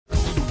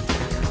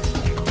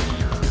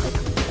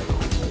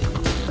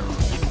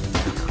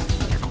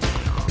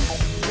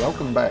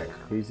Welcome back.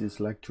 This is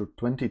lecture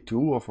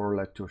 22 of our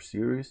lecture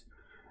series,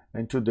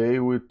 and today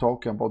we're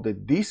talking about the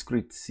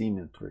discrete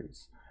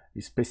symmetries,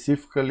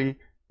 specifically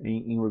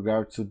in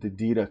regard to the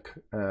Dirac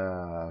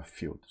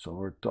field. So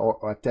we're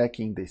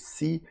attacking the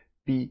C,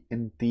 P,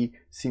 and T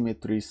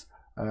symmetries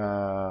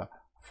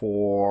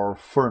for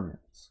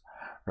fermions,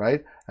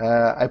 right?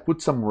 I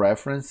put some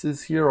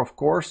references here. Of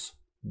course,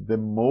 the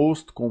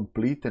most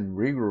complete and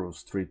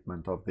rigorous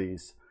treatment of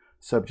this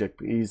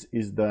subject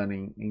is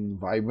done in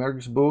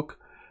Weinberg's book,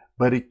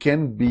 but it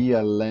can be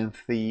a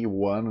lengthy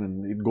one,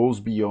 and it goes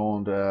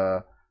beyond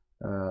the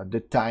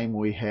time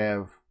we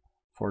have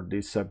for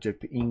this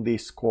subject in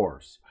this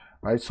course,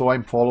 right? So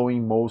I'm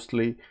following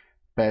mostly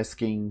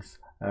Peskin's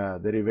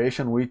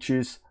derivation, which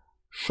is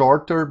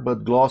shorter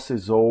but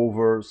glosses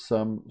over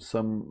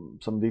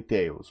some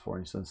details. For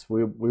instance,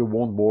 we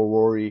won't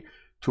worry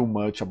too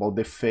much about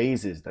the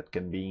phases that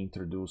can be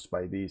introduced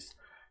by these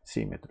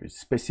symmetries,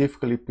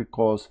 specifically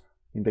because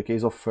in the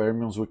case of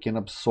fermions, we can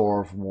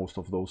absorb most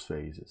of those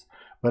phases.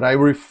 But I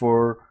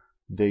refer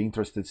the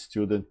interested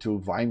student to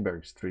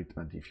Weinberg's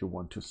treatment if you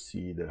want to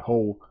see the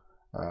whole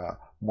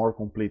more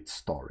complete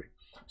story.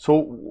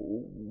 So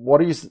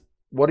what is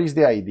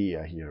the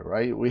idea here,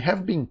 right? We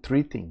have been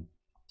treating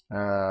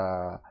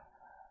the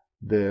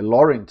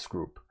Lorentz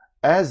group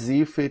as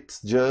if it's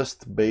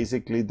just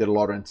basically the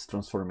Lorentz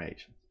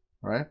transformation,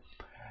 right?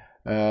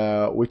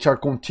 Which are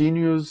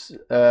continuous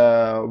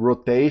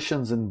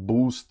rotations and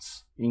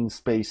boosts in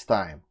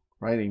space-time,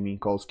 right? In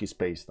Minkowski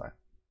space-time.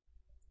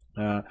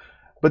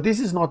 But this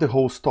is not the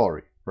whole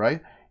story,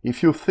 right?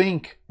 If you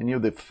think and you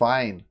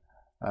define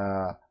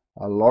a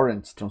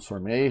Lorentz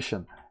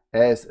transformation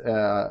as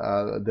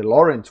the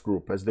Lorentz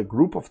group as the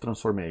group of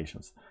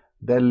transformations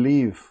that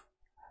leave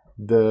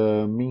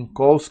the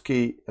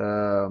Minkowski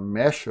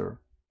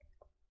measure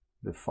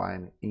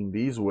defined in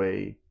this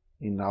way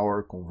in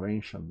our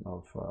convention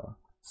of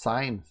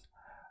signs,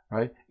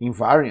 right?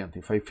 Invariant.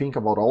 If I think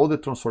about all the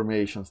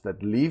transformations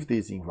that leave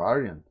this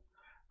invariant,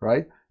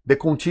 right? The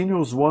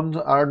continuous ones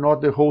are not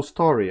the whole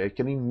story. I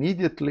can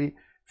immediately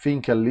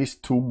think at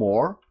least two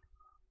more,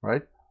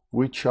 right?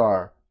 Which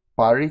are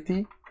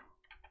parity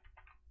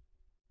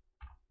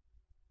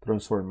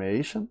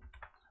transformation,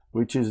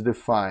 which is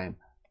defined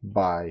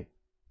by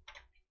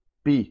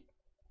P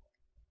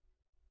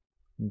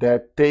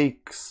that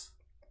takes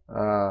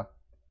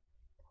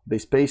the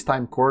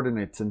space-time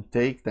coordinates and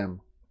take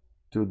them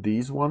to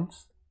these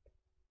ones.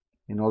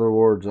 In other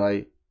words,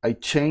 I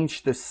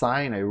change the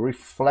sign, I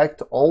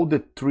reflect all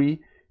the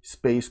three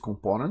space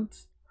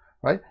components,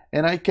 right?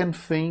 And I can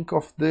think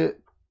of the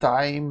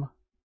time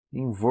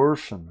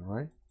inversion,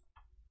 right?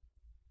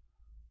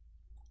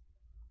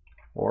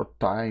 Or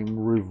time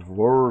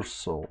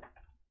reversal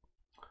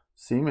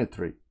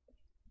symmetry,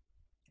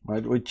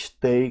 right? Which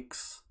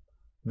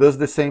does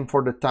the same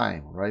for the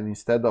time, right?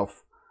 Instead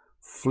of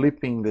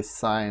flipping the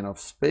sign of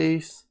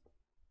space,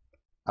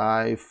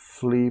 I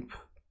flip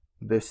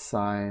the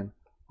sign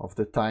of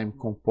the time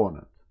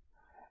component,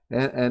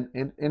 and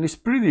it's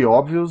pretty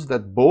obvious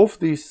that both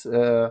these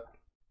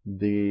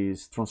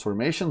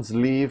transformations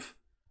leave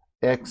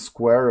x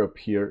squared up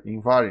here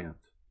invariant,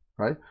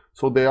 right?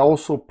 So they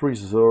also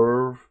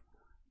preserve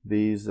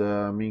this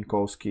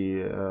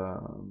Minkowski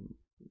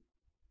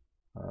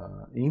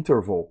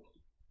interval,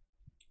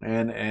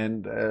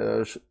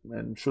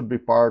 and should be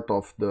part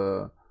of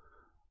the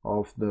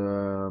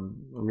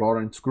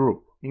Lorentz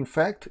group. In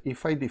fact,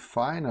 if I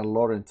define a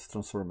Lorentz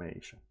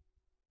transformation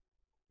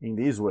in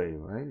this way,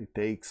 right, it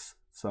takes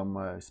some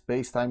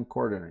space-time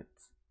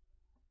coordinates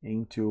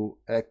into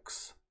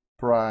x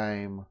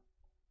prime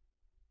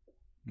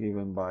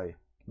given by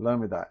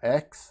lambda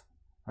x,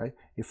 right?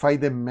 If I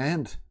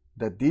demand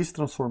that this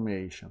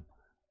transformation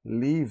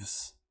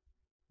leaves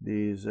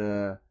this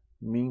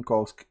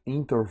Minkowski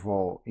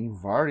interval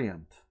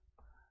invariant,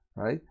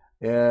 right?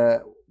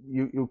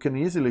 You can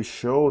easily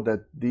show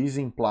that this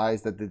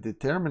implies that the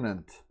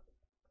determinant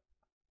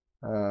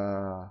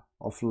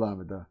of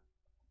lambda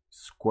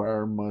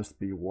square must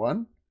be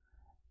 1,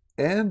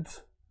 and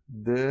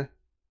the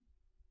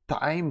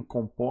time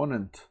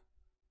component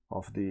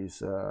of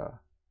this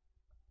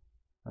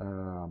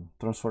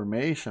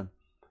transformation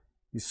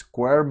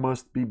square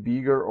must be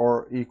bigger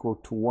or equal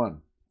to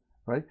 1,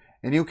 right?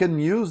 And you can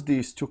use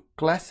this to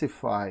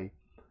classify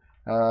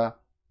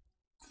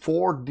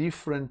 4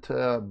 different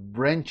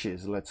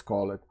branches, let's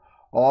call it,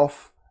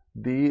 of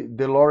the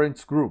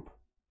Lorentz group,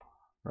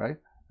 right?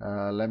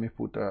 Let me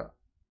put a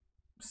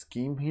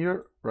scheme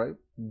here, right?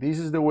 This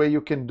is the way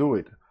you can do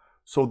it.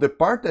 So the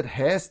part that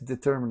has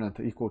determinant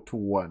equal to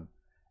 1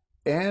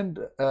 and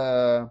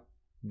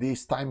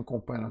this time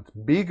component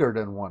bigger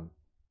than 1,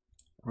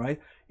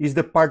 right, is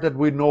the part that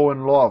we know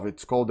and love.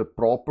 It's called the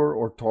proper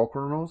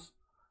orthogonal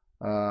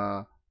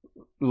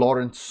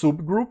Lorentz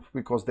subgroup,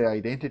 because the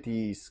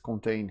identity is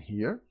contained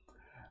here,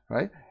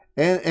 right?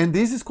 And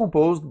this is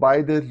composed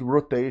by the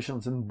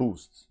rotations and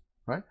boosts,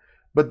 right?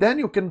 But then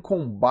you can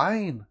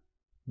combine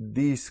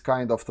this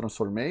kind of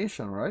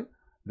transformation, right,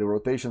 the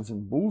rotations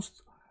and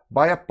boosts,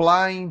 by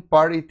applying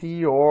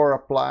parity or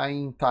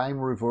applying time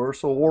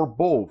reversal or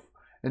both.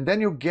 And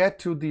then you get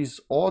to these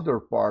other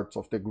parts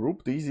of the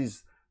group. This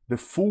is the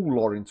full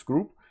Lorentz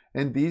group,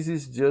 and this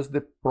is just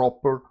the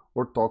proper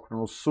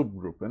orthogonal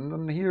subgroup. And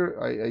then here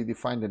I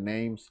define the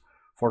names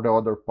for the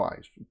other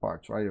parts,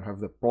 right? You have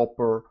the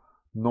proper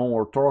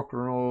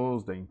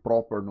non-orthogonals, the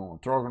improper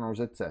non-orthogonals,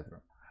 etc.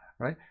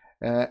 Right?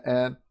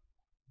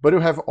 But you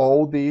have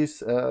all these.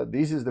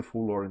 This is the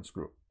full Lorentz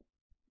group.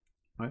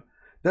 Right?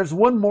 There's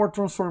one more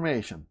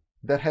transformation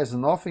that has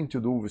nothing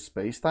to do with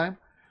space-time,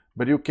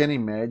 but you can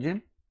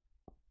imagine.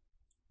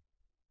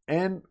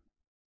 And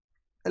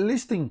at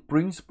least in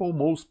principle,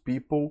 most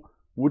people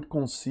would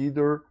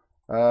consider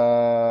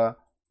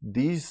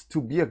this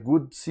to be a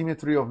good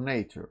symmetry of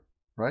nature,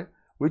 right?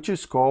 Which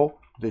is called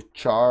the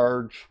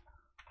charge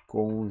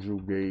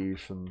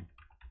conjugation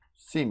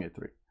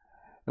symmetry.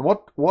 And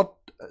what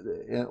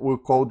we'll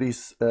call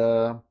this,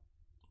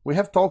 we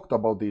have talked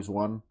about this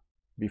one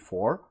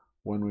before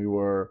when we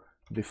were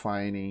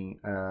defining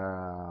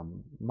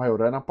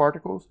Majorana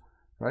particles,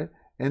 right?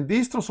 And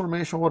this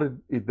transformation, what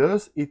it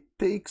does, it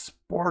takes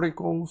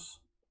particles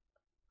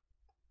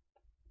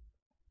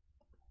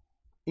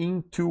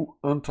into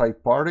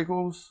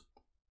antiparticles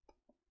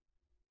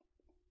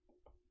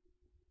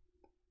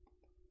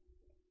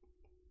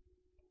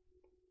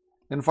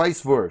and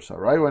vice versa,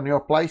 right? When you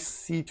apply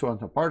C to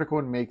antiparticle,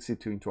 it makes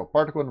it into a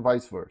particle and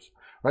vice versa,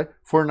 right?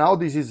 For now,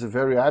 this is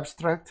very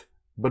abstract,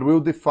 but we'll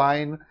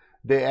define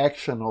the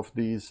action of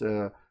this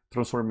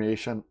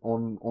transformation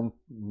on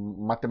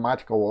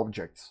mathematical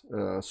objects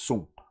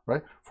soon,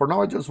 right? For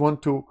now, I just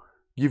want to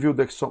give you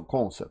the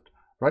concept,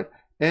 right?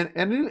 And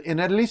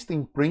at least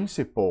in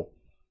principle,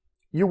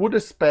 you would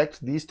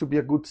expect this to be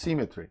a good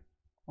symmetry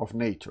of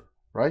nature,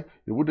 right?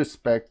 You would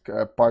expect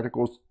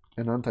particles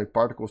and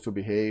antiparticles to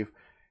behave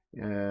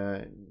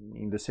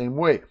in the same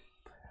way.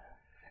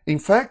 In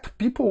fact,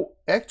 people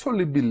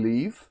actually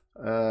believe,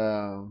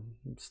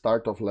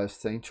 start of last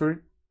century,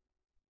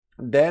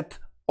 that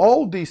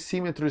all these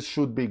symmetries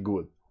should be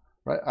good,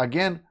 right?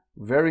 Again,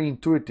 very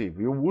intuitive.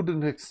 You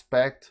wouldn't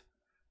expect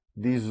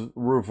this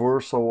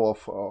reversal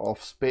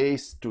of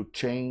space to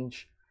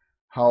change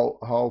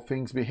how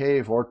things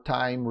behave, or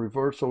time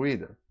reversal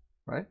either,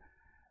 right?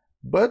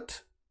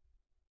 But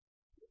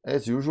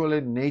as usually,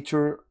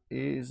 nature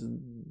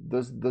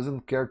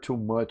doesn't care too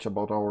much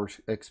about our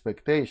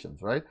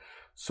expectations, right?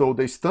 So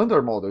the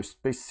standard model,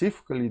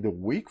 specifically the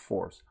weak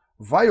force,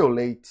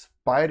 violates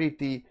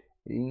parity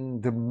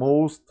in the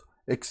most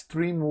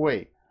extreme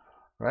way,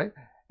 right?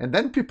 And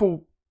then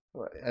people,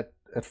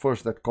 at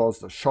first that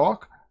caused a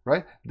shock,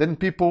 right? Then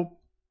people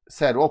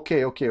said,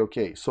 okay,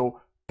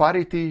 so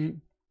parity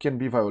can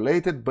be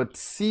violated, but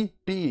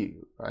CP,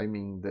 I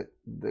mean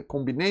the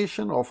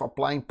combination of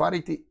applying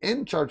parity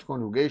and charge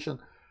conjugation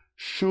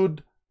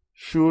should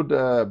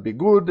be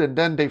good. And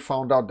then they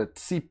found out that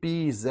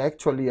CP is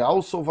actually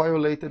also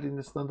violated in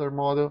the standard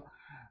model,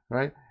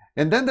 right?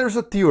 And then there's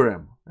a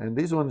theorem, and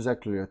this one is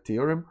actually a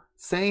theorem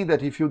saying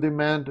that if you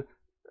demand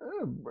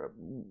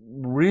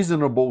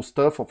reasonable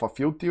stuff of a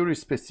field theory,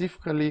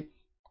 specifically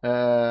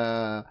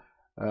or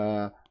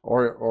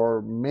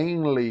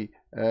mainly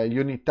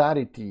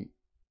unitarity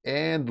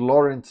and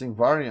Lorentz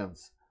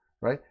invariance,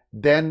 right?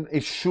 Then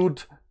it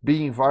should be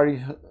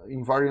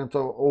invariant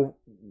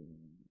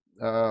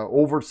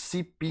over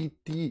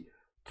CPT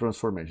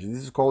transformation.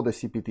 This is called the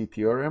CPT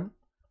theorem.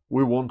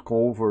 We won't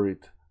cover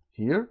it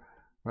here,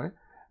 right?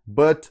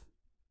 But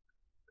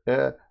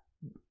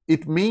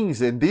it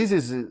means, and this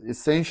is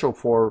essential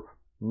for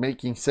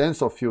making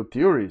sense of field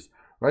theories,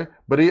 right?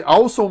 But it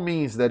also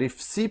means that if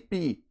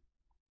CP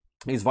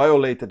is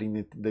violated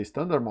in the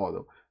standard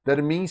model,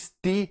 that means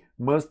T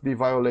must be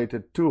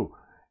violated too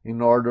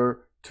in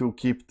order to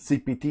keep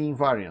CPT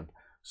invariant.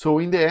 So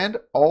in the end,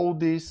 all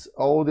these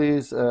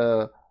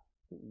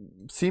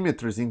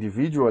symmetries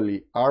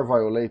individually are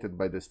violated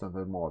by the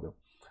standard model,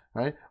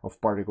 right, of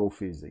particle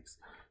physics.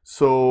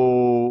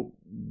 So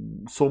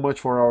much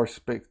for our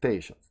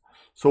expectations.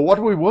 So what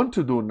we want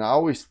to do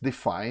now is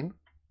define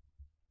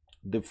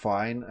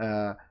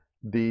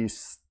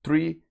these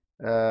three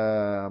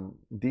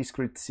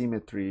discrete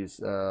symmetries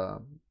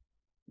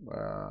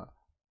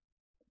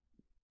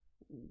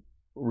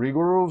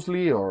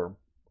rigorously or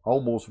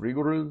almost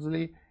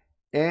rigorously,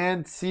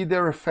 and see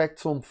their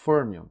effects on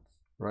fermions,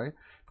 right?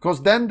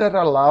 Because then that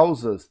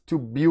allows us to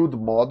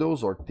build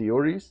models or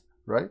theories,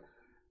 right,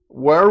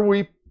 where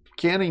we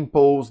can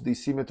impose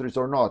these symmetries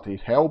or not.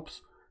 It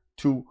helps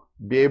to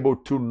be able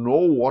to know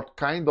what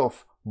kind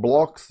of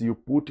blocks you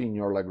put in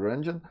your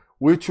Lagrangian,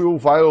 which will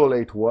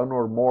violate one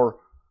or more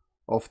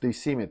of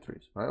these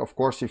symmetries, right? Of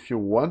course, if you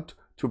want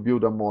to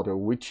build a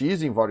model which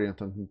is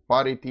invariant in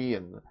parity,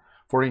 and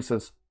for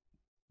instance,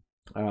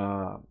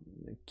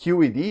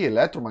 QED,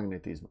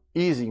 electromagnetism,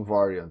 is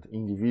invariant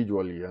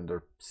individually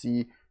under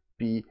C,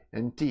 P,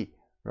 and T,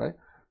 right?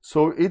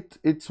 So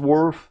it's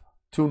worth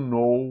to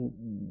know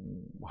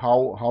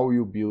how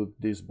you build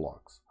these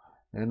blocks.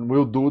 And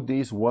we'll do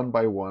this one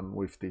by one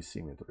with these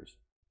symmetries.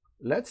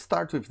 Let's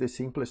start with the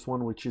simplest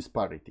one, which is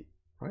parity,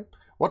 right?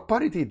 What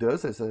parity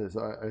does,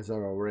 as I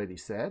already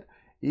said,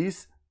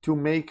 is to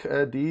make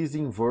this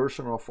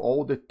inversion of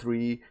all the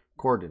three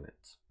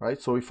coordinates, right?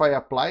 So if I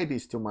apply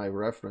this to my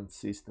reference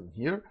system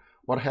here,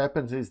 what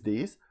happens is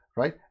this,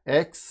 right?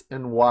 X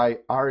and Y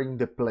are in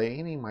the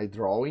plane in my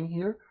drawing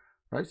here,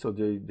 right? So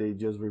they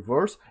just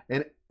reverse,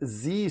 and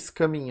Z is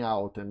coming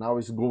out and now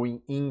is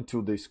going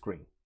into the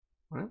screen,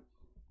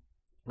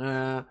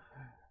 right?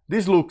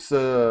 This looks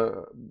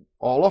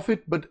all of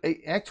it, but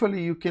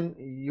actually you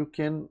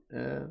can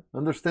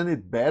understand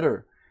it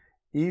better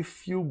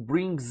if you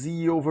bring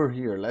Z over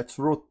here. Let's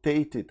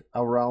rotate it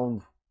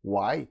around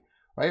Y,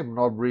 right? I'm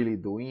not really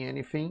doing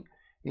anything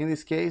in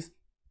this case.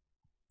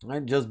 I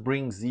just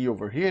bring Z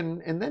over here,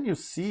 and then you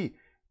see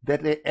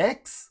that the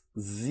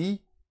XZ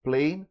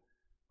plane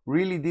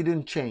really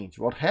didn't change.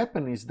 What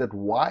happened is that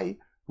Y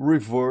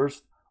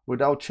reversed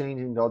without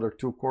changing the other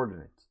two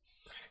coordinates.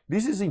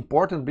 This is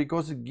important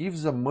because it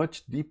gives a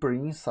much deeper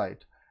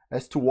insight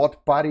as to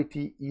what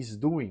parity is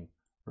doing,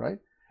 right?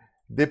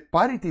 The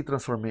parity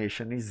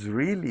transformation is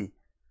really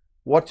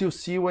what you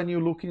see when you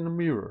look in a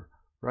mirror,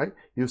 right?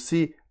 You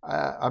see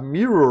a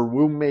mirror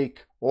will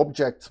make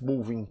objects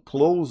moving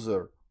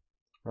closer,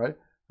 right?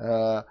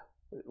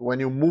 When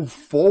you move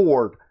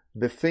forward,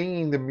 the thing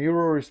in the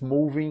mirror is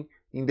moving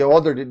in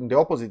the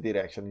opposite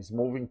direction, is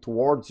moving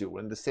towards you,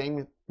 and the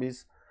same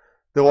is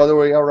the other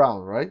way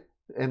around, right?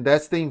 And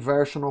that's the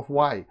inversion of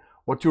Y.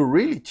 What you're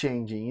really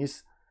changing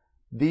is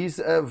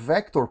this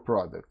vector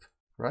product,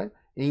 right?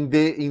 In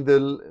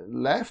the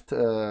left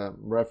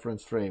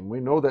reference frame,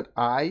 we know that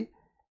I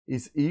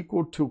is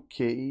equal to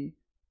K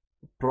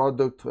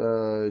product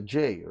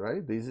J,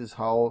 right? This is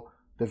how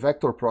the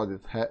vector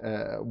product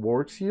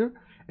works here.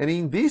 And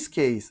in this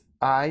case,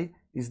 I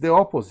is the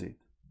opposite,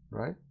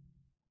 right?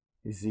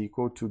 Is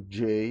equal to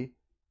J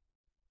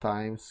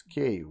times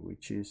K,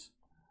 which is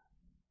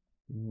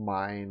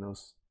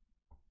minus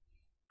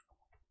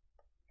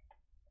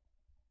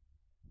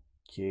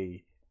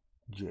Kj,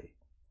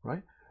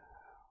 right?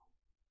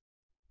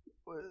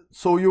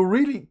 So you're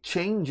really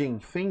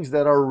changing things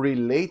that are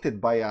related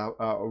by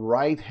a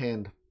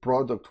right-hand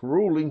product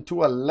rule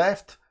into a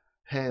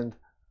left-hand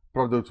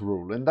product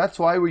rule, and that's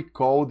why we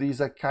call this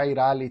a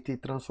chirality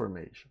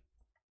transformation,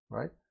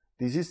 right?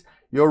 This is,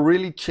 you're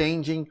really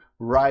changing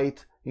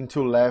right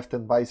into left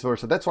and vice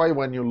versa. That's why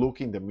when you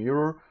look in the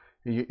mirror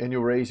and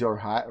you raise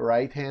your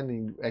right hand,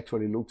 it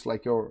actually looks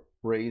like you're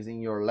raising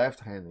your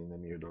left hand in the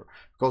mirror,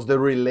 because the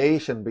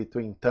relation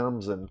between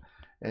thumbs and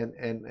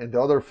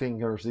the other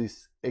fingers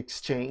is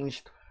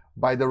exchanged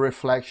by the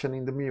reflection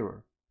in the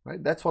mirror,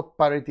 right? That's what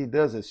parity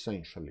does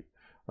essentially,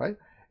 right?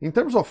 In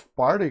terms of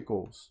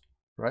particles,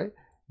 right,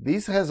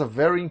 this has a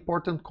very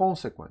important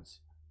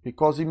consequence,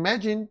 because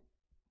imagine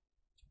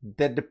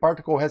that the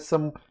particle has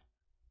some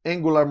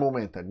angular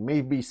momentum,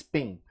 maybe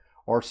spin,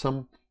 or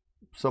some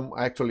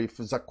actually, if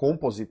it's a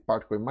composite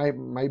particle, it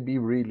might be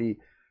really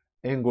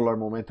angular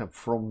momentum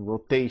from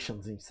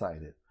rotations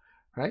inside it,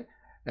 right?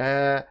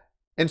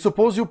 And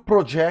suppose you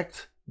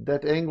project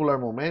that angular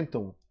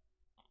momentum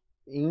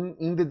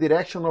in the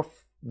direction of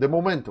the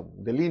momentum,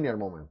 the linear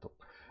momentum.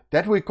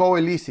 That we call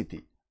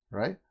helicity,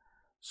 right?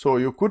 So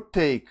you could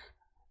take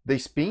the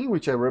spin,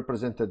 which I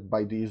represented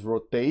by this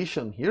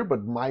rotation here,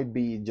 but might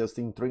be just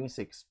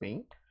intrinsic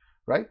spin,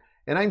 right?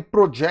 And I'm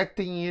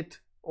projecting it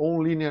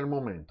on linear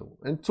momentum.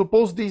 And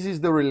suppose this is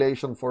the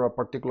relation for a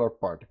particular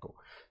particle.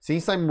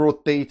 Since I'm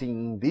rotating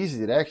in this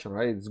direction,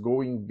 right, it's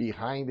going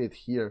behind it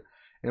here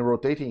and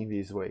rotating in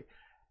this way.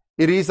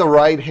 It is a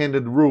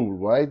right-handed rule,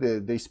 right?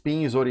 The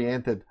spin is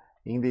oriented,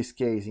 in this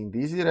case, in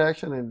this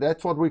direction, and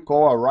that's what we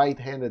call a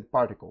right-handed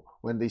particle.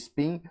 When the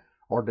spin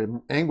or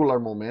the angular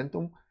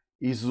momentum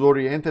is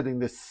oriented in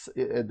this,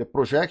 the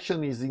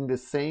projection is in the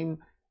same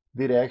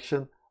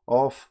direction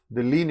of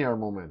the linear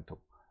momentum,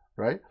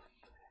 right?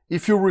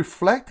 If you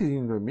reflect it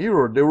in the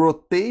mirror, the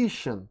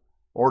rotation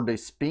or the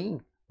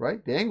spin,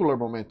 right, the angular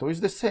momentum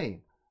is the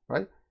same,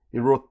 right?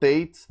 It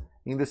rotates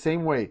in the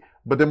same way,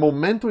 but the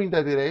momentum in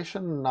that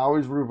direction now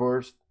is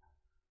reversed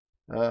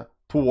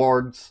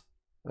towards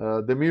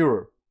the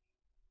mirror.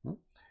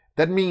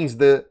 That means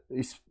the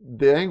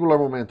angular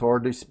momentum or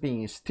the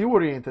spin is still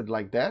oriented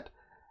like that,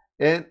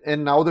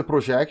 and now the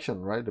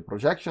projection, right? The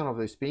projection of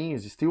the spin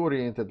is still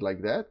oriented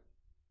like that,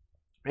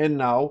 and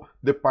now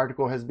the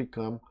particle has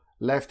become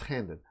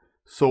left-handed.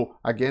 So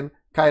again,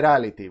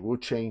 chirality will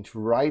change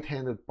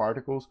right-handed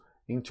particles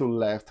into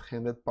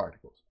left-handed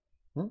particles.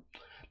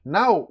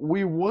 Now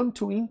we want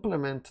to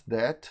implement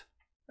that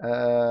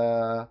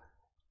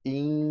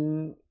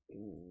in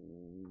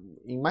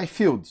my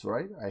fields,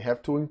 right? I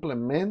have to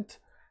implement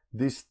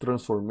this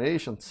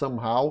transformation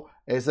somehow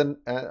as an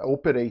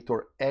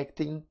operator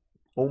acting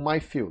on my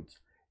fields,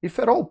 if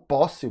at all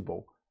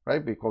possible,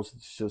 right? Because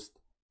it's just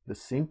the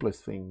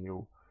simplest thing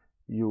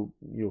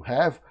you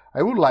have.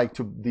 I would like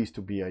this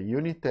to be a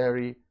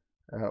unitary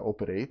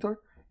operator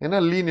and a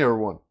linear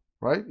one,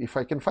 right? If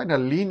I can find a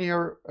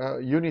linear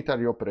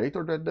unitary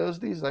operator that does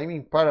this, I'm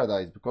in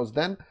paradise, because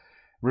then,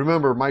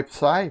 remember, my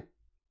psi,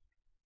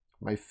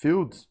 my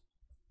fields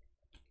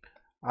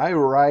I'm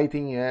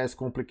writing as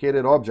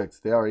complicated objects.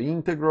 They are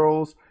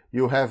integrals.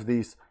 You have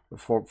these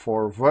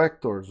for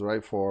vectors,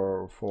 right?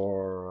 For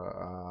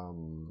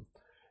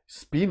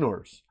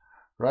spinors,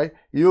 right?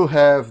 You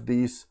have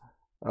these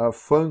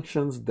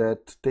functions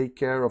that take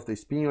care of the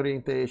spin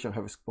orientation,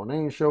 have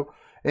exponential,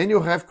 and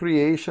you have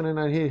creation and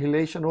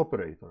annihilation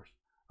operators,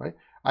 right?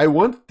 I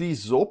want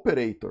these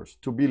operators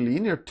to be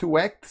linear, to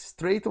act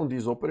straight on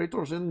these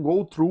operators and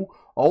go through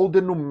all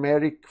the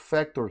numeric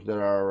factors that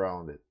are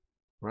around it,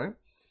 right?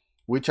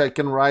 Which I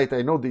can write.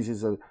 I know this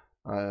is a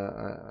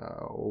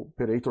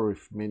operator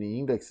with many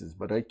indexes,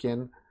 but I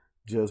can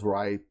just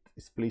write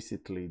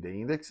explicitly the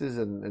indexes,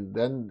 and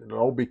then it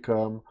all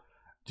become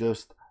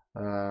just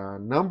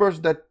numbers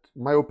that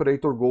my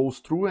operator goes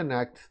through and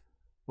act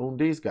on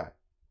this guy,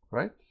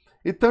 right?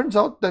 It turns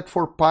out that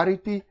for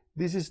parity,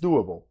 this is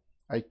doable.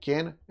 I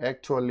can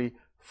actually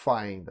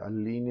find a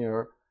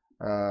linear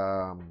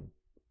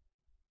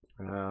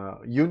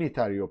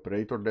unitary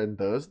operator that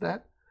does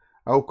that.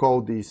 I'll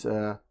call this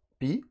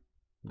P,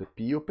 the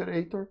P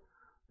operator,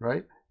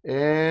 right?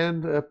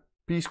 And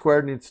P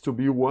squared needs to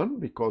be 1,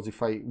 because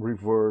if I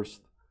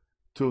reversed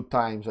 2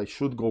 times, I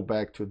should go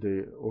back to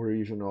the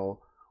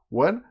original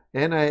 1.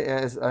 And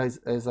as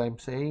I'm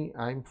saying,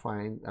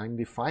 I'm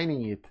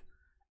defining it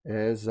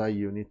as a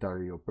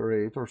unitary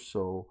operator.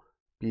 So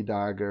P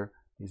dagger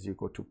is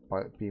equal to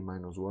P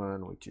minus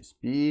 1, which is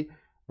P,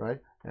 right?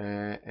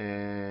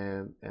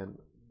 And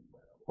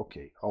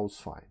okay, all's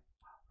fine,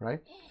 right?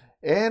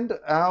 And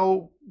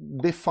I'll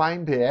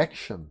define the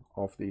action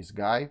of this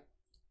guy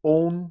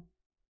on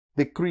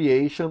the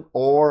creation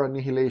or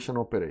annihilation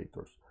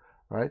operators,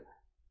 right?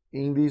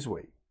 In this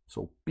way.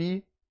 So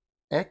P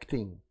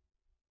acting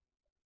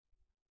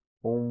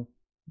on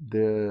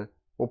the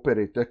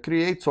operator that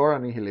creates or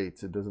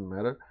annihilates, it doesn't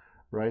matter,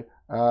 right?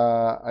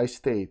 I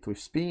state with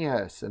spin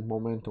S and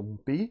momentum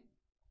P,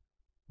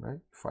 right?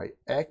 If I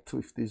act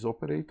with this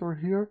operator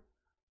here,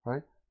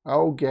 right,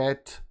 I'll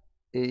get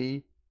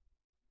a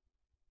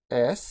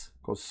S,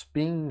 because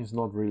spin is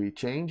not really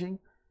changing,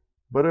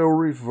 but I'll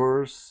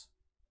reverse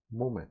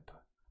momentum,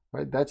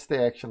 right? That's the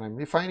action I'm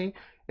defining.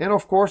 And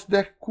of course,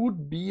 there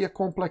could be a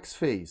complex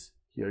phase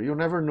here. You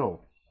never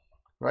know,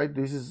 right?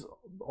 This is,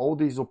 all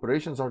these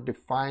operations are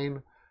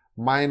defined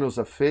minus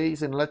a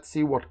phase, and let's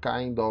see what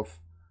kind of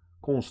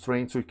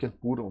constraints we can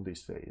put on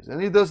this phase.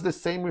 And it does the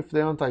same with the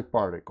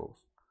antiparticles,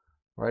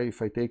 right?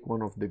 If I take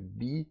one of the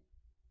B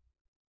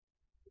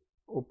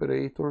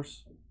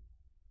operators,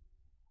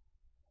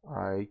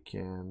 I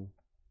can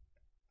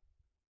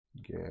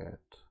get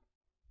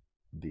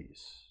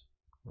this,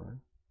 right?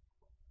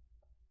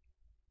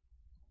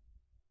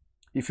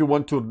 If you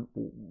want to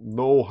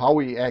know how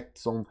he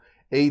acts on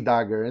A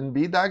dagger and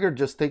B dagger,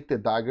 just take the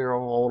dagger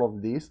on all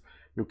of these.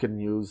 You can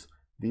use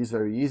these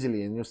very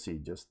easily, and you see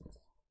just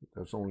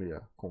there's only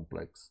a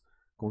complex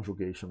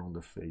conjugation on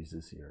the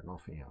phases here,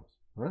 nothing else,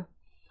 right?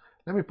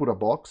 Let me put a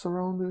box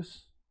around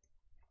this.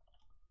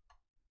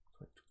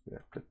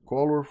 Get the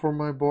color for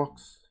my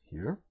box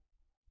here,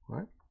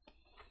 right?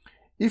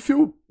 If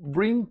you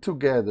bring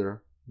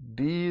together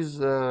these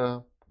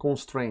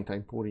constraint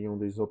I'm putting on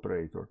this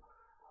operator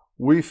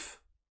with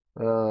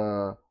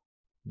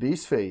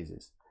these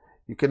phases,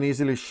 you can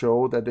easily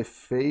show that the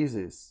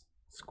phases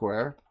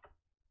square,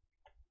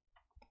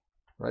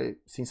 right?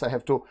 Since I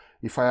have to,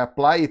 if I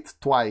apply it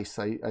twice,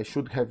 I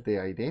should have the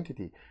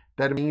identity.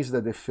 That means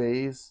that the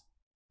phase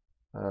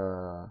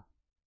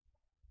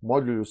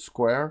modulus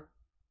square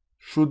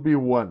should be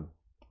 1,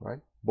 right?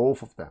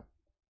 Both of them.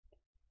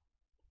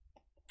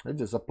 I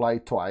just apply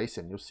it twice,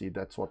 and you see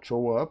that's what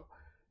show up.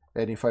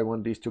 And if I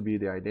want this to be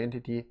the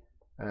identity,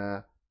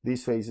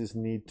 these phases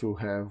need to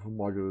have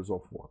modulus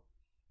of 1.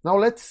 Now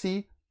let's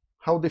see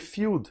how the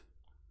field,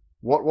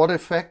 what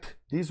effect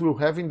this will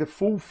have in the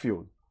full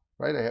field,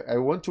 right? I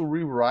want to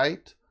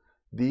rewrite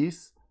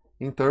this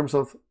in terms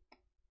of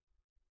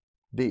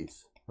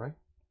this, right?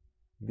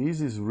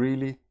 This is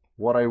really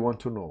what I want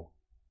to know,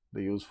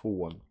 the useful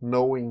one.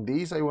 Knowing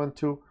this, I want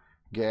to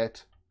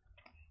get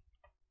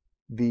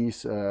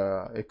this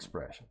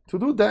expression. To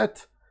do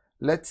that,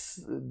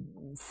 let's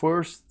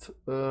first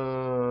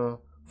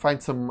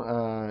find some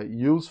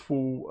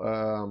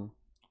useful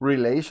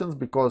relations,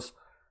 because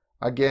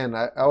again,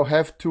 I'll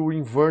have to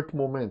invert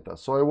momenta.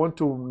 So I want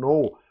to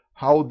know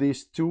how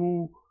these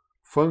two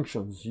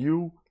functions,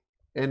 u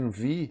and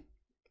v,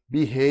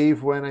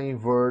 behave when I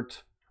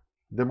invert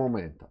the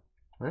momenta.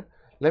 Right?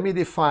 Let me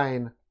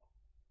define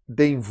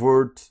the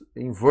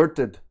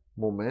inverted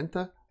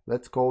momenta.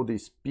 Let's call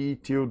this p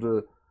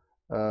tilde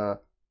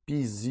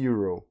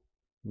p0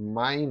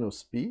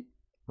 minus p.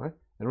 Right?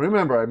 And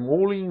remember, I'm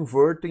only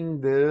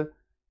inverting the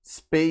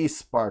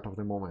space part of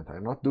the momenta.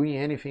 I'm not doing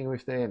anything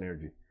with the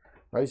energy.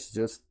 Right? It's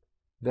just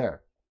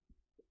there.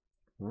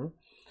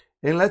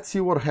 And let's see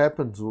what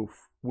happens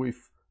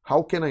with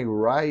how can I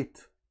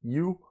write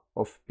u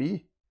of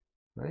p,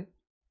 right?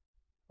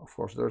 Of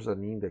course, there's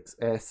an index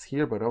s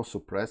here, but I'll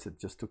suppress it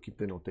just to keep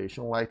the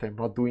notation light. I'm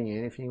not doing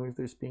anything with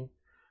this spin,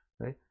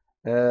 right?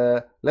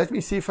 Let me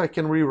see if I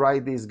can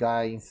rewrite this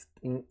guy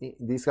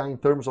in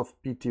terms of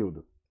p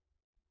tilde.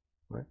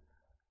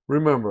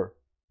 Remember,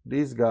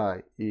 this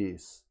guy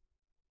is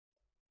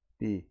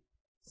P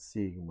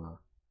sigma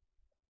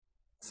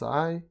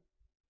psi,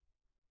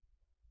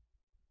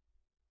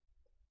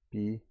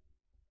 P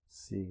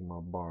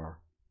sigma bar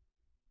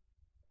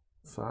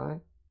psi,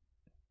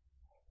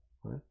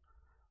 right?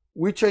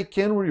 Which I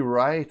can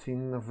rewrite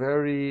in a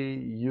very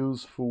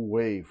useful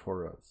way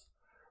for us.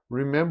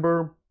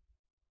 Remember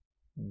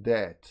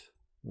that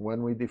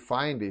when we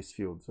define these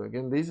fields,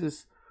 again, this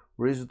is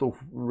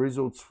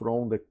results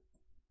from the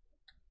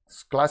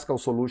classical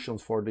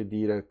solutions for the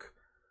Dirac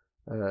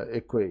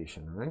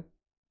equation,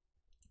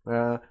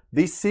 right?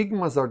 These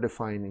sigmas are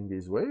defined in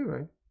this way,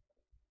 right?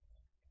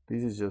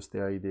 This is just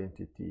the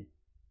identity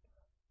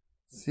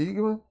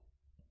sigma,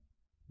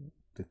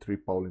 the three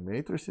Pauli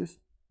matrices,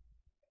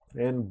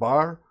 and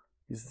bar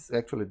is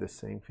actually the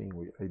same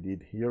thing I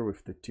did here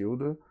with the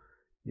tilde,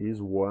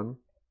 is 1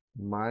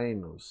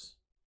 minus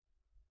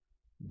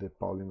the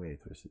Pauli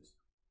matrices,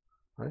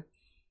 right?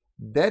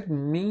 That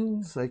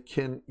means I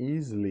can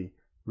easily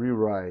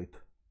rewrite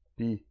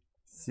P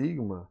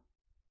sigma,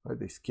 right,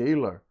 the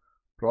scalar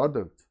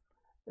product,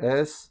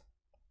 as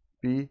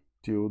P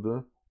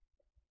tilde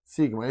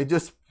sigma. I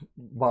just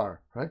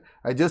bar, right?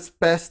 I just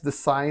passed the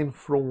sign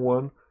from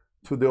one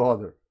to the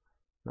other,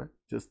 right?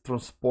 Just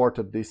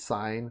transported this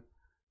sign,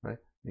 right?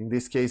 In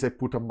this case, I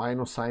put a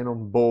minus sign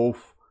on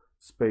both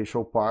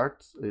spatial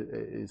parts,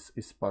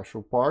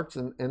 spatial parts,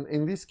 and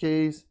in this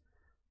case,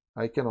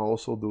 I can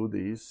also do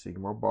this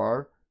sigma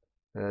bar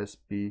as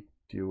P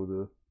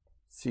tilde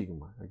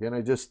sigma. Again,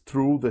 I just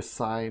threw the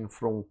sign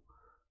from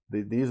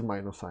this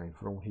minus sign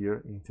from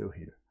here into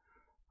here.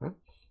 Right?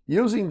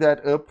 Using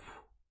that up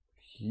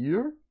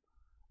here,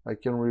 I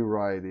can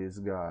rewrite this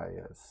guy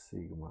as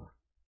sigma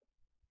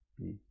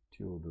P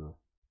tilde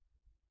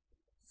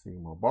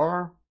sigma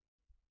bar.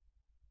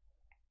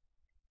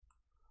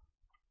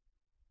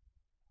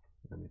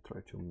 Let me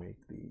try to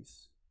make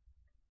these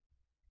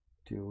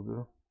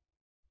tilde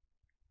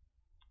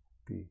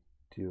P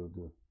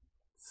tilde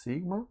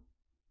sigma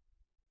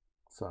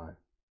psi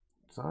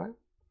psi.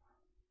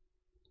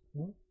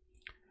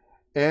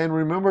 And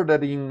remember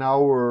that in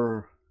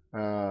our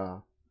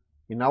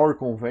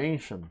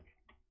convention,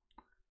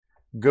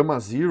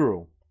 gamma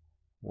 0,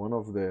 one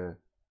of the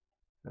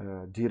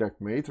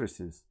Dirac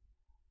matrices,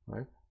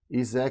 right,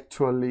 is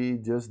actually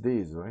just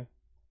this, right?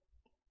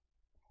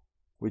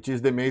 Which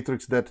is the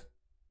matrix that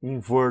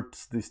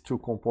inverts these two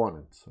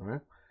components,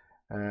 right?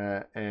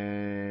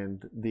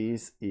 And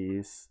this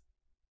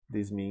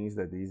means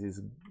that this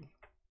is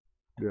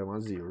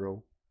gamma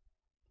 0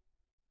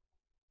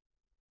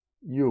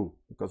 u,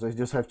 because I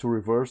just have to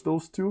reverse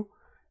those two,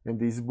 and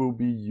this will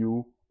be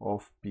u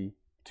of P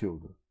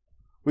tilde,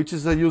 which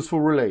is a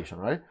useful relation,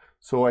 right?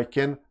 So I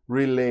can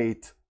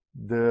relate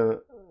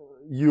the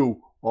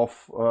u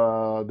of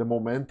the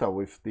momenta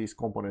with this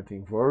component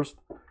inversed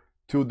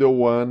to the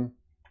one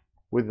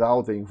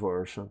without the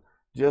inversion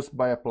just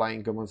by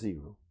applying gamma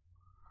 0.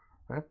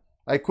 Right?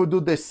 I could do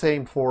the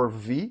same for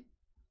V.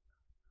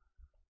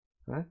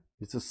 Right?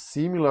 It's a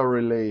similar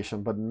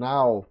relation, but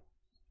now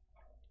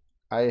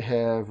I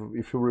have,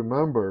 if you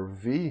remember,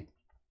 V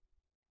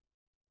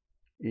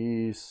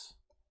is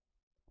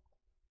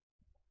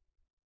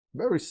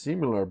very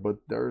similar, but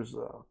there's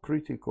a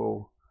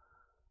critical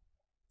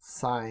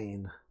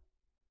sign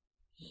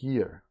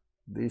here.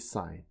 This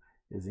sign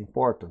is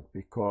important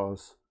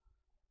because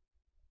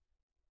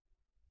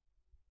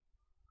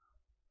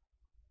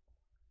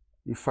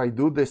if I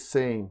do the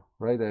same,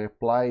 right, I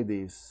apply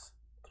these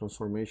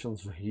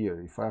transformations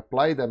here. If I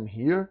apply them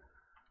here,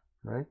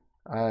 right,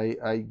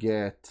 I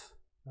get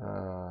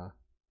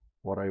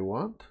what I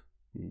want,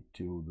 P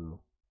tilde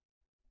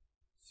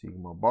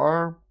sigma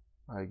bar.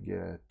 I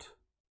get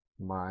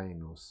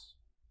minus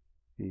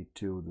P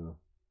tilde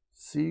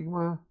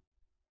sigma,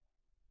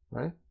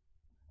 right?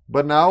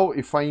 But now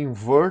if I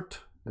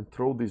invert and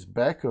throw this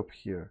back up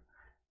here,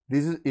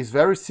 this is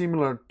very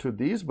similar to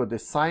this, but the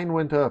sign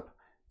went up.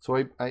 So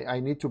I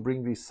need to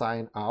bring this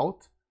sign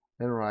out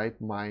and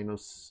write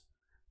minus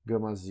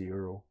gamma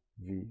 0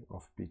 V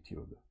of P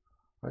tilde.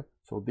 Right?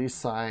 So this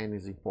sign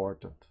is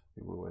important.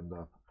 It will end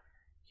up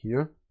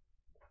here.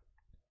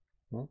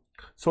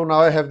 So now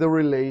I have the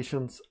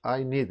relations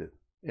I needed,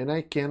 and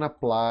I can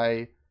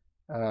apply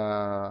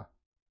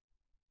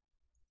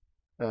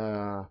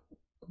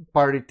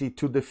parity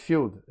to the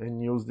field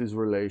and use these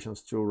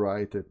relations to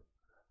write it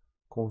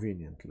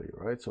conveniently,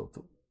 right? So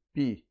to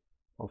P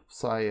of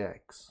psi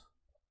x,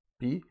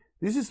 P,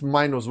 this is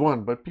minus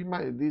 1, but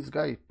this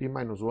guy P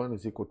minus 1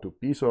 is equal to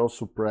P, so I'll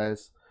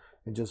suppress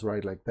and just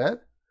write like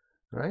that,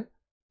 right?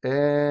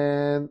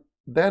 And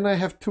then I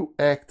have to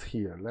act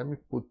here. Let me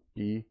put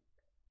P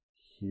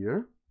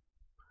here,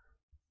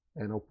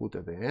 and I'll put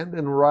at the end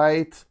and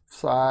write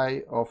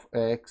psi of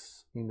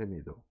x in the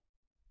middle.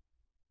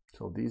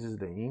 So this is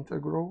the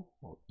integral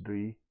of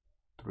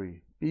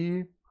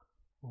 3p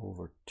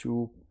over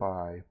 2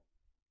 pi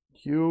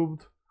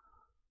cubed,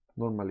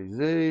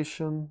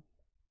 normalization,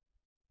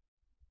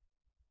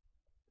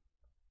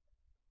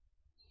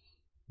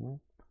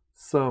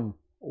 sum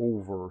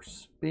over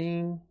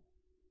spin,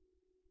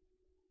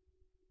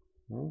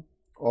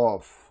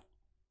 of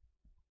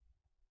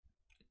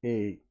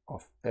A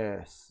of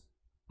S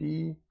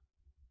P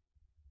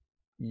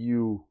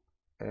U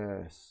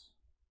S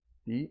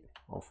P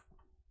of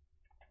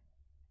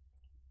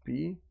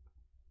P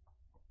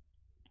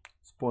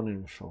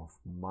exponential of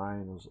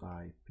minus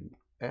I P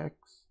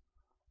X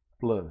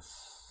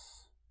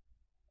plus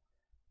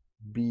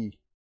B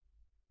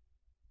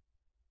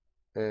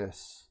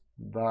S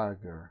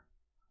dagger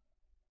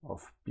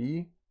of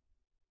P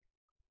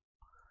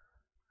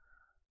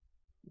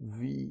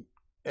V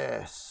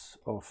S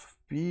of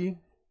P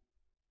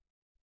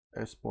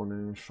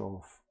exponential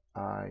of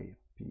I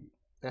P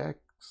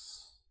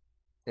X,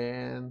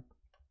 and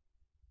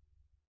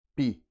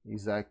P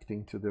is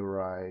acting to the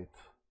right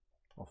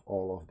of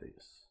all of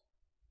this.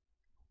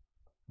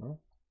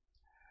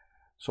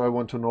 So I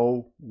want to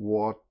know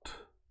what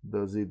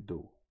does it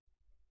do,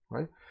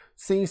 right?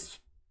 Since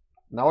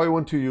now I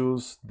want to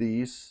use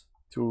these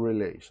two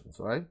relations,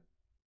 right?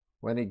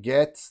 When it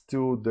gets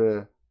to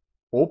the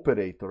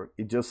operator,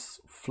 it just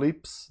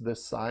flips the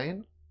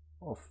sign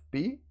of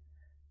P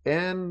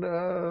and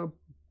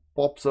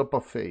pops up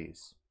a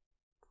phase.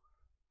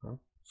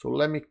 So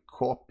let me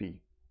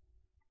copy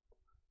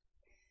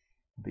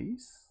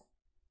this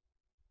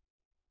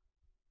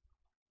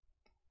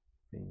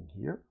thing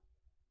here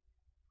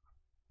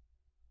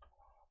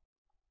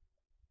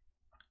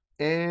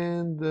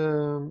and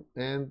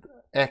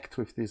act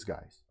with these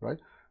guys, right?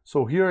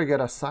 So here I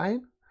get a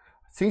sign.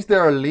 Since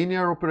there are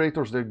linear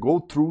operators that go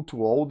through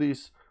to all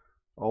these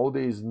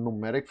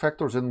numeric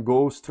factors and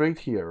go straight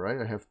here,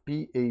 right? I have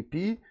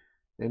PAP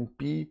and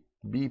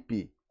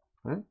PBP,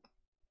 right?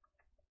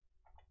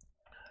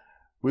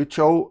 Which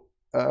I'll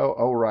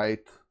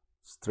write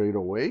straight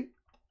away.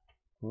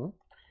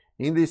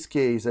 In this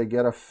case, I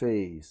get a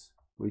phase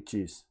which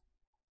is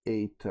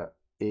eta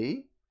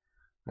A,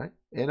 right?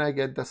 And I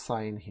get the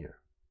sign here.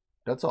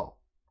 That's all.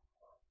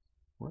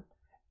 Right?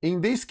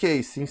 In this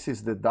case, since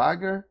it's the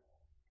dagger,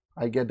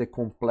 I get the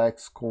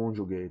complex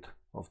conjugate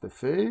of the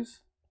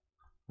phase,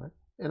 right?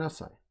 And a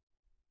sign.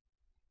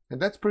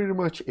 And that's pretty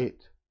much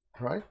it,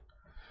 right?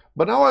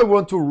 But now I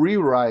want to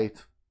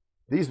rewrite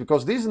this,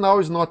 because this now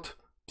is not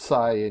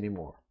psi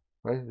anymore,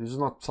 right? This is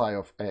not psi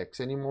of x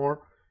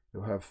anymore.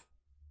 You have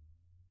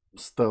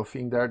stuff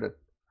in there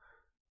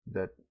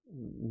that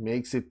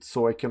makes it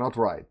so I cannot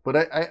write.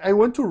 But I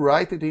want to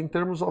write it in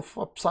terms of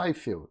a psi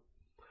field.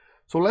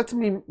 So let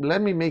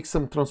me make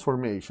some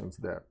transformations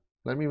there.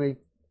 Let me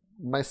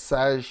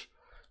massage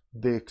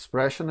the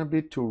expression a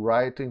bit to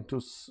write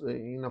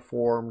in a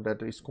form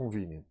that is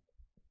convenient,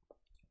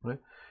 right?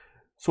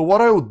 So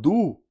what I will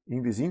do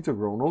in this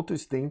integral,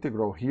 notice the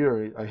integral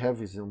here I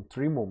have is on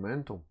 3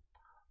 momentum,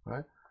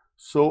 right?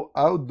 So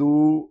I'll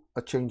do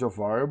a change of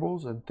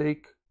variables and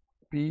take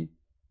P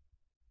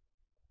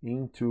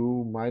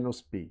into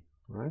minus P,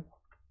 right?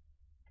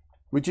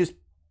 Which is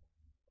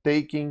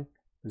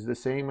the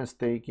same as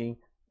taking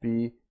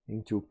P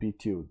into P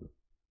tilde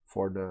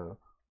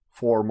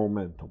for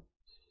momentum.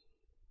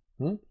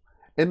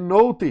 And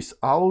notice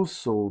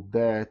also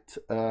that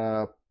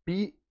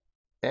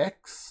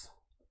Px,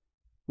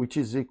 which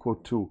is equal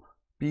to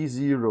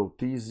P0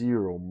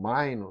 T0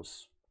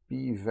 minus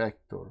P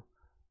vector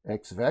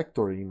X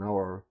vector in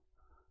our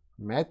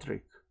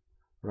metric,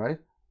 right,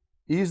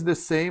 is the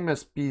same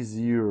as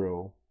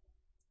P0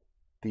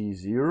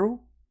 T0,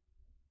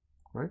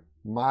 right,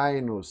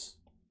 minus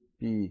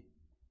P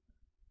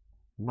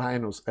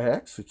minus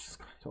X, which is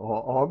kind of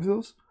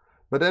obvious,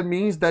 but that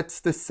means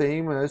that's the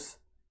same as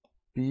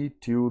P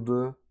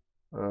tilde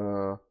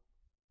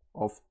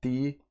of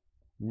T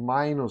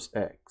minus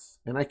X.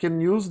 And I can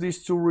use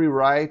this to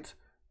rewrite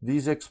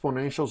these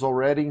exponentials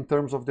already in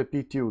terms of the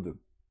P tilde,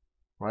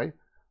 right,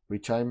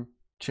 which I'm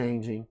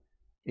changing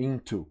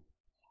into,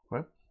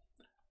 right?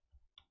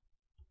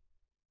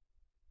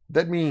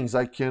 That means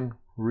I can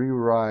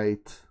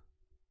rewrite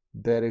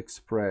that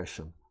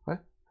expression,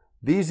 right?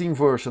 This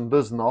inversion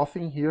does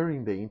nothing here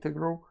in the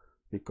integral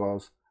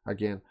because,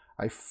 again,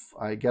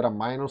 I get a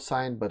minus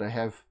sign, but I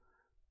have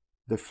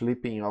the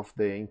flipping of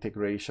the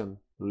integration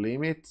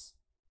limits.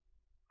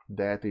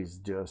 That is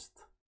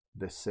just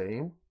the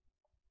same,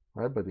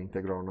 right? But the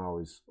integral now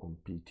is on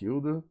P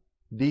tilde,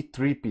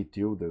 D3 P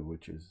tilde,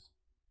 which is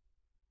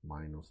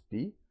minus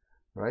P,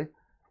 right?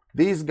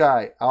 This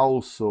guy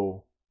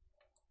also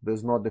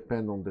does not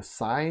depend on the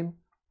sign.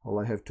 All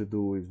I have to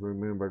do is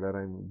remember that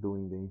I'm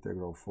doing the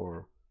integral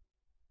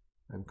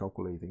I'm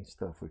calculating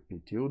stuff with P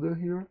tilde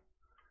here.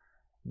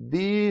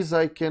 These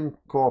I can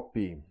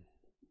copy,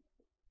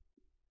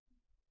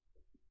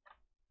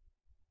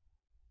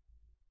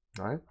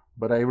 right?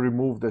 But I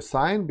remove the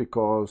sign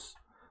because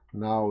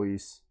now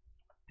is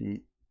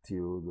P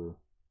tilde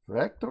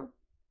vector.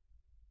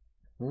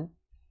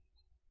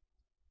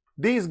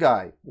 This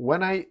guy,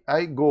 when I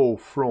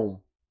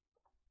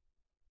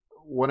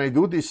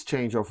do this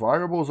change of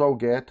variables, I'll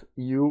get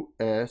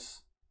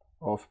US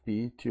of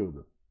P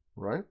tilde,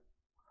 right?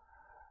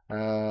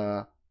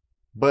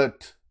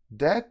 But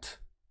that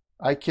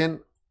I can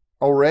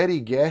already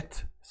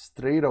get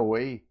straight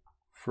away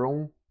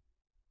from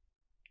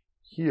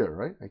here,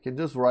 right? I can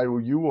just write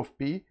u of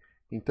p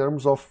in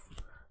terms of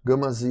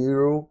gamma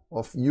 0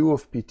 of u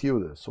of p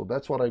tilde. So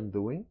that's what I'm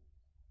doing.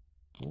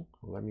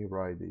 Let me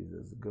write this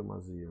as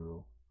gamma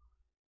 0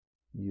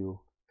 u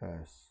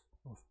s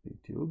of p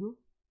tilde.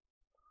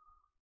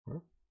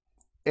 Right?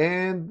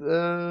 And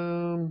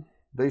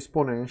the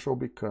exponential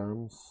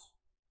becomes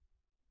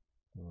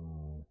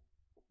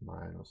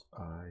minus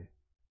I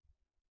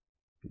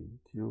p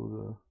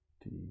tilde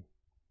t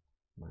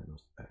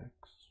minus x.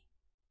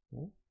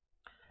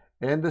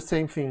 And the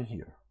same thing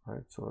here,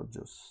 right? So I'll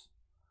just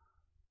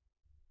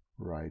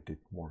write it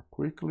more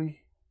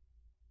quickly.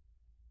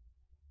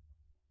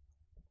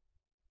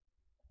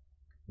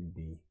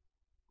 B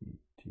p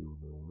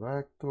tilde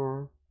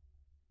vector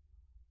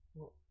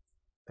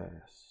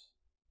s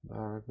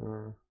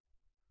dagger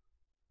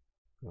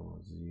gamma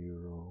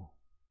 0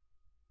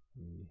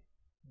 e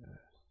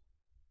s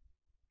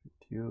p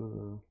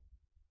tilde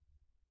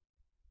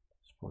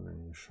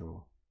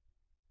exponential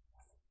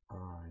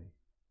I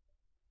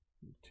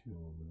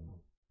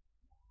tilde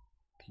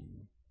t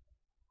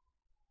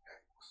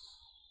x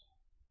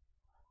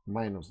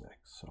minus x,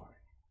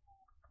 sorry.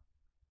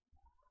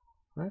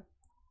 Right?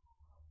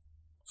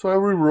 So I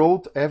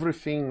rewrote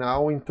everything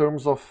now in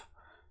terms of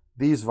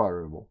this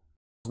variable.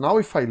 Now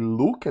if I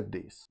look at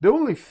this, the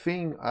only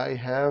thing I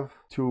have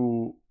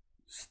to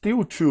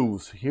still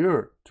choose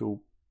here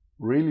to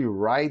really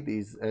write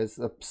this as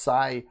a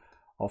psi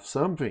of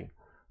something,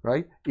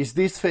 right, is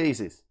these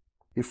phases.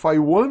 If I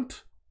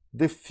want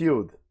the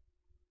field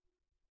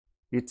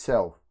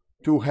itself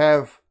to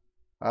have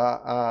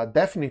a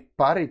definite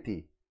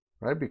parity,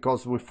 right,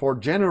 because for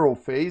general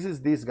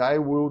phases, this guy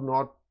will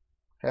not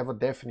have a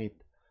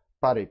definite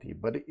parity.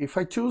 But if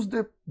I choose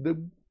the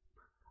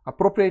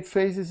appropriate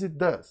phases, it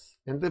does.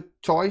 And the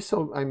choice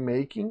I'm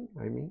making,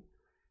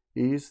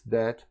 is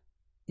that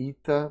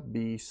eta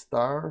b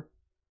star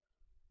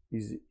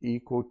is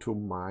equal to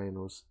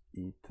minus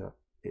eta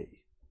a.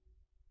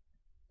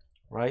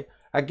 Right?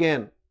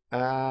 Again,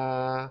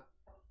 I'm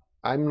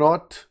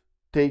not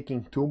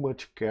taking too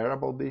much care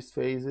about these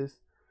phases,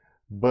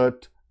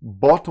 but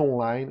bottom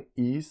line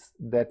is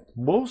that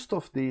most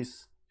of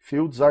these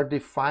fields are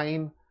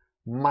defined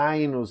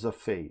minus a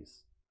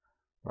phase,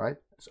 right?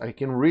 So I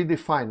can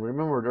redefine.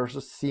 Remember, there's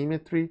a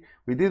symmetry.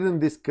 We didn't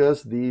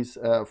discuss this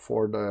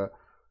for the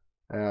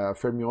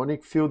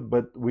fermionic field,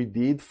 but we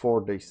did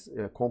for this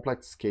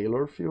complex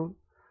scalar field,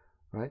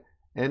 right?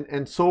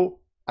 And so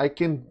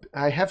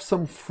I have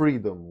some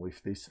freedom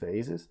with these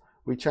phases,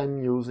 which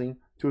I'm using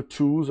to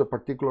choose a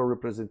particular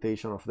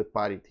representation of the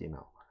parity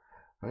now,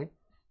 right?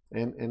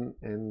 And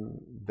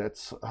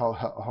that's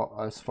how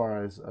as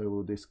far as I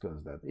will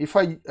discuss that. If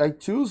I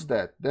choose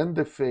that, then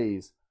the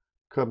phase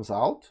comes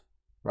out,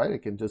 right? I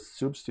can just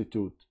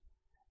substitute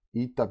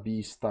eta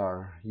b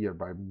star here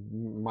by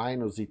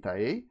minus eta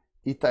a.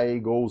 Eta a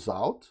goes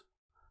out,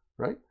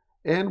 right?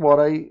 And what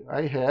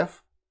I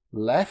have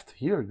left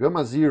here,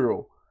 gamma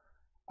 0,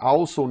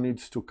 also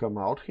needs to come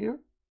out here,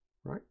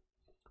 right?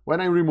 When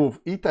I remove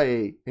eta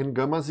a and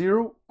gamma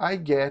 0, I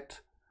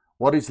get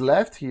what is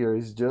left here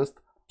is just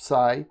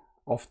psi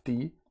of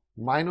t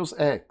minus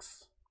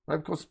x, right?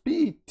 Because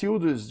p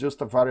tilde is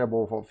just a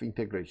variable of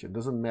integration. It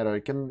doesn't matter. I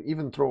can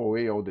even throw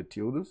away all the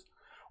tildes.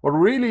 What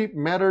really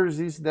matters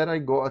is that I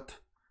got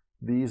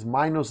these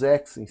minus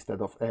x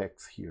instead of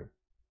x here.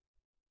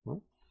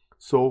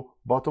 So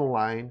bottom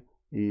line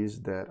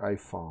is that I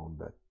found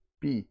that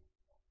p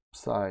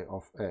psi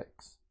of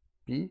x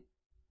p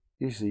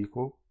is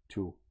equal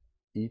to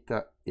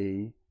eta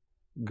a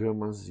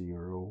gamma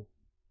 0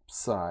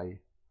 psi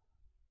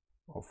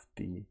of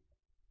t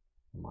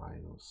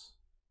minus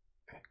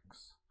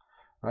x,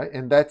 right?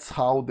 And that's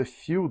how the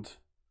field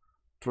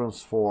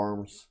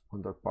transforms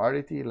under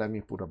parity. Let me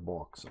put a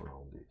box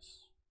around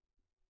this.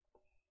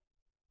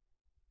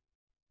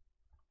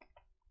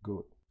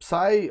 Good.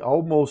 Psi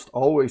almost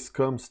always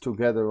comes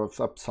together with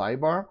a psi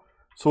bar,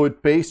 so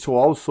it pays to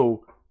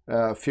also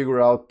figure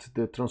out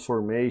the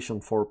transformation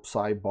for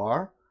psi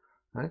bar.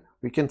 Right?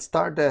 We can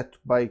start that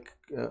by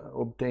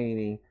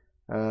obtaining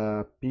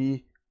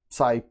p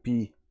psi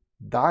p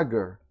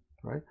dagger,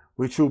 right?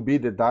 Which will be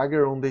the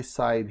dagger on this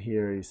side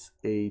here is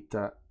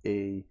eta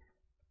a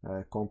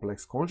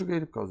complex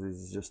conjugate, because this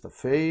is just a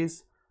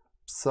phase,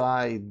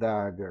 psi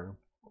dagger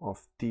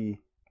of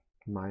t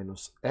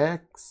minus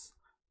x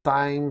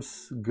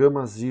times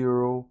gamma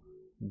 0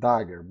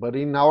 dagger. But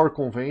in our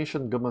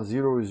convention, gamma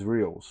 0 is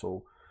real,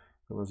 so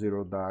gamma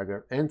 0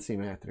 dagger and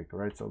symmetric,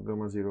 right? So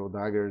gamma 0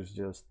 dagger is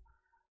just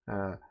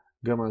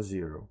gamma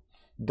 0.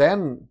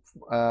 Then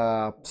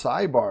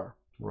psi bar,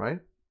 right?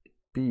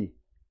 P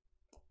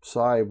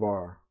psi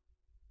bar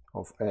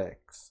of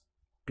x.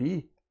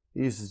 P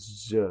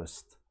is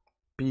just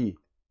p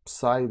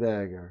psi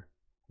dagger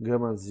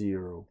gamma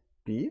 0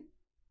 p,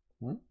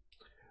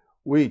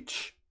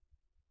 which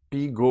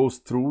p goes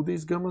through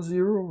this gamma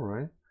 0,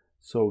 right?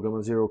 So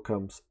gamma 0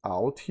 comes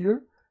out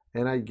here,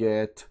 and I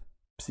get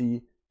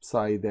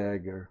psi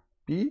dagger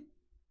p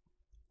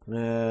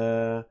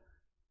gamma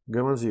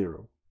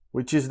 0,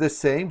 which is the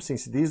same,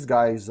 since these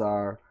guys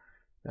are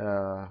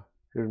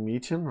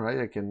Hermitian, right?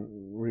 I can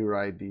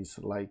rewrite this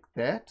like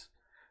that,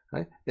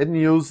 right? And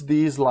use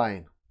this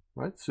line,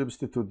 right?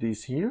 Substitute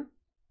this here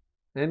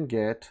and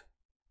get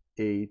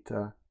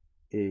eta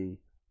A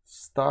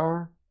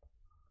star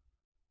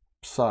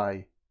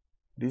psi.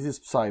 This is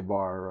psi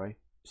bar, right?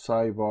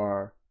 Psi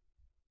bar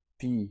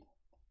T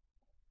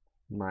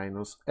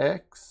minus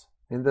X,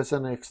 and there's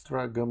an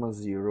extra gamma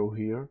 0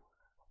 here,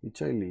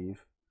 which I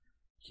leave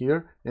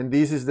here, and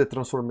this is the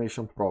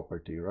transformation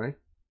property, right?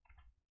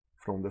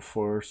 From the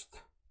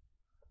first,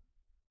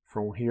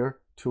 from here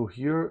to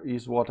here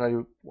is what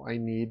I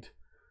need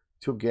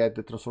to get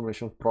the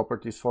transformation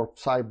properties for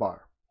psi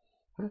bar.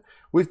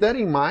 With that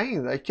in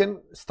mind, I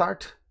can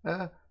start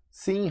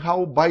seeing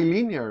how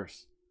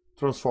bilinears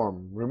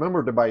transform.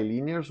 Remember the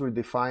bilinears we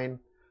defined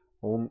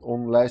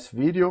on last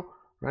video,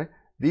 right?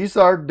 These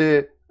are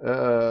the,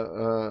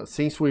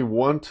 since we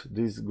want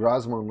these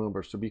Grassmann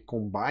numbers to be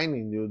combined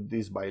in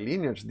these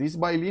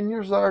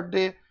bilinears are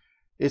the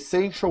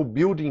essential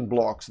building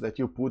blocks that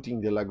you put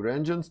in the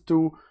Lagrangians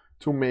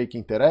to make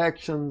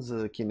interactions,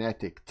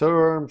 kinetic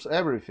terms,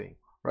 everything,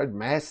 right?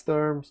 Mass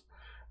terms,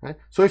 right?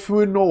 So if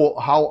we know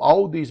how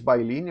all these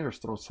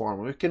bilinears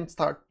transform, we can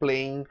start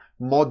playing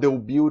model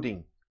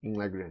building in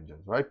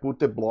Lagrangians, right? Put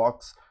the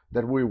blocks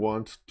that we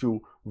want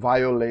to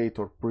violate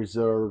or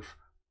preserve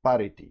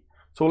parity.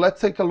 So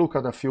let's take a look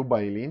at a few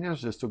bilinears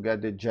just to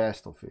get the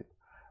gist of it,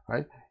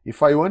 right?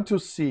 If I want to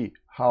see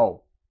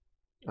how,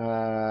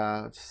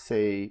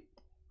 say,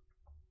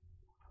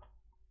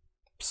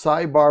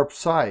 psi bar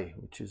psi,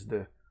 which is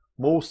the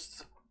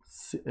most,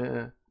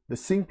 the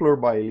simpler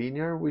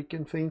bilinear we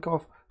can think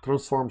of,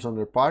 transforms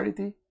under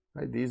parity,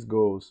 right? This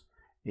goes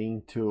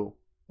into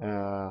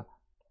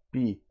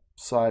P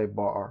psi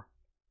bar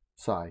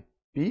psi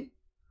P,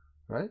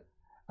 right?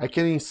 I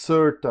can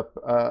insert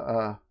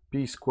a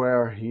P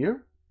square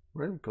here,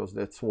 right? Because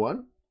that's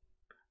 1,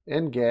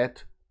 and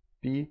get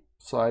P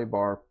psi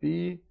bar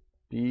P,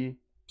 P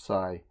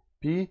psi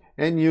P,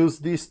 and use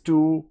these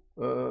two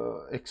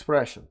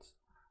expressions,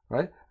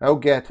 right? I'll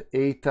get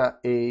eta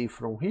A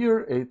from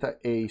here, eta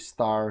A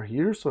star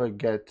here, so I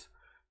get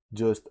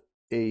just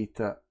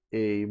eta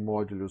A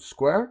modulus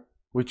square,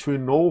 which we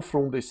know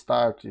from the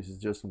start is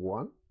just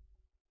 1.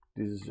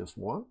 This is just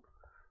 1,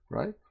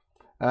 right?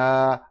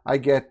 I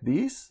get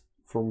this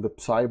from the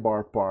psi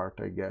bar part.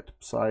 I get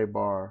psi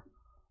bar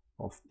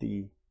of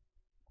T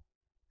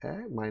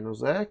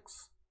minus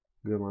X,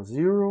 gamma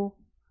 0,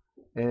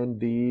 and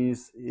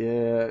this,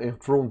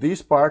 and from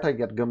this part I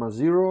get gamma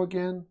 0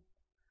 again,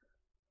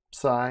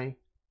 psi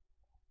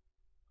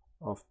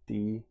of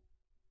T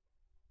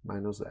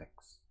minus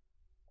X.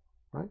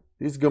 Right?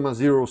 This gamma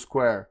 0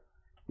 square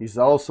is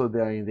also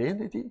the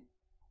identity,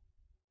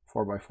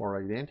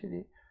 4x4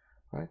 identity,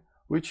 right?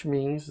 Which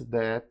means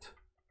that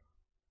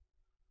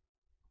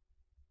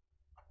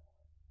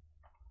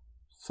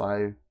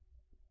psi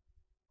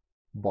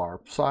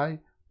bar psi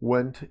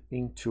went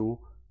into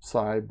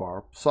psi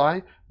bar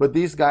psi, but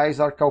these guys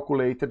are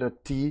calculated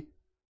at T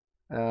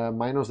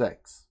minus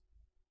X.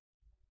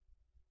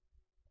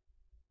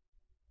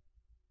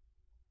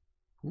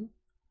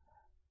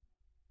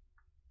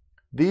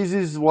 This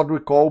is what we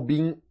call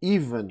being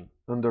even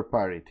under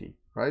parity,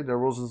 right?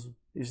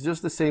 It's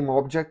just the same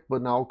object,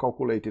 but now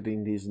calculated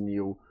in this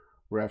new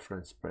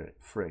reference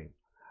frame,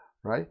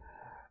 right?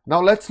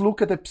 Now let's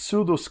look at the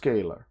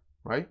pseudoscalar,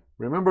 right?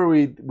 Remember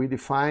we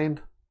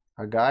defined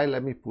a guy.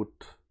 Let me put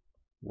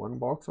one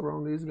box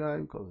around this guy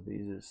because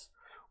this is,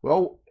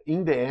 well,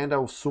 in the end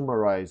I'll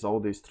summarize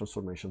all these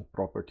transformation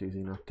properties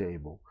in a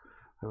table.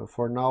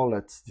 For now,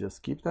 let's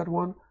just keep that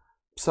one.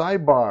 Psi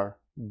bar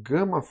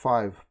gamma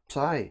 5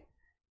 psi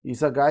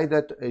is a guy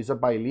that is a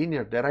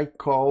bilinear that I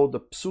called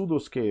the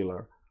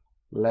pseudoscalar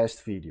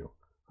last video.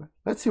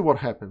 Let's see what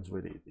happens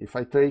with it. If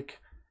I take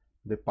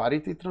the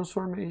parity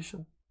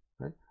transformation,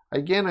 right?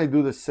 Again, I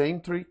do the same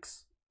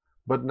tricks,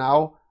 but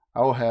now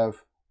I'll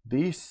have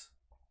this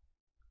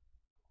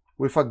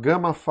with a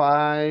gamma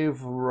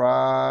 5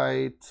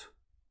 right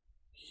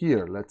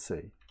here, let's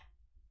say.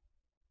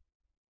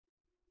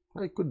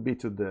 It could be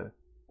to the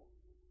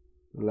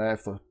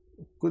left, or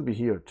it could be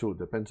here too,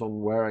 depends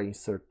on where I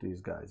insert these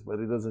guys, but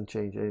it doesn't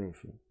change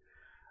anything,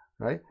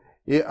 right?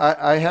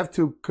 I have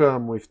to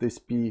come with this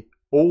P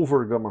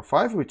over gamma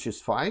 5, which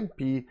is fine.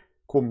 P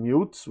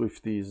commutes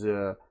with this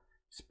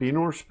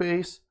spinor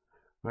space,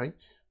 right?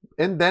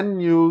 And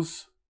then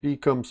use P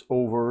comes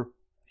over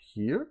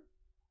here.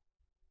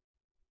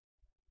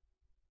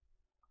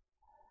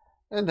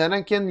 And then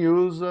I can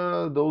use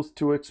those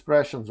two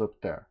expressions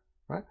up there,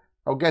 right?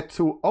 I'll get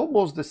to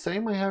almost the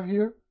same I have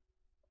here.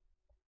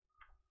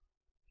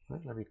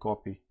 Right, let me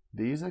copy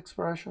this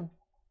expression,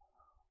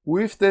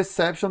 with the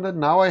exception that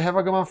now I have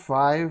a gamma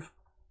 5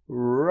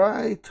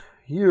 right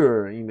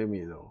here in the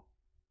middle.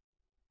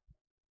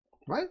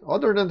 Right?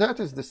 Other than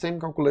that, it's the same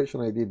calculation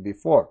I did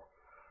before.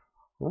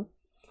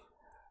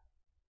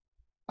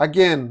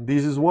 Again,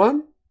 this is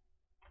 1.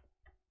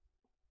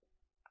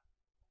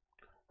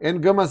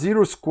 And gamma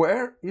 0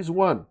 square is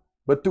 1.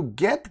 But to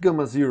get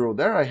gamma 0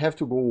 there, I have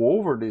to go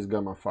over this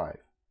gamma 5.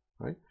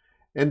 Right?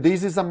 And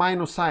this is a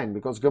minus sign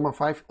because gamma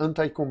 5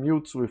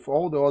 anti-commutes with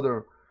all the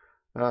other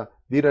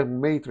Dirac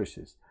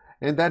matrices.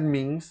 And that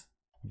means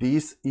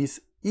this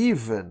is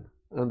even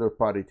under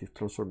parity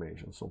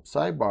transformation. So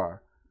psi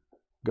bar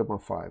gamma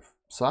 5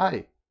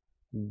 psi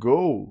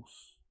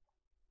goes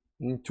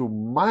into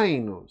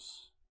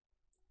minus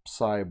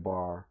psi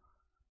bar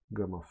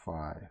gamma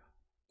 5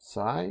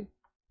 psi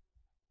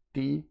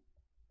t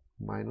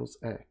minus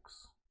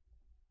x.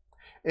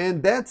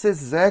 And that's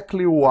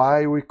exactly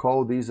why we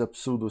call this a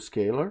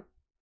pseudoscalar,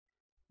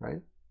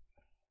 right?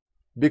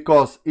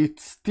 Because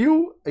it's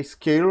still a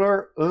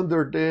scalar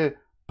under the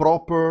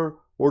proper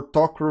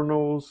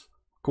orthogonal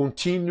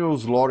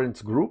continuous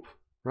Lorentz group,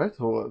 right?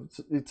 So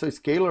it's a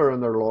scalar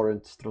under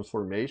Lorentz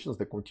transformations,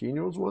 the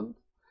continuous one,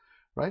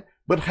 right?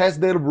 But has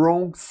the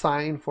wrong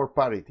sign for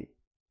parity.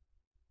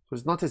 So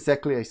it's not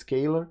exactly a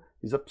scalar,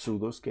 it's a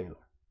pseudoscalar.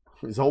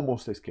 It's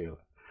almost a scalar,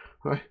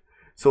 right?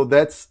 So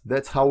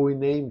that's how we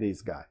name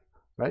this guy,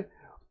 right?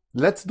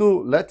 Let's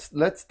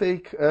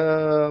take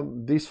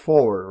this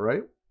forward,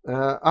 right?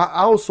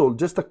 Also,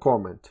 just a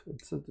comment.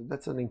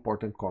 That's an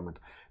important comment.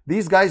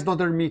 This guy is not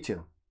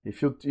Hermitian.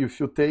 If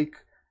you take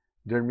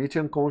the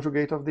Hermitian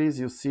conjugate of this,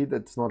 you see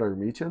that it's not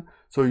Hermitian.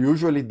 So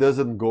usually it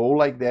doesn't go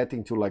like that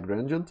into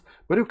Lagrangians,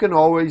 but you can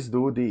always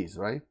do this,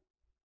 right?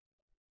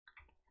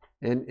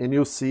 And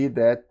you see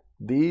that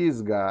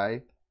this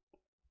guy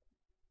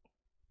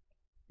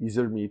is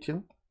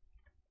Hermitian.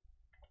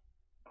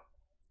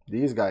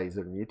 This guy is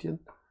Hermitian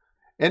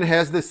and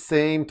has the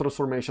same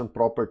transformation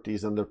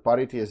properties under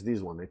parity as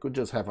this one. I could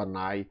just have an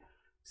I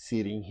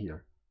sitting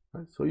here.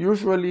 Right? So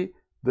usually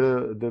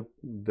the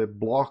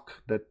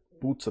block that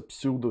puts a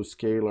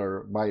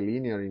pseudo-scalar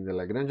bilinear in the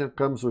Lagrangian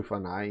comes with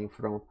an I in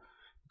front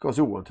because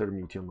you want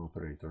Hermitian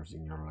operators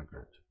in your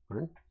Lagrangian.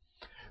 Right?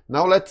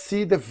 Now let's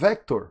see the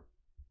vector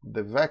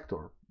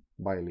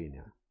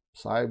bilinear.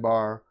 Psi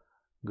bar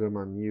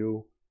gamma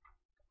mu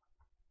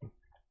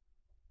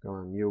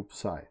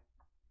psi.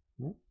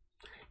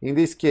 In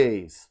this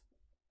case,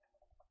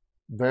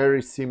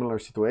 very similar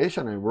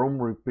situation. I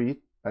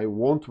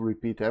won't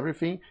repeat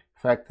everything. In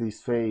fact,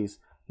 this phase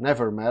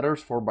never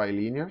matters for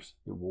bilinears.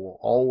 It will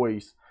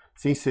always,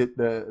 since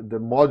the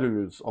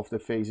modulus of the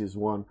phase is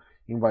 1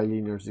 in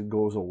bilinears, it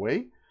goes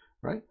away,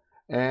 right?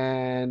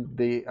 And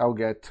I'll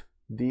get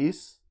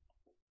this,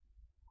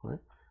 right?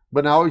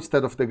 But now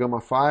instead of the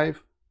gamma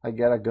 5, I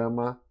get a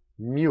gamma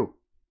mu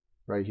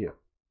right here.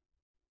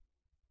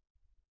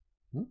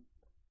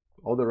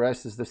 All the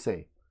rest is the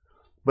same.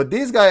 But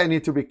this guy I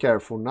need to be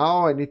careful.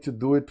 Now I need to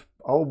do it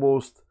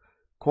almost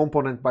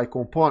component by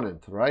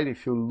component, right?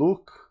 If you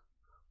look,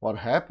 what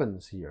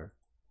happens here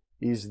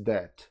is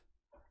that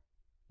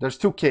there's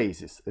two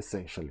cases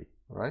essentially,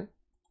 right?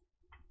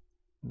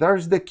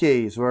 There's the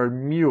case where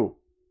mu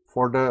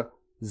for the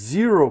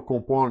 0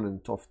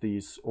 component of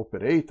this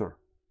operator,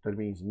 that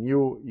means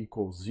mu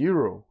equals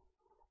 0,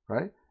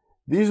 right?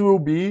 This will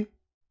be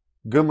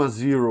gamma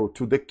 0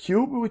 to the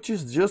cube, which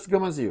is just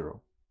gamma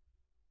 0.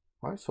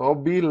 Right? So I'll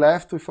be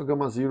left with a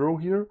gamma 0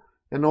 here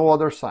and no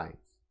other signs.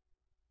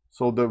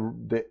 So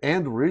the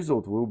end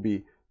result will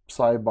be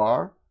psi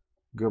bar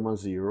gamma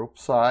 0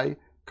 psi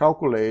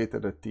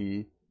calculated at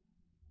t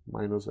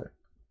minus x.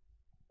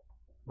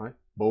 Right?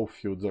 Both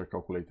fields are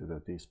calculated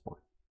at this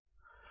point.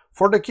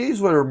 For the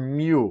case where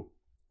mu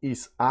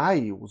is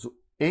I,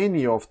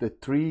 any of the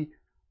 3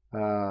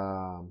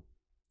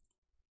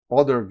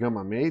 other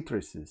gamma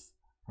matrices,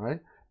 right?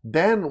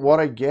 Then what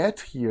I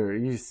get here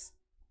is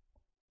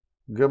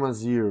gamma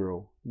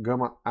 0,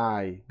 gamma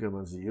I,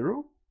 gamma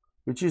 0,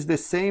 which is the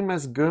same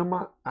as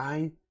gamma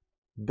I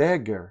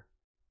dagger,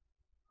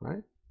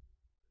 right?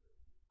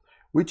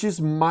 Which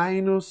is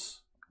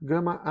minus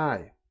gamma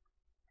I.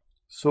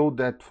 So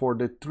that for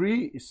the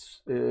 3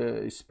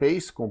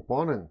 space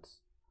components,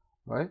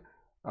 right,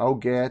 I'll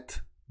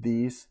get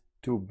this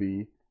to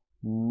be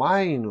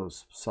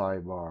minus psi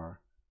bar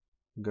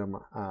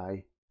gamma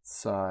I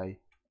psi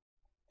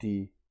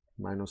t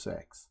minus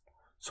x.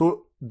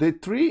 So the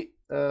 3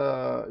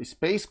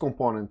 space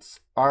components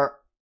are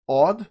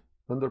odd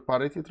under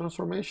parity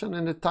transformation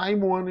and the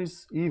time one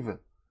is even,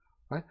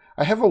 right?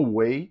 I have a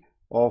way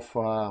of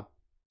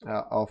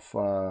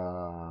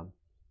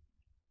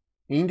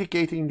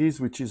indicating this,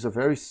 which is a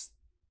very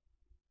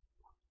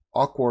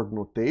awkward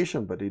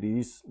notation, but it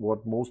is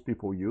what most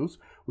people use,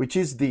 which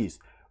is this.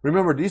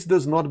 Remember, this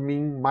does not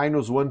mean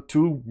minus 1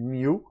 to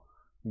mu,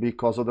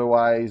 because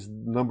otherwise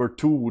number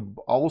 2 would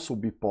also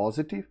be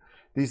positive.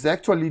 This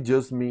actually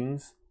just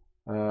means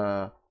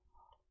 1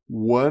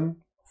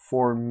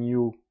 for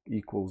mu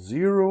equals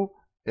 0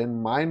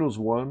 and minus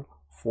 1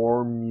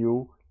 for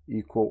mu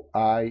equal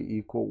I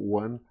equal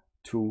 1,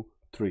 2,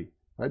 3.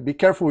 Right? Be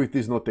careful with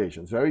these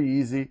notations. Very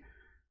easy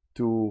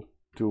to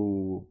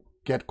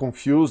get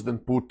confused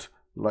and put,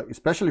 like,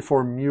 especially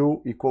for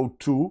mu equal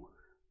 2,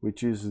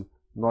 which is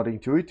not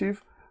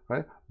intuitive,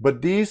 right?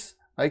 But this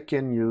I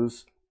can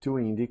use to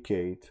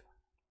indicate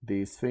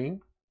this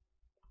thing.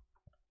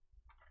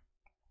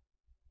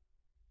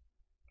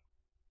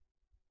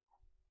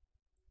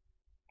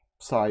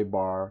 Psi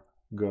bar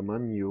gamma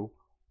mu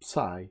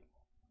psi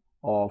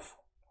of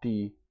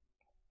t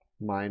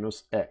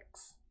minus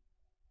x,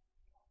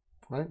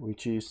 right?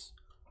 Which is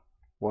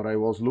what I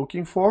was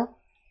looking for.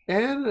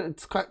 And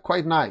it's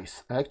quite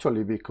nice,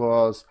 actually,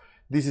 because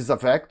this is a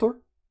vector,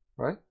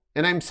 right?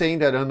 And I'm saying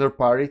that under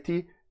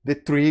parity, the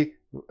three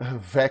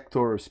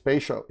vector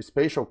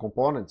spatial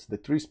components, the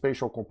three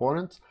spatial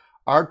components,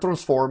 are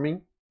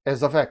transforming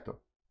as a vector.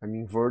 I'm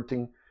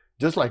inverting,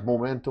 just like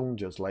momentum,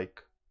 just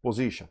like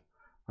position,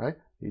 right?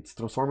 It's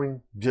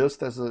transforming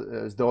just as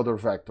the other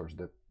vectors,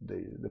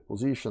 the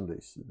position,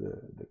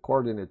 the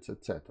coordinates,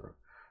 etc.,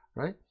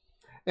 right?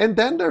 And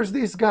then there's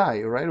this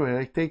guy, right? When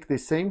I take the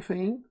same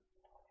thing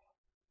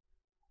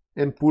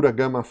and put a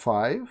gamma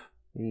 5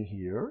 in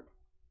here,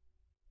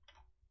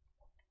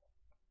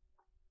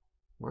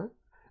 right?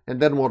 And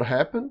then what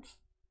happens?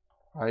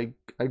 I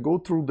go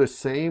through the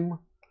same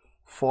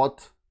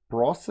thought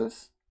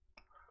process,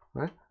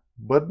 right?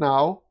 But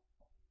now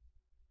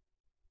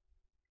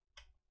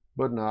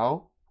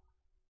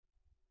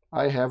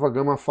I have a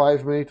gamma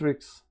 5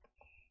 matrix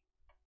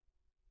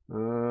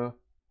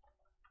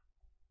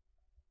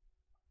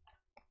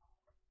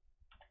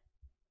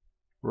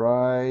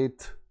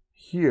right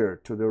here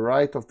to the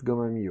right of the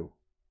gamma mu,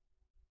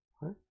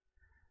 right?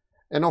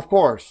 And of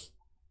course,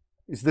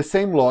 it's the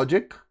same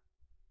logic,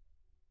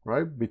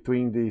 right,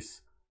 between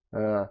these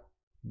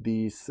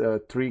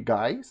three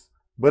guys.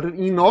 But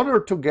in order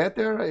to get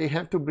there, I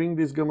have to bring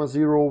this gamma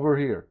 0 over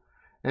here.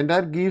 And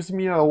that gives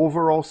me an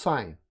overall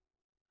sign,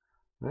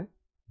 right?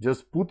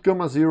 Just put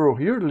gamma 0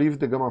 here, leave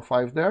the gamma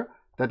 5 there.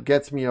 That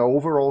gets me an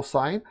overall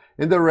sign.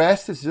 And the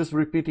rest is just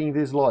repeating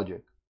this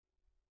logic.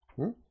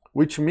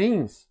 Which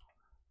means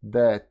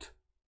that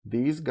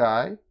this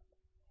guy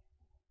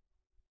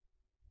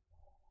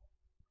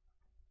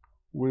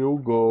will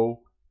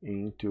go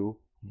into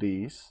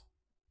this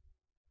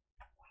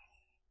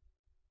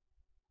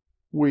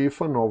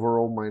with an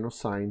overall minus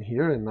sign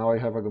here, and now I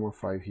have a gamma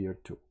 5 here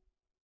too.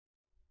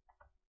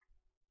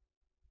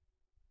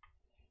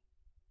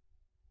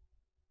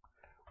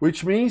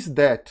 Which means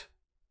that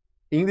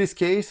in this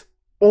case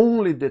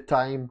only the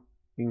time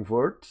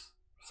inverts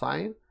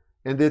sign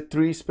and the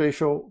three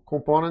spatial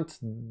components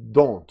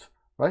don't,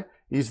 right?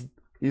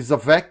 Is a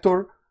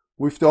vector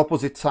with the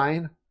opposite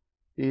sign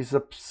is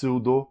a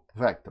pseudo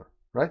vector,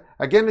 right?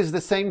 Again, it's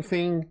the same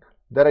thing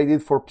that I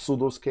did for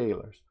pseudo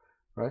scalars,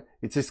 right?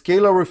 It's a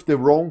scalar with the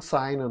wrong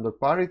sign under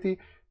parity.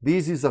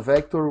 This is a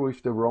vector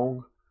with the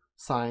wrong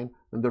sign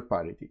under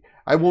parity.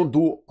 I won't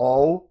do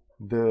all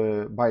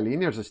the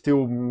bilinears. I'm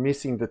still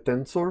missing the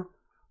tensor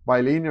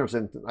bilinears,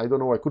 and I don't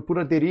know, I could put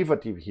a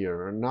derivative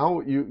here. And now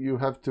you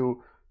have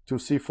to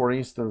see, for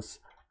instance,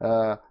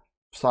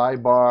 psi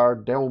bar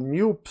del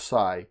mu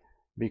psi,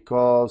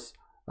 because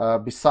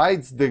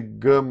besides the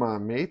gamma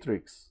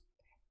matrix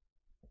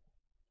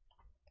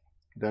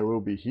that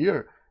will be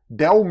here,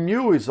 del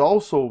mu is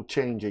also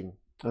changing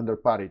under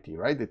parity,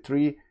 right? The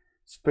three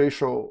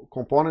spatial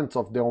components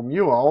of del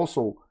mu are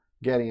also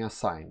getting a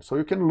sign. So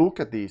you can look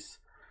at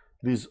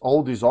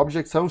all these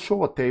objects. I'll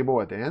show a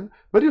table at the end,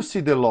 but you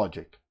see the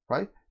logic,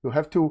 right? You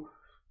have to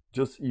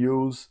just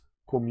use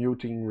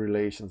commuting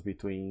relations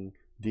between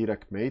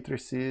Dirac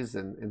matrices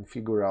and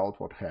figure out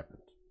what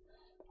happened,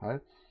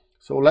 right?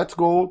 So let's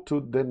go to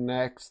the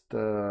next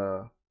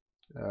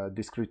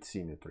discrete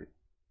symmetry.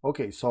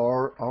 Okay, so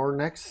our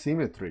next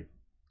symmetry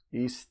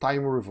is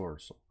time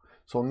reversal.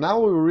 So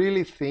now we're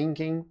really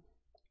thinking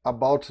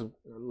about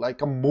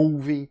like a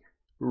movie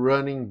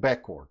running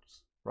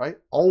backwards, right?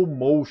 All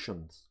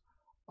motions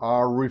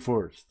are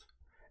reversed.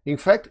 In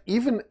fact,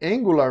 even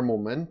angular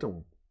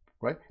momentum,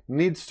 right,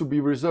 needs to be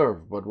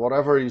reserved, but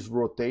whatever is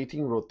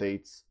rotating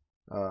rotates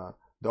the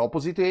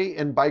opposite way,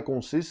 and by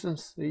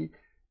consistency,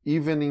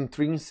 even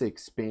intrinsic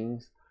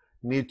spins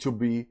need to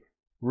be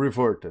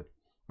reverted,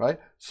 right?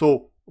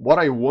 So what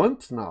I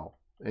want now,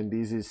 and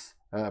this is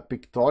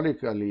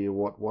pictorially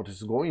what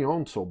is going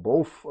on, so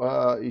both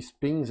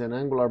spins and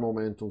angular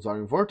momentums are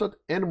inverted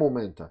and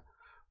momenta,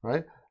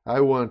 right? I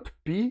want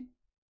P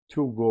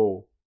to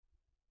go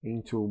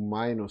into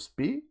minus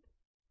P,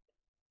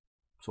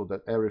 so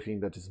that everything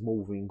that is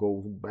moving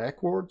goes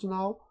backwards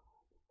now.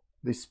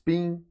 The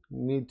spin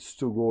needs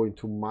to go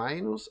into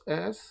minus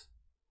S,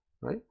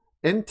 right?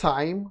 And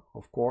time,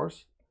 of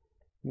course,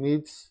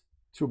 needs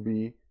to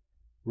be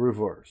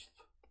reversed,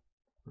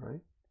 right?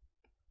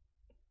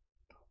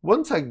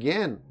 Once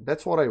again,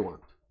 that's what I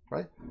want,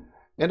 right?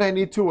 And I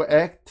need to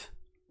act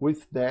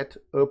with that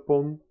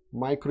upon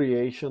my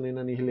creation in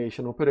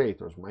annihilation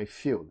operators, my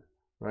field,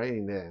 right,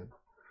 in the end,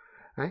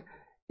 right?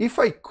 If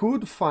I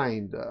could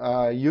find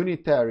a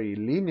unitary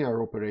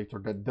linear operator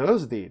that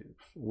does this,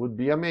 would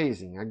be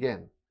amazing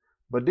again.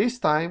 But this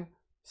time,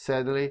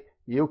 sadly,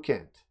 you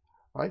can't,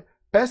 right?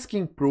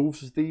 Peskin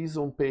proves this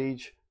on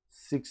page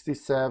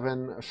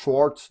 67.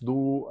 Schwartz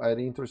do an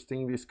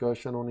interesting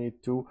discussion on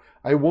it too.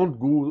 I won't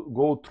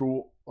go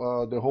through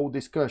the whole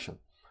discussion.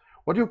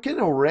 What you can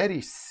already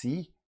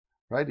see,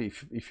 right?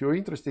 If you're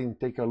interested,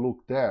 take a look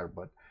there.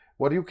 But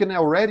what you can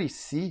already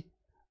see,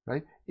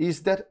 right,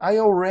 is that I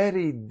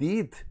already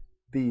did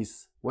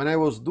this, when I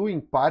was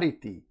doing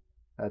parity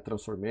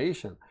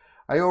transformation,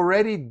 I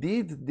already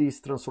did this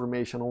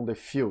transformation on the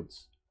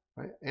fields,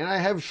 right? And I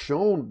have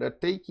shown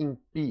that taking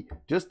P,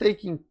 just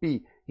taking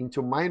P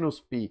into minus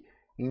P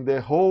in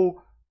the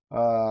whole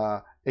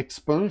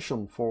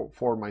expansion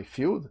for my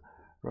field,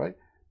 right,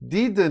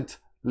 didn't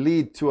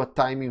lead to a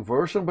time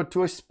inversion, but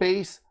to a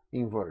space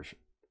inversion,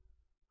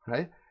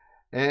 right?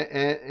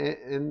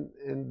 And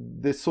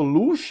the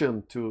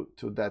solution to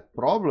that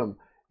problem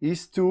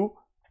is to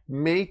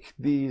make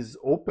this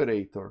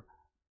operator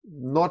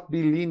not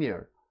be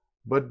linear,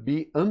 but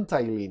be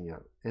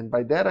anti-linear. And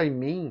by that I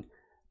mean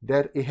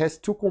that it has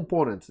two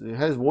components. It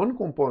has one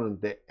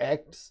component that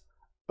acts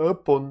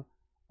upon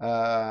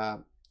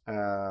the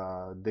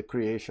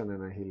creation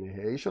and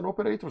annihilation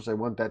operators. I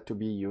want that to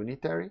be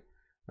unitary.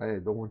 Right? I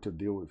don't want to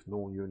deal with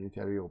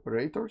non-unitary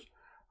operators,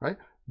 right?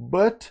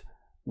 But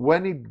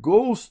when it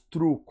goes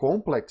through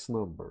complex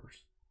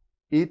numbers,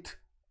 it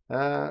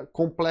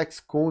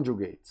complex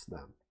conjugates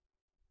them,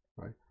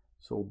 right?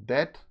 So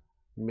that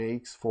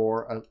makes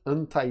for an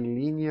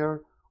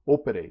anti-linear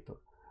operator,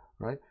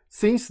 right?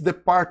 Since the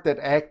part that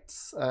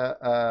acts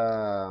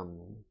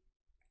upon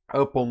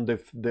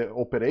the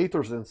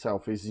operators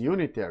themselves is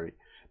unitary,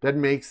 that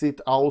makes it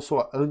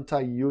also an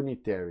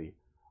anti-unitary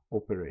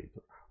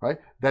operator, right?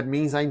 That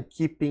means I'm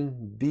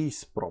keeping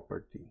this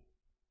property,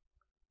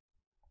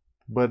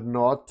 but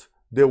not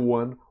the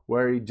one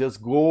where it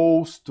just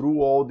goes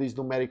through all these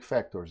numeric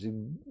factors.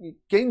 It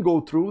can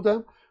go through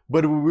them,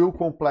 but we will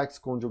complex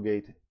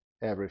conjugate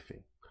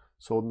everything.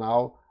 So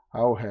now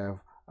I'll have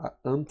an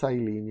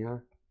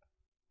anti-linear,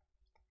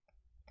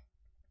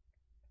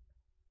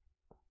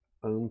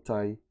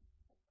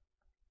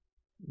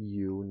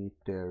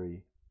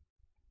 anti-unitary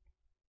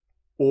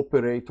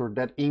operator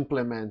that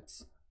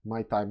implements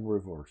my time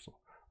reversal,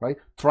 right?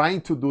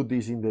 Trying to do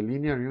this in the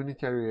linear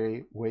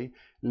unitary way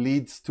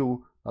leads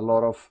to a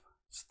lot of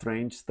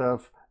strange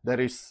stuff that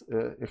is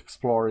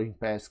exploring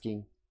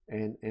Peskin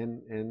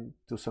and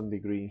to some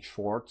degree in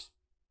Schwartz,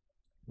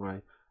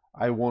 right?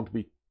 I won't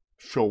be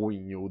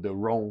showing you the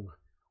wrong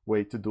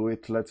way to do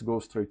it. Let's go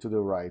straight to the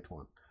right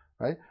one,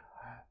 right?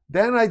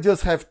 Then I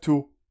just have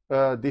to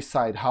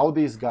decide how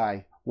this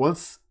guy,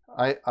 once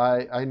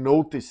I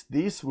notice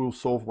this will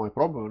solve my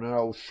problem, and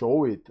I'll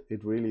show it,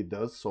 it really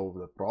does solve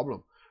the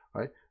problem,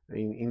 right?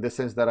 In the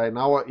sense that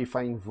if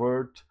I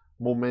invert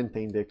momenta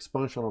in the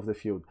expansion of the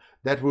field,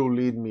 that will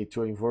lead me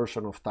to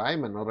inversion of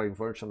time and not an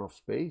inversion of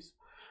space,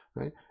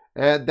 right?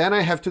 Then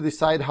I have to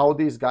decide how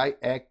this guy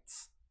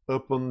acts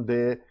upon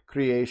the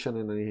creation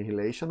and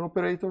annihilation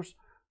operators,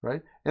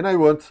 right? And I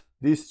want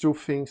these two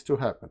things to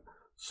happen.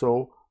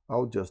 So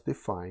I'll just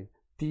define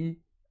T,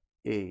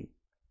 A,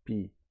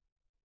 P,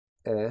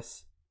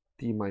 S,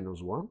 T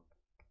minus 1.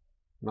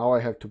 Now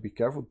I have to be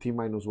careful. T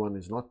minus 1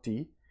 is not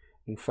T.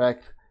 In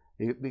fact,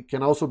 it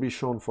can also be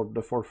shown for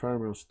the four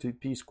fermions.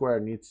 T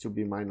squared needs to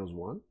be minus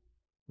 1,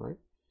 right?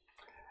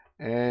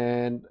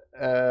 And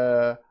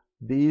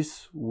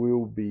this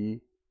will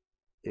be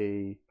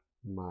A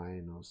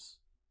minus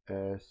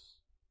S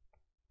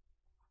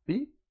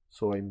P.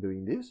 So I'm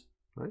doing this,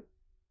 right?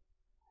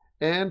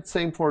 And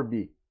same for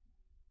B.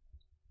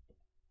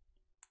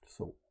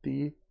 So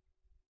T,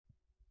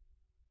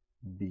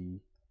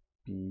 B,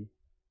 P,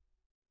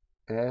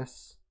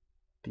 S,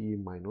 T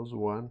minus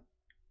 1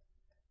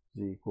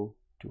 is equal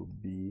to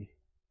B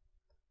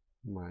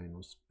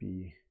minus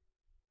P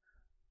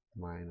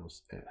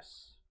minus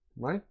S,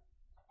 right?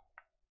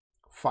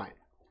 Fine.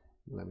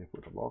 Let me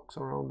put a box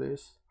around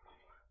this.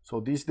 So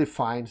this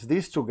defines,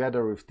 this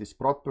together with these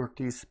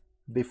properties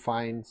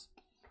defines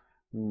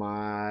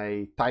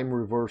my time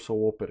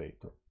reversal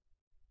operator.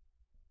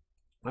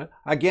 Right?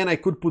 Again, I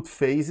could put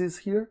phases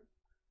here,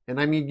 and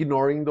I'm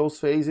ignoring those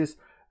phases.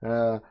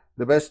 The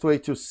best way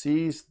to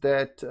see is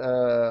that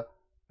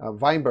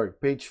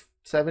Weinberg, page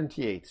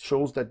 78,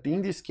 shows that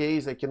in this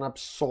case I can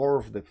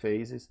absorb the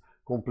phases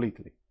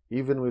completely.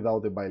 Even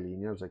without the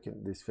bilinears,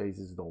 these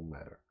phases don't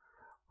matter,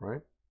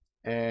 right?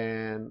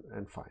 And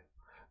fine.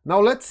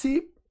 Now let's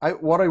see,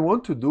 what I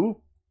want to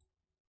do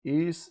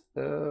is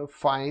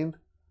find,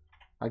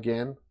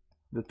 again,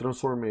 the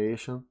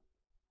transformation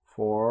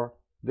for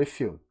the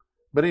field.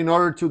 But in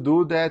order to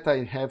do that,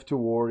 I have to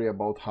worry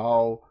about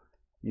how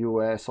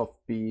US of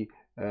P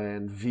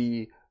and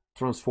V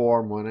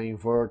transform when I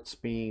invert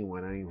spin,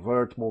 when I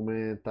invert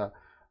momenta,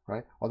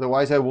 right?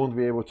 Otherwise, I won't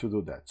be able to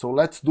do that. So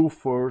let's do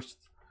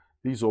first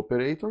these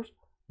operators,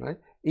 right?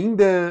 In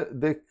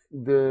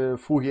the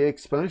Fourier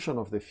expansion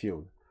of the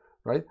field,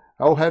 right?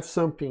 I'll have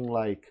something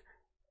like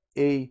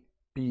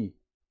AP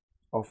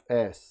of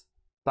S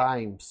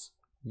times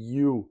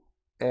USP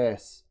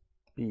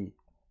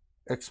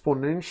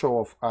exponential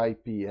of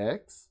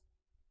IPX,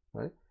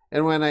 right?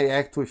 And when I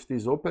act with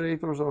these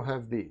operators, I'll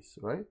have this,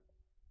 right?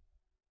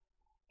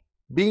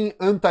 Being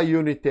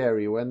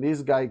anti-unitary, when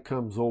this guy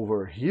comes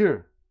over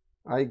here,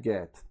 I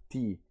get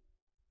T,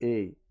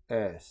 A,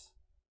 S,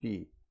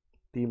 P,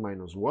 T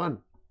minus 1.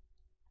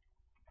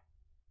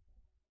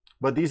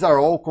 But these are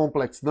all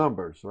complex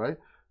numbers, right?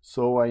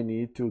 So I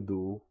need to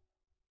do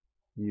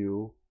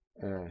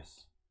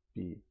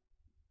sp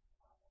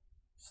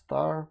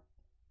star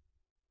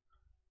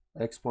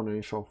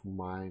exponential of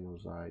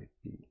minus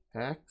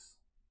ipx,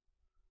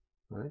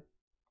 right?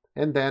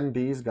 And then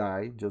this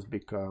guy just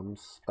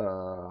becomes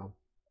a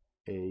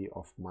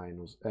of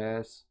minus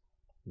s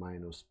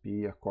minus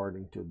p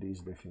according to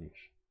this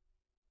definition.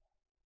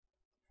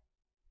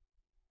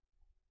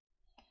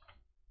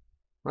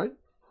 Right?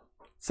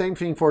 Same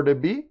thing for the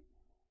b.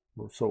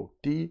 So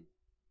t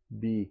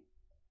b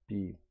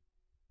p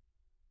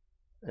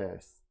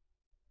s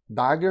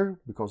dagger,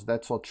 because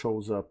that's what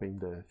shows up in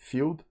the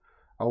field.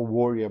 I'll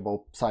worry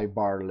about psi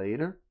bar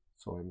later,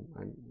 so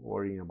I'm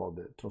worrying about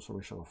the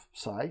transformation of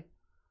psi.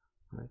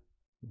 Right?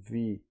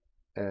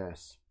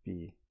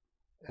 VSP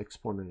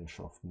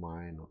exponential of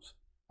minus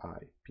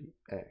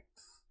IPX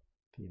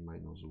t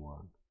minus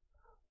 1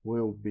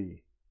 will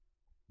be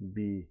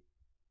b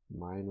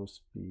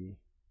minus p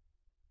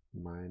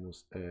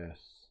minus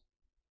s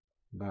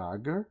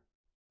dagger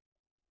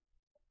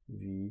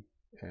VSP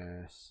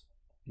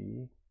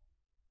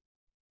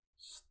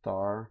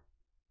star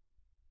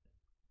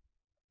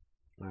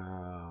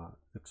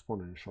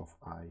exponential of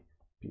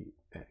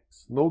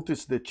IPX.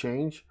 Notice the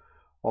change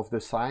of the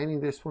sign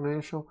in the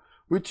exponential,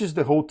 which is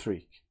the whole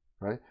trick,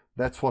 right?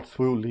 That's what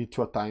will lead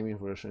to a time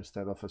inversion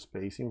instead of a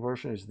space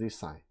inversion, is this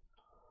sign,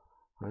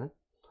 right?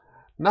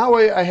 Now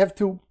I have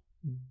to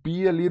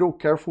be a little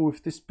careful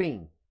with the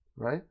spin,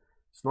 right?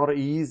 It's not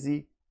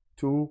easy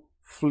to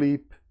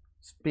flip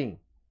spin,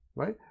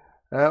 right?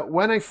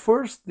 When I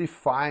first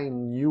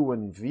defined U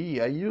and V,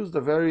 I used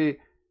a very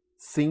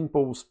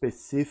simple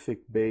specific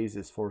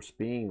basis for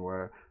spin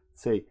where,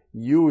 say,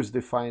 U is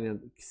defined as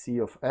C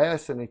of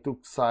S, and I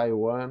took psi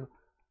 1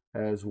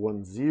 as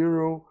 1,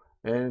 0,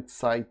 and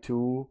psi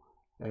 2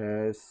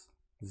 as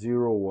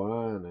 0,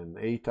 1, and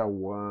eta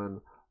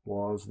 1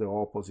 was the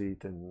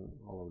opposite and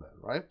all of that,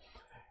 right?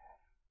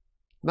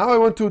 Now I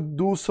want to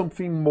do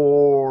something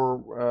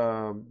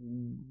more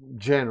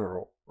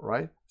general,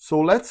 right? So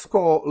let's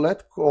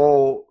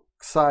call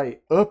psi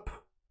up,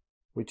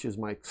 which is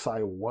my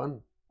psi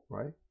 1,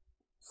 right?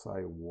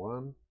 Psi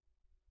 1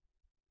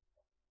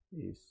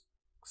 is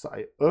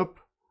psi up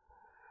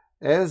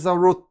as a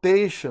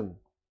rotation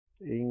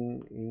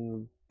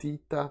in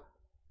theta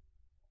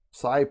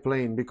psi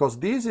plane, because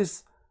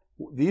this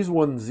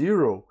 1,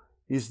 0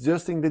 is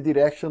just in the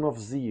direction of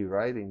z,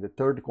 right? In the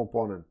third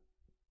component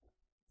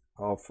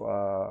of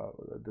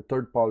the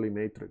third Pauli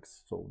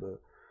matrix, so the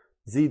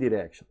z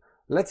direction.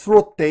 Let's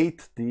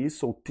rotate this,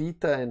 so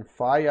theta and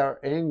phi are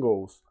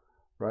angles,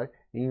 right,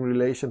 in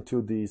relation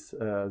to this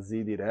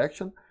z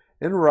direction,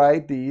 and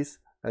write this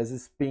as a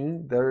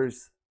spin that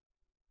is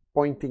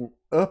pointing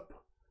up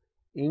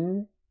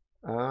in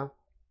a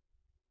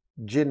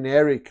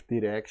generic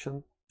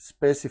direction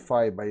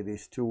specified by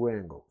these two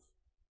angles.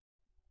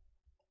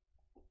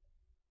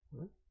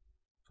 Right?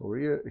 So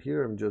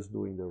here I'm just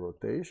doing the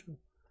rotation.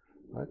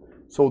 Right?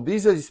 So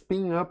this is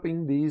spin up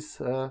in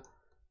this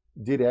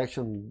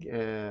direction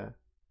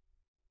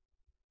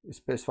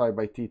specified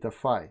by theta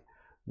phi.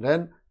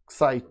 Then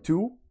psi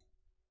 2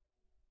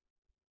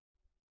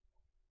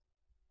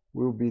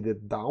 will be the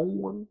down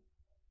one,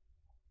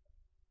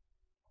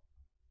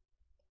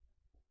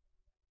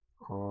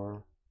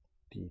 or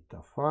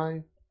theta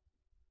phi,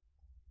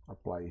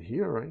 apply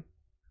here, right?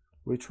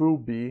 Which will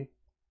be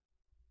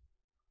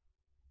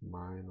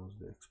minus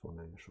the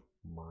exponential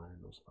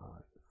minus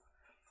I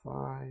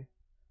phi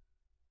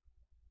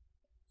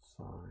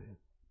sine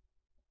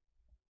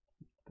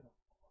theta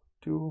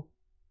 2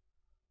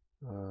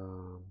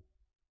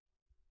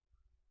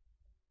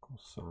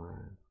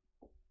 cosine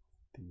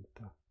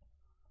theta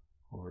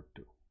or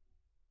 2.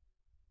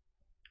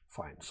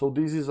 Fine. So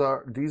these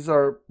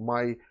are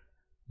my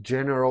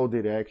general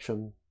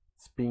direction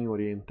spin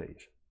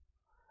orientation,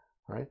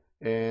 right?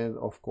 And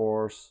of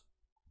course,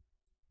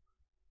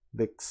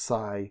 the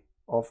psi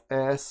of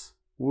S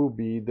will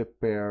be the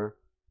pair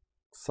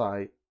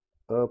psi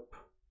up,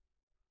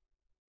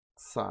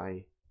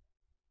 psi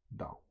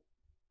down.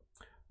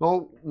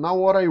 Now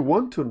what I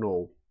want to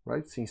know,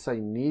 right, since I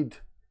need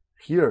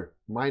here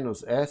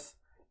minus S,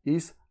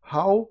 is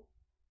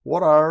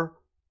what are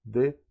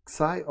the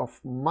psi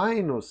of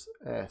minus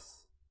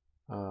S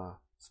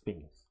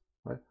spins,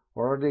 right?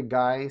 Or are the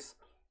guys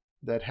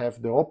that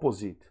have the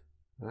opposite,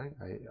 right?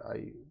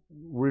 I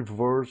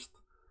reversed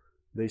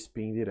the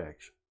spin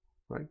direction,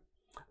 right?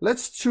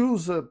 Let's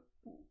choose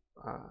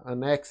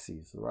an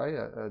axis, right?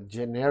 A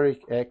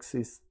generic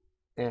axis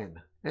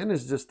n. N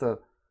is just a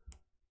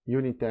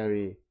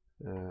unitary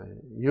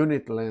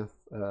unit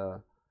length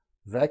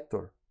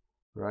vector,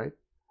 right?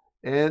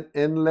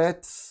 And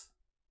let's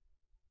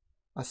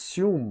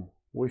assume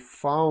we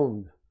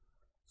found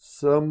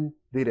some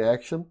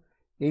direction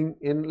in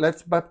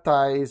let's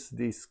baptize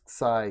this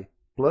psi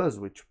plus,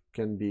 which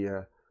can be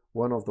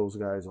one of those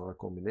guys or a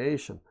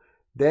combination,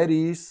 that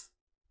is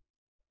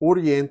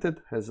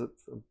oriented, has a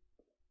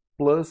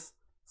plus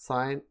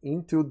sign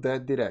into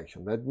that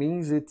direction. That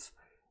means its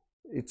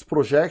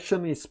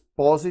projection is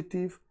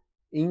positive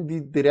in the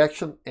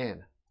direction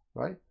n,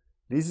 right?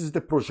 This is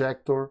the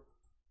projector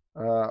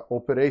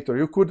operator.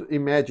 You could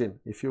imagine,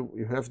 if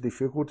you have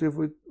difficulty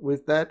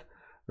with that,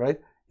 right?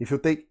 If you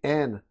take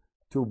n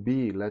to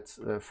be, let's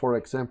for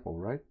example,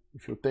 right?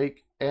 If you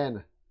take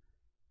n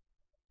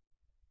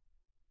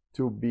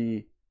to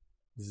be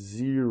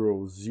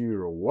 0,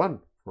 0, 1,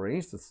 for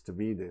instance, to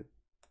be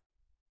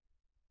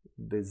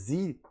the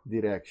z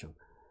direction,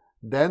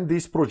 then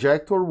this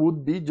projector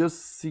would be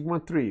just sigma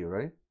 3,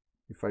 right?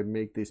 If I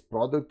make this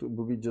product, it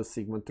would be just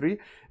sigma 3.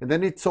 And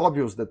then it's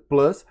obvious that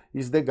plus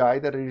is the guy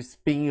that is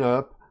spinning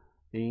up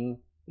in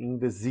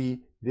the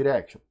z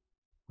direction,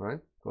 right?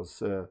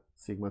 Because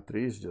sigma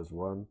 3 is just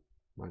 1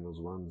 minus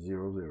 1,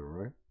 0, 0,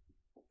 right?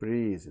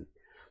 Pretty easy.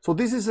 So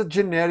this is a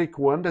generic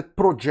one that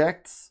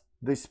projects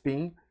the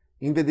spin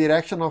in the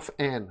direction of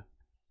n,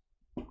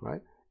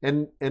 right?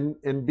 And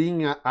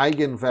being an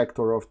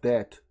eigenvector of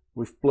that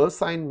with plus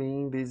sign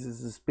means this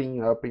is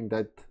spinning up in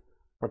that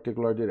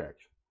particular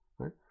direction.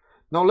 Right?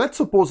 Now let's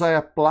suppose I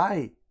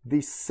apply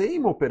the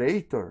same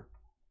operator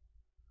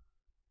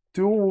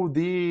to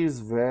these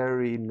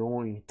very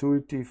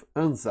non-intuitive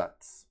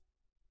ansatz.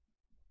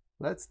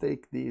 Let's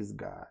take this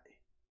guy.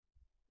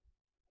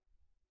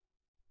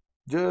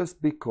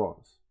 Just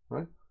because,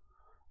 right?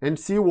 And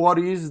see what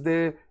is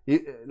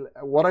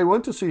what I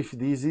want to see if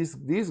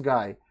this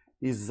guy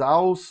is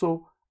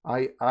also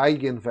an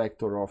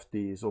eigenvector of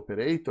this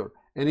operator,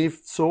 and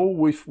if so,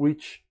 with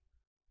which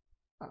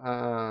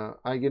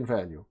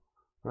eigenvalue,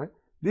 right?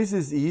 This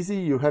is easy.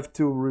 You have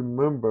to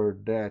remember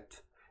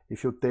that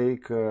if you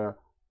take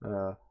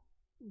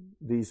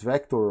this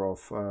vector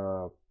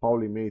of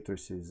Pauli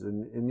matrices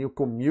and you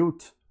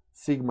commute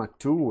sigma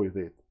 2 with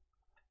it,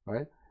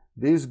 right?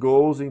 This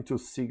goes into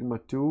sigma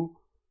 2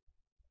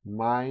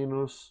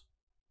 minus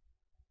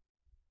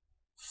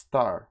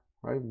star,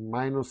 right?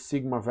 Minus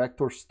sigma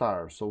vector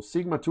star. So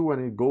sigma 2, when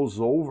it goes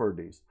over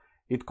this,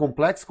 it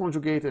complex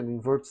conjugate and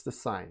inverts the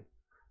sign,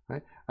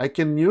 right? I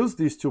can use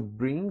this to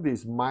bring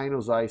this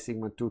minus I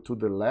sigma 2 to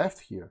the left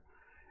here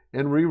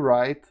and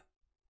rewrite.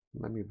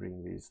 Let me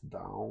bring this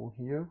down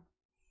here.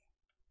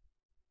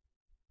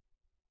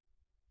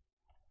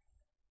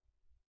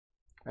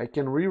 I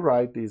can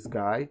rewrite this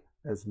guy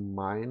as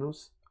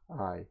minus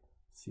I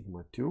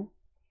sigma 2.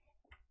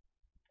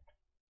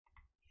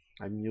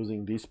 I'm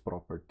using this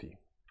property.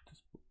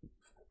 Just put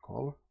the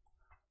color.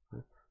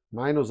 Right?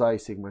 Minus I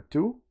sigma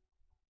 2.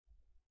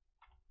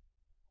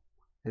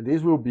 And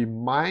this will be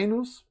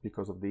minus,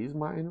 because of this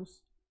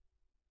minus,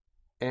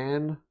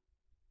 n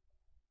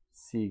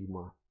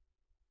sigma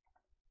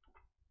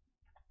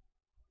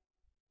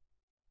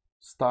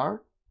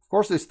star. Of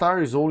course, the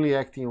star is only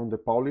acting on the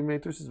Pauli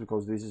matrices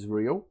because this is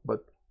real, but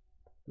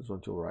I just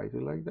want to write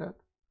it like that.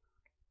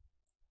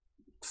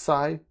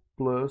 Psi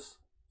plus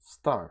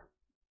star.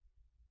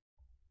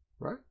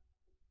 Right?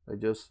 I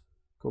just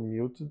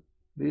commuted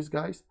these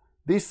guys.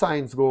 These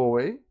signs go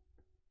away.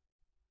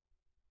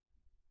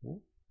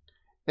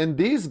 And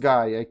this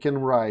guy I can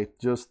write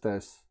just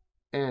as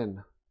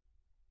n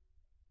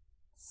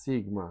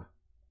sigma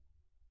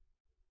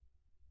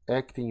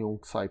acting on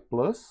psi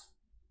plus,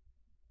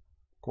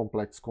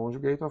 complex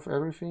conjugate of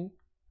everything.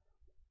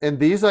 And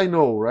this I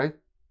know, right?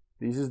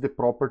 This is the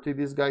property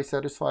this guy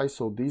satisfies.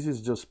 So this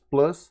is just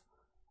plus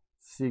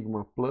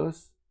sigma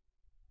plus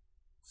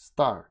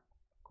star,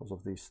 because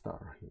of this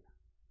star here.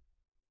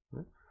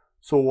 Right?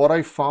 So what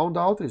I found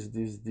out is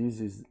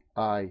this is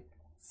I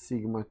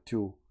sigma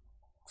 2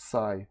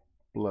 psi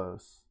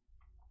plus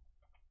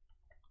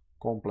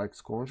complex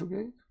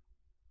conjugate,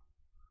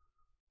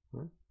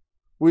 right?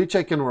 Which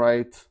I can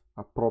write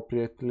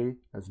appropriately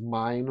as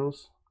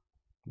minus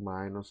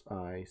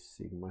I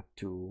sigma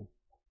 2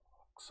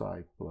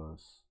 psi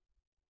plus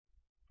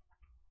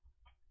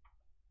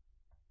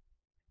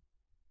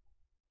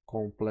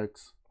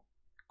complex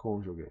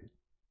conjugate,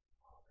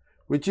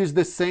 which is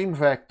the same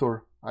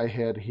vector I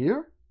had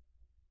here,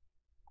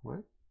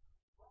 right?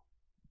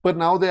 But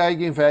now the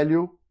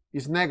eigenvalue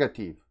is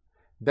negative.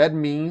 That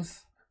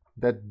means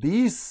that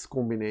this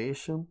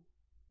combination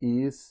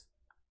is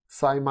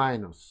psi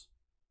minus,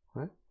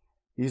 right?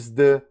 Is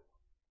the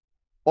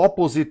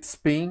opposite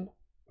spin.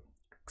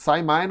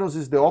 Psi minus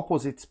is the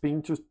opposite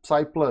spin to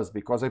psi plus,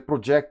 because I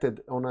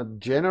projected on a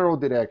general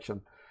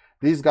direction.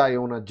 This guy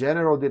on a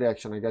general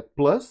direction, I get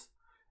plus,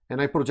 and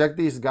I project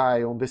this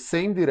guy on the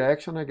same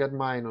direction, I get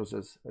minus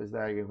as the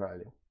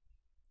eigenvalue.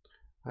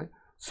 Right?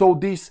 So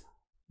this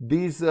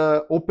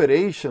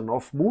operation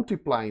of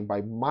multiplying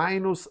by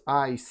minus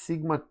I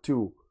sigma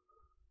 2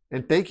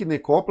 and taking the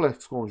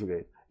complex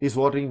conjugate is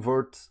what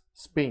inverts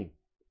spin.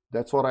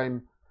 That's what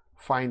I'm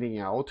finding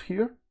out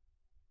here.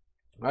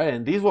 Right?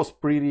 And this was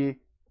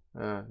pretty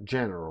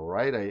general,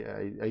 right?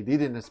 I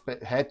didn't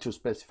had to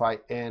specify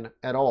n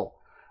at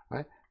all.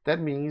 Right? That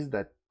means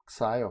that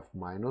psi of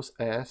minus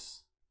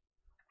s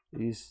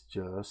is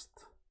just,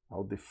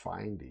 I'll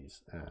define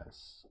this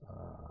as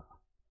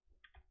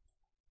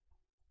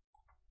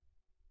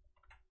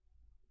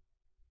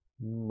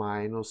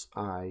minus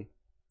I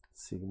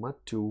sigma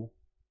 2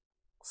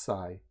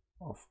 psi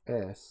of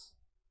s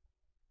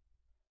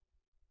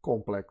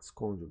complex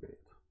conjugate,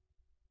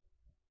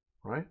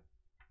 right?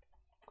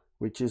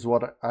 which is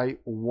what I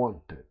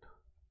wanted,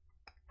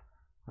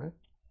 right?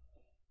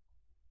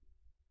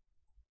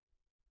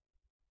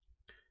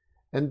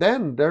 And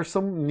then there's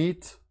some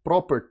neat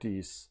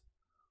properties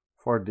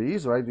for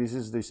this, right? This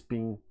is the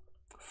spin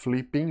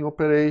flipping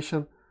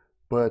operation,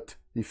 but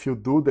if you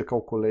do the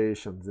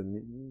calculations,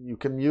 and you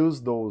can use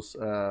those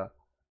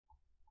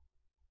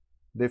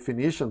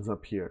definitions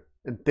up here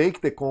and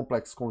take the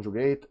complex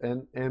conjugate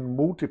and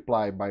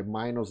multiply by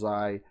minus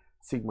I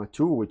sigma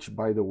 2, which,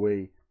 by the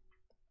way,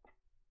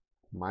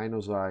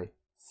 minus I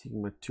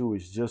sigma 2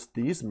 is just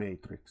this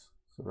matrix.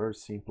 It's a very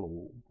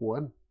simple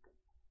one.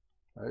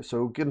 Right?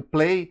 So you can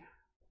play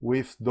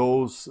with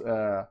those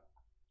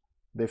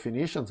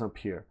definitions up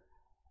here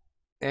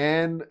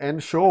and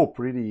show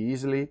pretty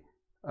easily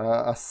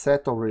a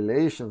set of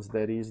relations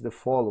that is the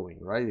following,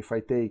 right? If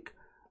I take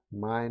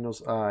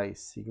minus I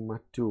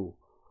sigma 2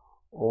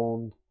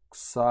 on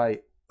psi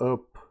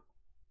up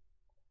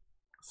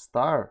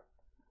star,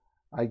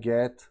 I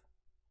get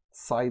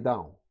psi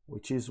down,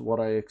 which is what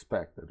I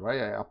expected,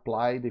 right? I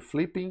apply the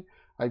flipping,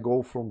 I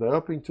go from the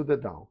up into the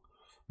down.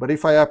 But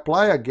if I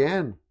apply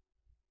again,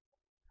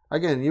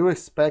 you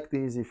expect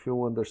this if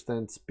you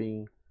understand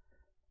spin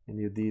and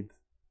you did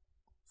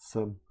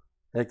some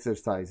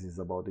exercises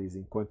about this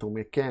in quantum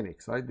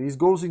mechanics, right? This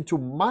goes into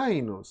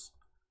minus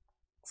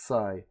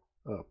psi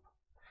up.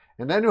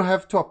 And then you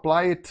have to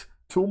apply it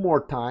 2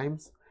 more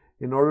times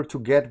in order to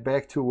get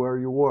back to where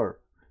you were.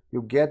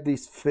 You get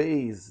this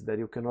phase that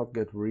you cannot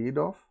get rid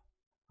of,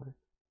 right?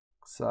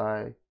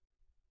 Psi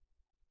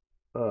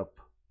up.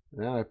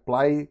 Then I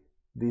apply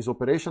this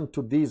operation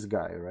to this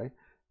guy, right?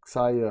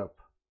 Psi up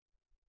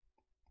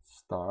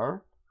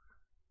star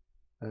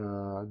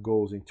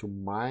goes into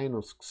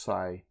minus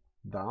psi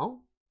down,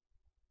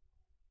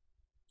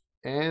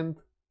 and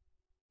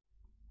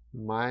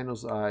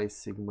minus I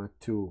sigma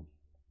 2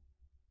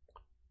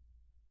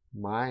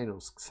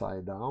 minus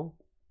psi down,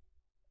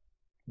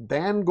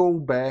 then go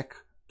back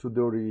to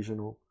the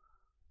original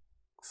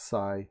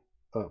psi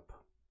up,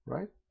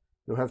 right?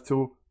 You have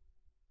to,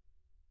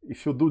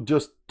 if you do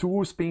just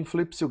 2 spin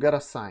flips, you get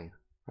a sign,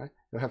 right?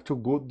 You have to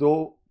go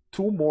do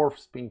 2 more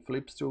spin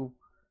flips to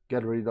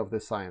get rid of the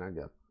sign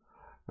again,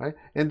 right?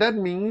 And that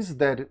means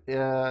that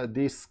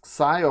this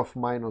psi of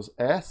minus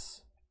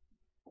s,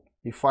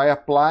 if I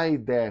apply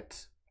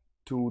that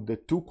to the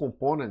 2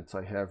 components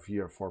I have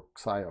here for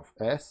psi of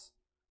s,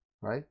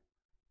 right?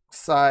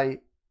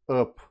 Psi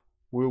up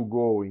will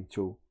go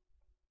into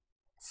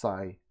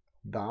psi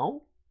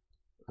down,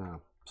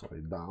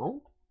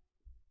 down,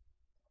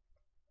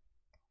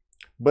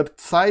 but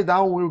psi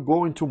down will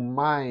go into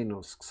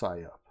minus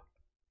psi up,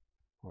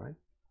 right?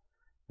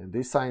 And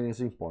this sign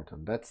is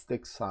important. That's the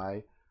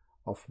psi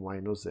of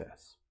minus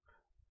s.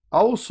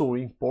 Also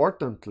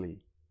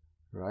importantly,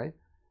 right,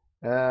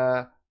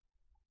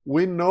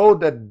 we know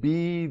that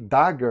B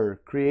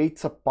dagger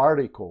creates a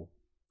particle,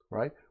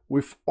 right,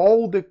 with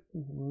all the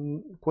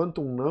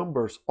quantum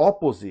numbers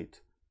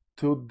opposite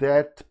to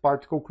that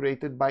particle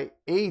created by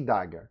A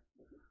dagger,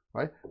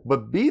 right?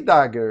 But B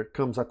dagger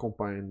comes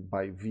accompanied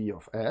by V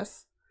of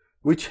s,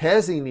 which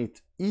has in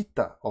it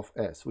eta of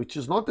s, which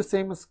is not the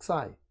same as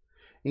psi.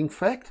 In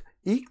fact,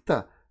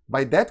 eta,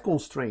 by that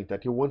constraint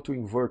that you want to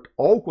invert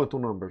all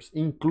quantum numbers,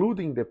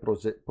 including the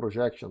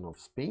projection of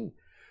spin,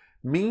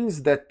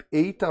 means that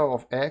eta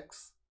of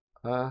x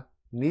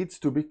needs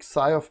to be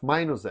psi of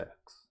minus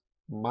x,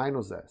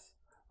 minus s,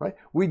 right?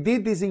 We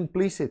did this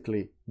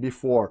implicitly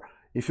before.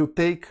 If you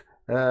take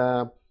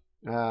that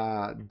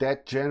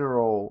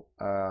general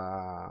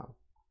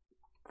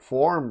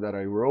form that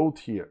I wrote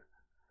here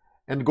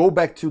and go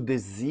back to the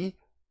z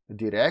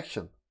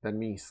direction, that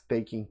means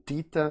taking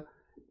theta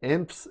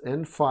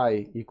and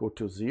phi equal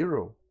to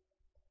 0,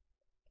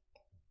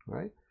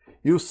 right?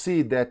 You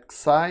see that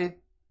psi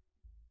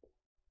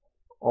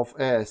of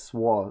s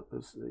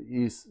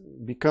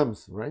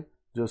becomes, right,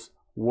 just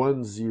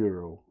 1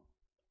 0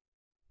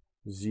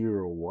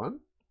 0 1,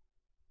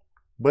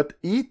 but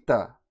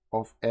eta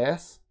of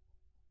s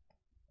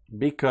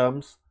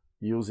becomes,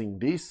 using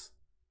these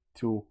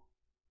 2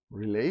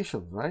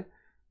 relations, right,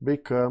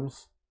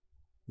 becomes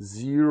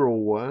 0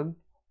 1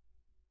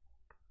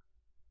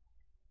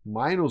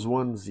 minus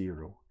 1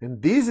 0,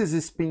 and this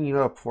is spinning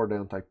up for the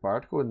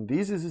antiparticle, and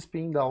this is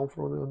spinning down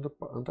for the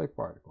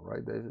antiparticle,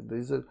 right?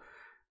 These are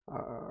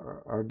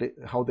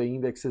how the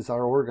indexes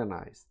are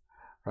organized,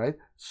 right?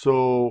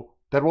 So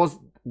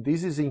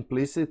this is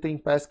implicit in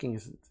Pascal.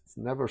 It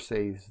never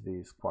says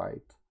this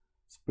quite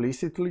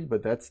explicitly,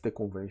 but that's the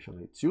convention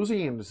it's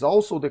using, and it's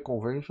also the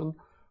convention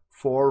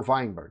for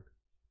Weinberg,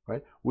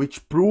 right?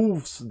 Which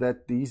proves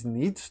that this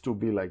needs to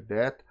be like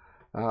that.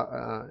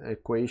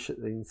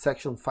 Equation in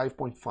section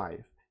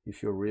 5.5.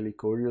 If you're really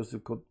curious, you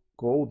could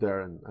go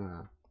there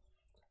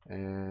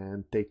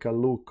and take a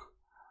look,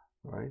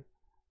 right?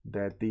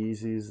 That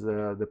this is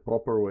the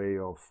proper way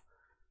of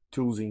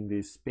choosing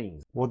these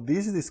spins. What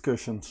this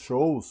discussion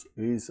shows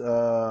is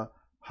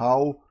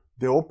how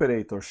the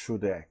operator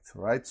should act,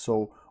 right?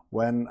 So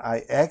when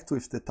I act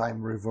with the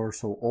time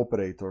reversal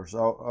operators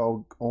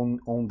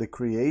on the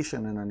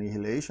creation and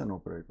annihilation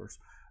operators,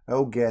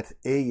 I'll get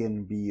A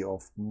and B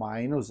of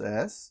minus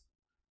S,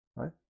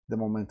 right? The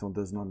momentum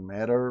does not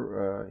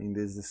matter in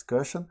this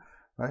discussion,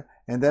 right?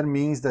 And that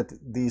means that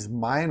this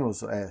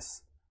minus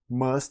S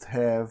must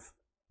have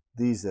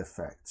these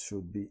effects,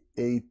 should be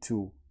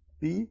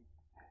A2P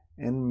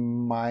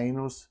and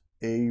minus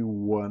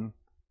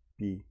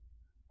A1P,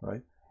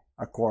 right?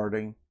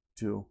 According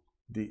to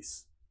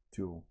this,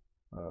 to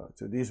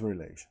this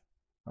relation,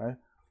 right?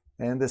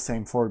 And the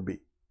same for B.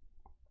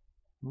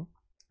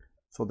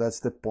 So that's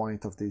the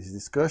point of this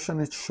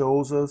discussion. It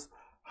shows us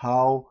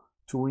how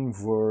to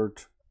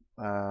invert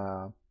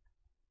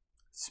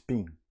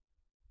spin.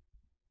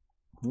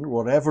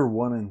 Whatever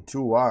 1 and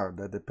 2 are,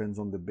 that depends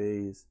on the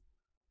base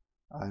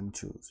I'm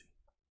choosing.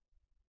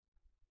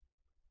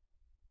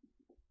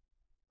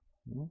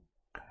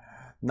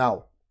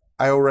 Now,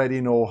 I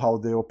already know how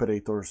the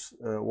operators,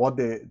 what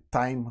the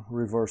time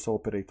reversal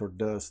operator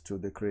does to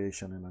the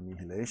creation and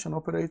annihilation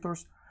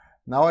operators.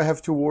 Now I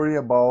have to worry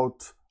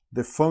about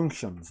the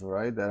functions,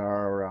 right, that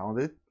are around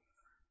it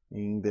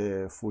in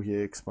the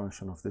Fourier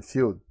expansion of the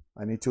field.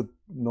 I need to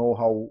know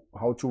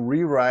how to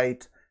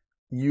rewrite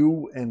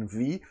U and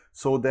V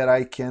so that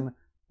I can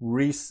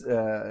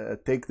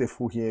take the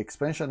Fourier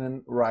expansion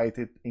and write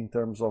it in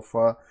terms of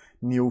a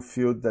new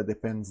field that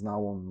depends now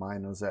on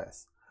minus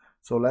S.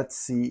 So let's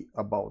see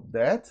about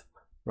that,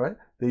 right?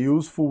 The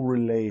useful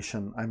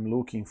relation I'm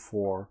looking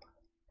for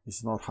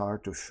is not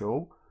hard to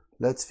show.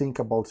 Let's think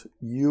about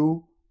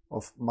U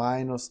of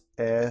minus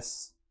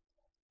S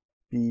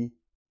P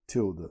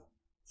tilde.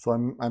 So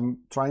I'm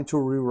trying to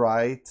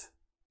rewrite,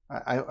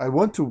 I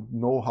want to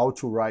know how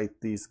to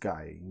write this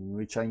guy, in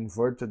which I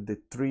inverted the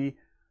 3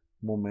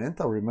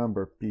 momenta.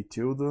 Remember, P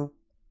tilde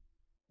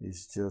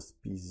is just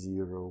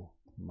P0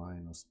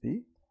 minus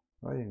P,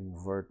 right?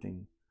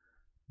 Inverting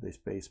the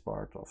space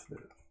part of the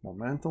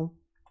momentum,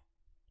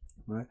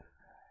 right?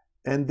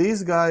 And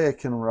this guy I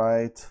can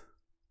write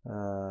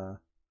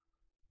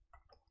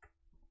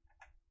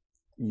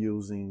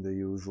using the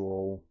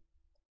usual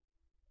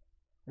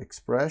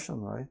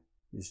expression, right?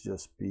 It's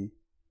just P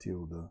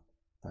tilde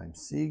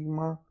times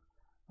sigma,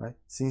 right?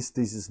 Since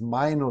this is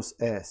minus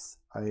S,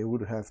 I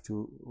would have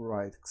to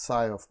write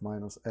psi of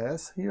minus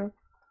S here,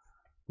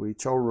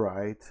 which I'll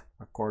write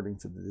according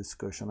to the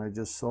discussion I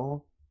just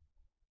saw.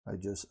 I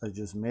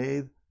just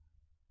made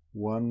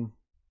 1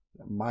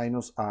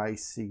 minus I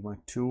sigma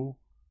 2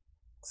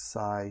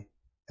 psi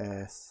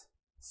S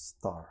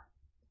star,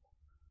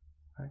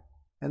 right?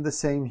 And the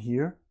same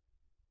here,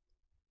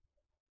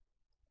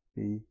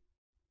 P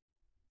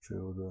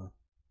tilde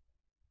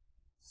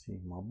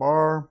sigma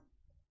bar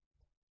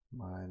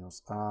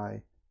minus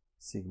I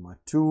sigma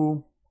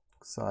 2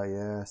 psi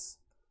S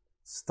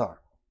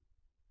star.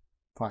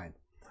 Fine.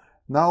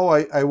 Now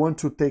I want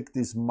to take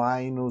this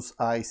minus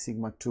I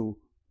sigma 2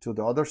 to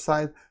the other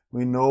side.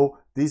 We know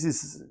this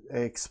is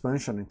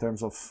expansion in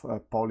terms of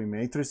Pauli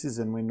matrices,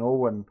 and we know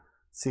when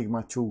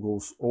sigma 2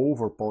 goes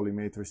over Pauli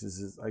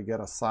matrices, I get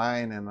a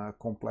sign and a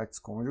complex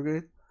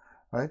conjugate,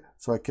 right?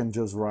 So I can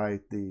just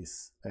write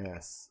this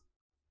as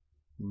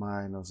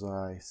minus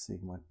I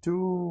sigma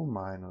 2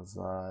 minus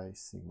I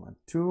sigma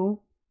 2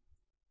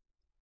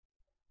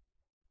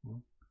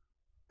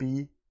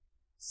 P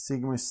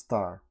sigma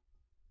star,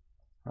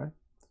 right?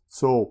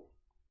 So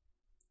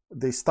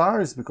the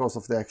star is because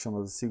of the action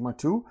of the sigma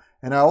 2,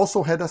 and I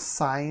also had a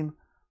sign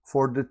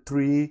for the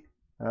 3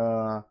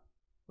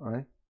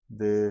 right,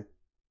 the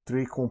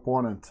 3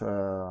 component,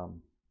 the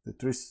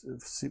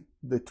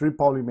 3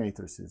 Pauli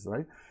matrices,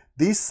 right?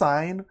 This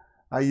sign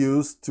I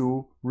used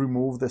to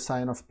remove the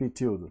sign of P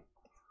tilde,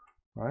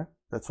 right?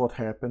 That's what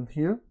happened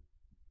here,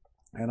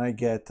 and I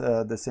get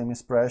the same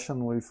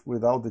expression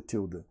without the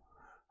tilde,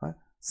 right?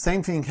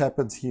 Same thing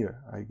happens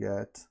here. I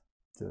get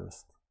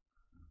just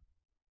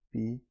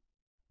P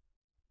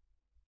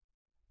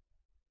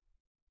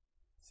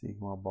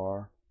sigma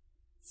bar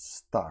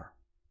star,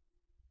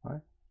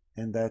 right?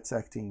 And that's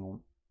acting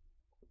on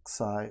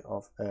psi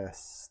of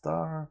S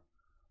star,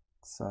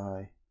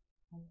 psi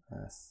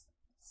S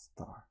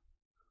star,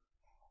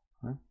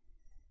 right?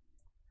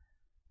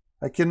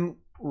 I can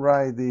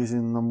write this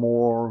in a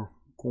more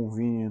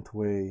convenient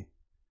way,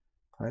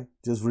 right?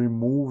 Just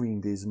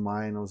removing this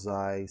minus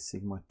I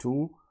sigma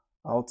 2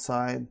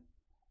 outside,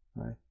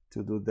 right?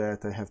 To do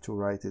that, I have to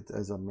write it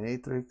as a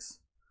matrix.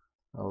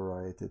 I'll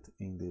write it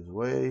in this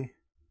way: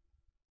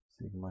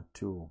 sigma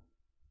 2,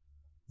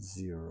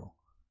 0,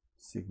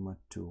 sigma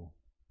 2,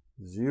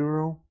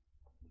 0,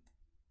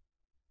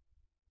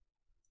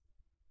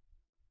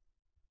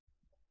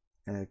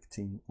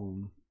 acting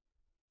on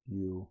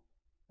USP,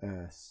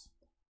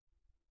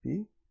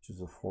 which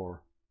is a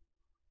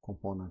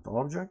 4-component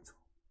object,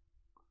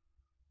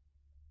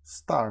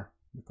 star,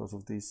 because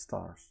of these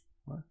stars,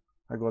 right?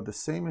 I got the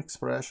same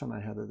expression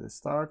I had at the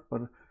start,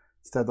 but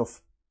instead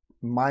of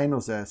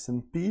minus S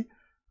and P,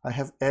 I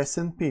have S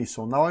and P.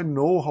 So now I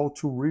know how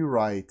to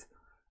rewrite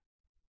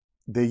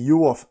the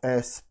U of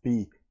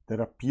SP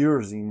that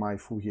appears in my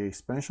Fourier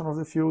expansion of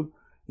the field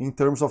in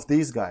terms of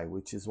this guy,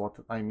 which is what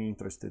I'm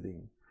interested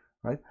in,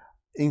 right?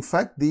 In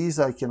fact, these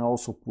I can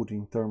also put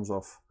in terms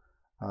of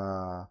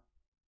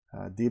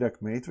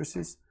Dirac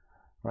matrices,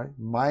 right?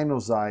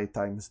 Minus I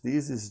times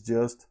this is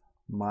just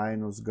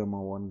minus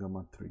gamma 1,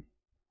 gamma 3.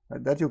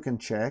 Right? That you can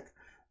check.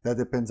 That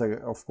depends,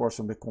 of course,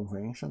 on the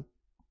convention.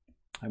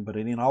 But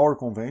in our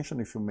convention,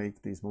 if you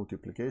make this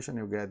multiplication,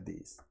 you get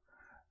this,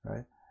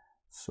 right?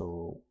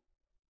 So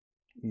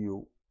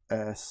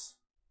US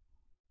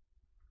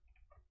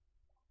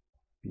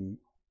P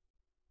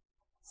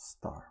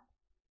star.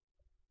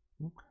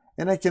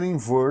 And I can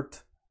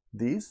invert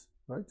this,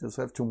 right? Just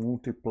have to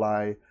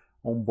multiply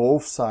on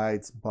both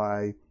sides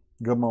by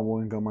gamma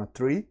 1, gamma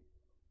 3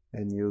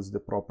 and use the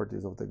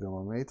properties of the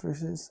gamma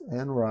matrices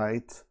and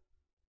write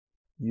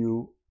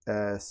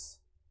US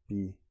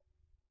P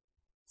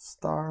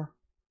star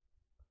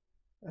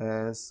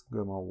as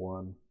gamma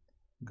 1,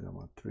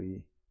 gamma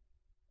 3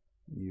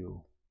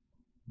 U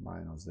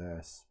minus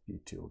S P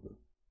tilde.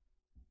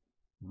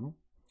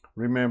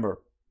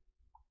 Remember,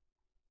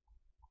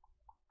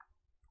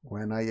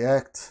 when I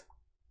act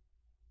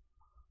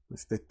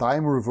with the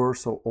time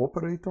reversal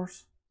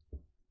operators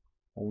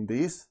on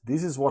this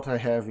is what I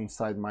have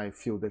inside my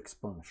field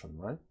expansion,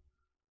 right?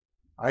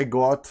 I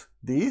got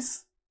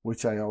this,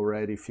 which I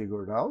already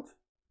figured out,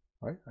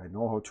 right? I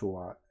know how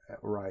to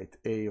write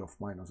A of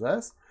minus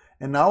S,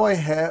 and now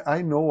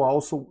I know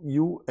also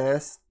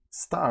US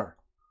star,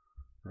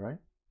 right?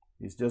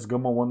 It's just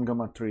gamma 1,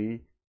 gamma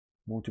 3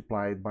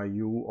 multiplied by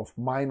U of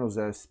minus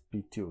S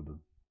P tilde.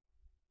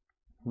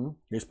 The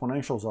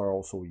exponentials are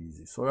also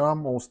easy. So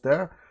I'm almost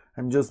there.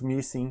 I'm just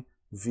missing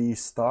V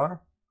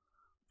star,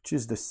 which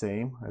is the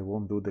same. I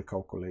won't do the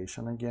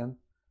calculation again.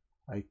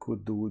 I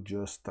could do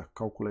just a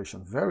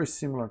calculation very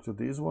similar to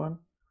this one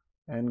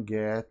and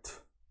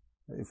get,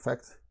 in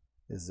fact,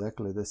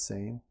 exactly the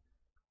same.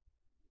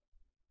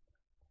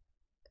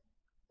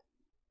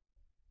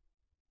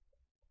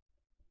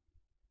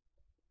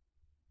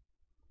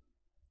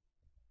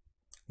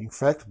 In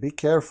fact, be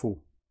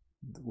careful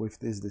with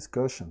this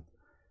discussion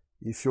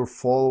if you're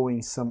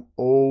following some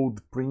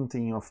old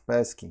printing of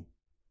Peskin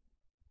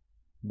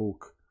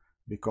book,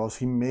 because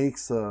he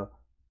makes a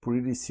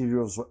pretty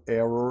serious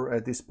error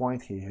at this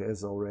point. He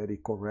has already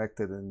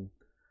corrected in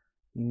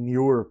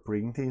newer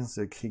printings.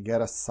 Like he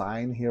got a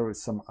sign here with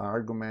some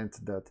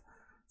argument that,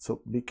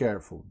 so be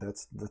careful.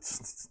 That's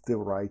the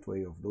right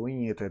way of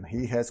doing it, and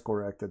he has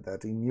corrected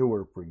that in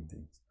newer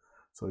printings.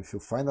 So if you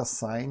find a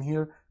sign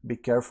here, be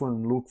careful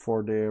and look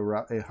for the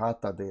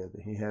errata that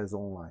he has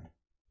online.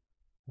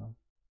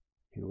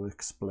 He will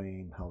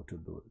explain how to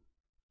do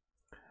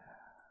it.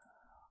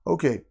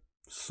 Okay,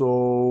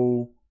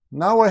 so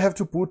now I have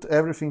to put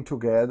everything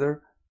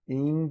together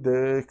in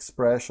the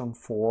expression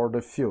for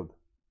the field.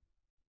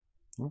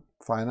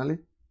 Finally,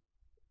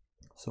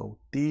 so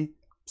T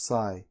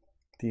psi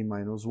T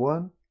minus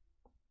 1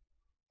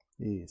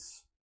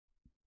 is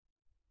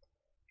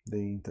the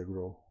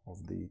integral of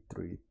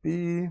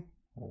d3p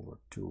over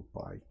 2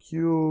 pi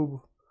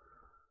cube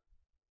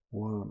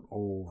 1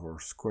 over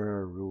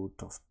square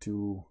root of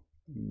 2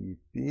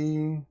 EP,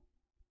 the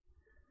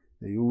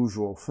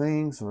usual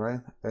things,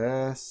 right?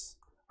 S,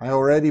 I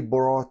already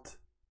brought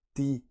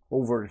T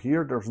over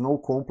here. There's no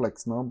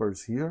complex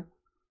numbers here.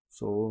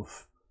 So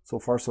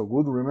far so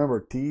good. Remember,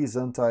 T is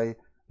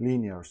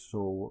anti-linear.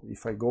 So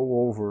if I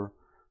go over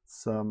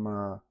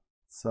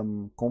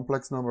some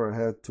complex number, I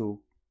had to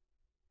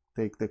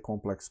take the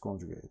complex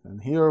conjugate.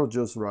 And here I'll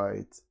just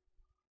write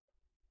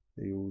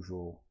the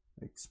usual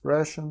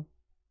expression,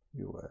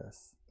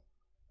 US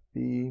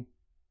P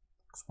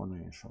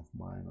exponential of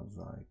minus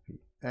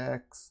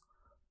IPX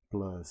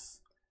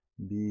plus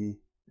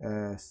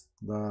BS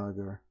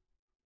dagger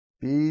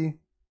P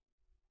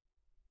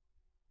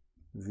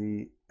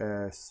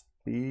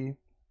VSP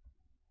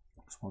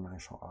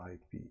exponential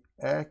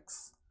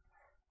IPX,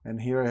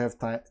 and here I have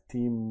T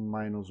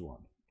minus 1.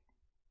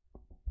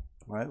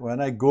 Right?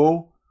 When I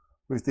go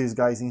with these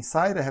guys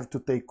inside, I have to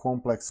take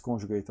complex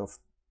conjugate of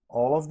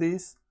all of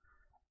these,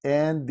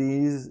 and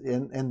these,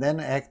 and then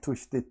act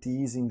with the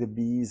T's in the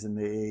B's and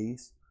the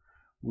A's,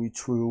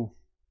 which will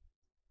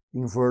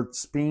invert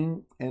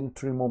spin and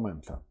three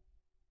momenta.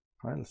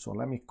 Right? So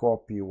let me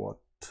copy what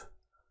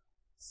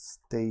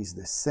stays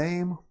the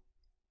same.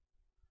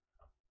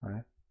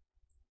 Right?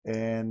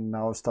 And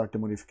now start the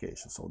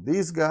modification. So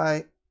this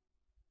guy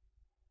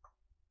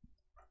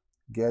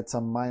gets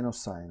a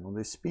minus sign on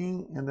the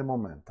spin and the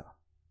momenta.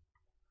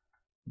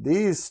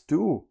 These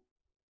two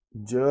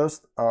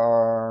just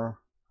are,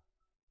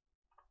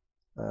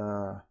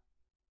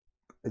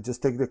 I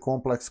just take the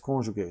complex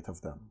conjugate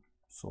of them.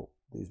 So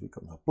this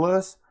becomes a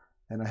plus,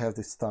 and I have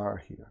the star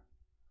here.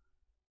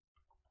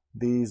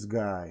 This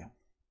guy,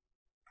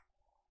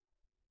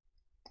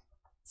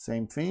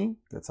 same thing,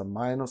 that's a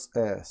minus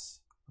S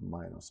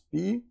minus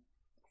P,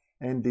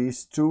 and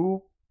these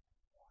two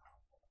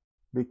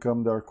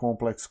become their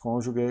complex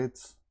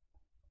conjugates,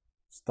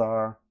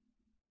 star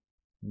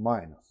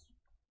minus.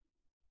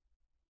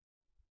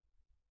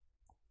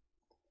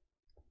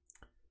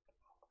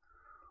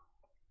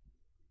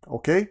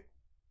 Okay,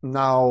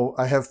 now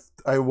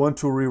I want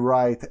to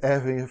rewrite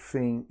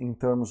everything in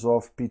terms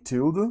of P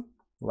tilde,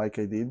 like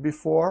I did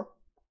before.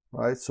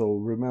 right? So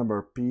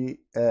remember,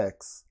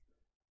 Px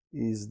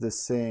is the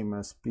same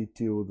as P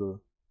tilde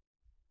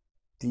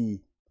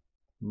t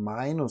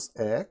minus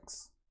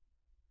x,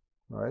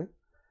 right?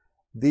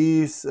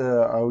 These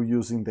are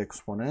using the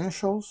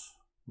exponentials.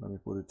 Let me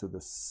put it to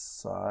the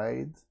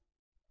side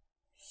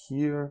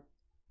here.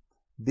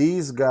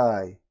 This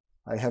guy,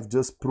 I have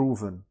just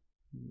proven,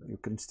 you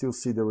can still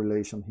see the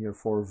relation here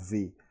for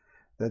v,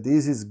 that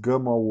this is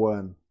gamma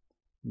 1,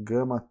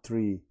 gamma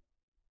 3,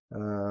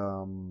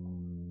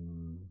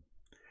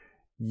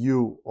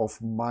 u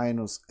of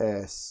minus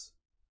s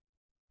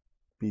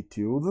p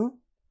tilde,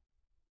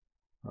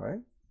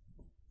 right?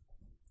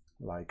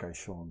 Like I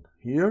shown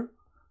here.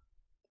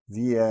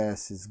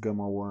 Vs is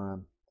gamma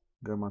 1,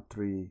 gamma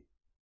 3,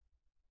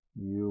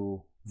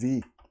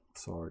 v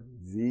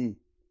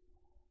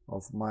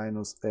of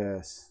minus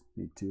s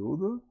p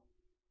tilde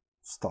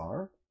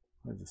star.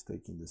 I'm just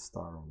taking the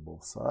star on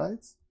both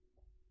sides.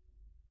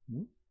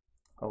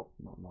 Oh,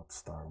 no, not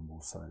star on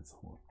both sides.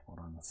 What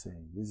I'm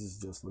saying, this is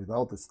just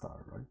without the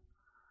star, right?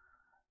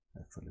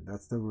 Actually,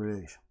 that's the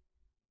relation.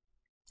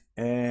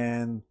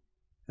 And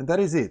that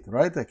is it,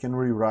 right? I can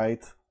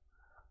rewrite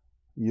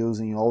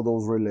using all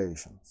those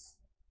relations.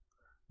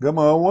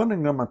 Gamma 1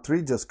 and gamma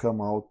 3 just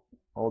come out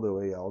all the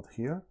way out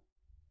here.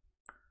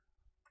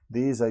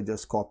 These I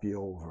just copy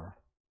over.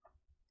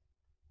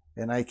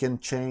 And I can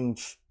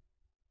change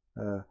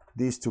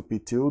these to p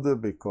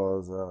tilde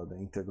because the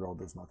integral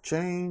does not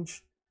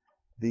change.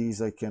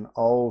 These I can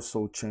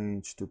also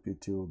change to p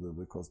tilde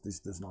because this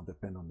does not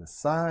depend on the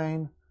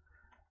sign.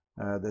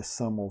 The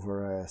sum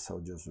over s I'll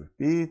just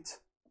repeat,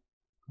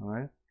 all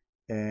right?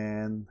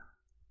 And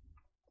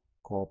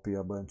copy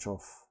a bunch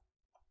of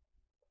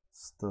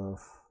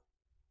stuff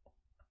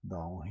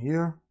down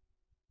here.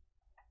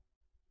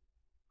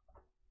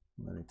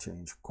 Let me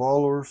change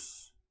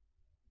colors.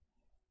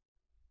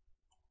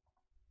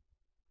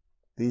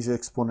 This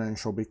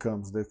exponential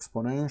becomes the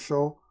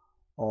exponential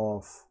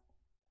of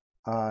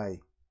I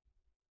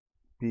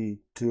p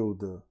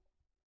tilde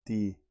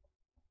t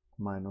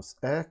minus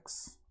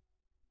x,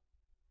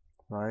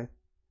 right?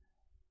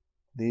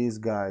 This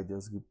guy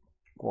just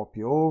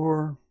copy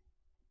over.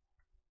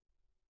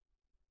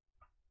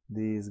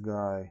 This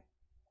guy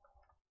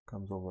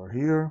comes over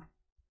here,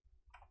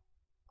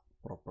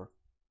 proper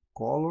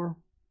color,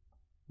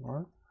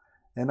 right?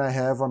 And I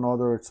have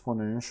another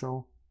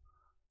exponential.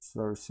 It's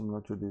very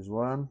similar to this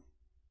one,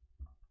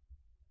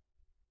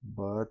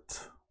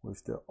 but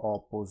with the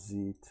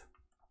opposite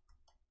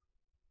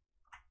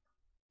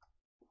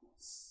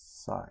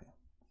sign.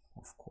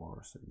 Of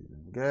course, I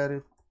didn't get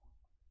it.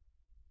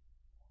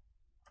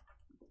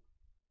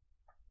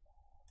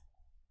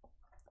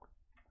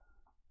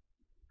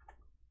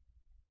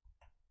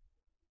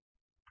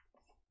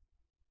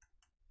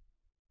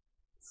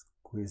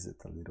 Squeeze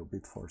it a little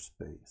bit for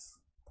space.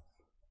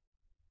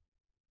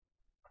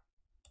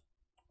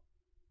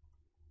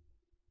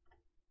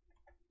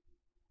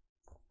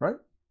 Right?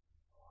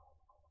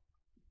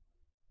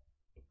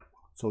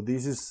 So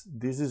this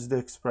is the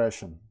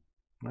expression,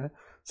 right?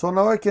 So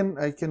now I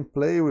can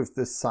play with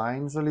the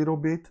signs a little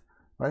bit,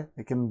 right?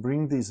 I can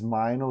bring this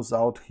minus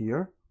out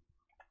here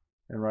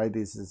and write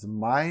this as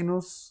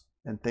minus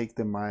and take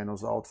the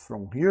minus out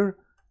from here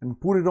and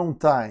put it on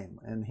time.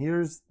 And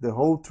here's the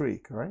whole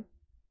trick, right?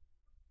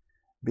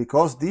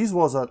 Because this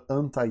was an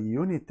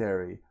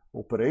anti-unitary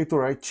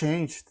operator, I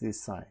changed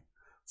this sign.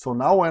 So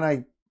now when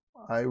I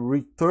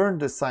return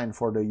the sign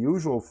for the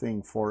usual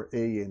thing for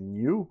A and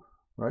U,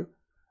 right?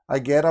 I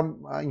get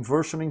an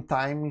inversion in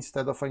time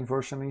instead of an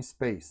inversion in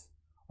space.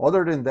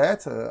 Other than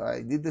that,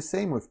 I did the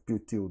same with P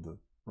tilde,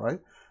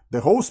 right? The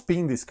whole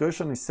spin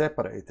discussion is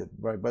separated,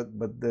 right? But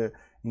the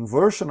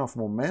inversion of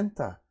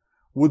momenta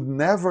would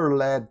never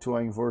lead to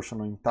an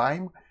inversion in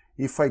time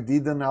if I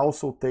didn't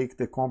also take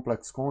the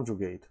complex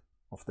conjugate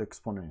of the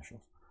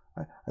exponentials.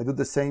 I do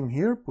the same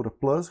here, put a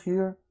plus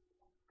here,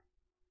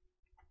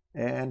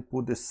 and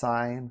put the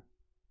sign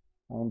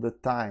on the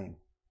time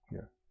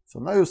here. So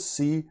now you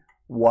see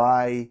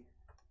why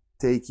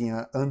taking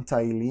an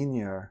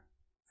anti-linear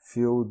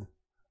field,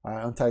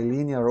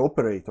 anti-linear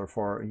operator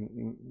for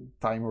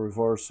time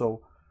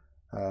reversal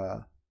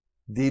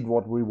did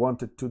what we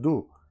wanted to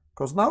do.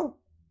 Because now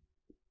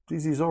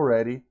this is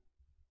already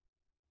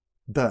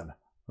done,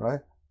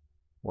 right?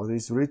 What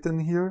is written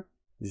here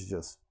is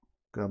just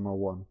gamma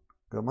 1,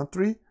 gamma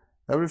 3.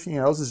 Everything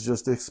else is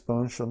just the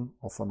expansion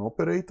of an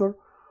operator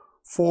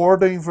for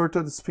the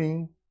inverted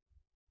spin,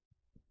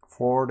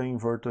 for the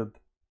inverted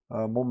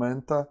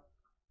momenta,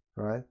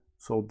 right?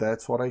 So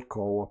that's what I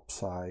call a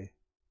psi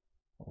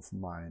of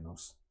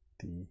minus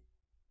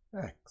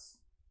tx,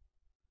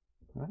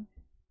 right?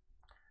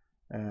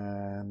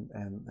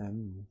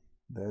 And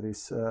that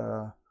is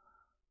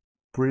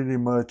pretty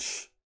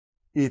much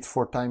it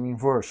for time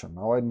inversion.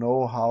 Now I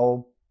know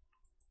how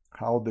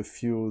the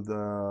field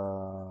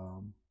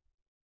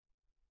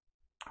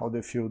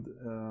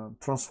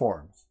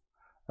transforms,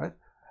 right?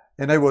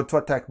 And I want to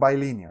attack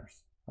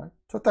bilinears, right?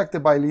 To attack the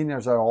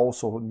bilinears, I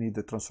also need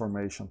the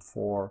transformation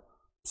for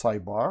psi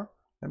bar.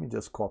 Let me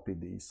just copy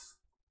this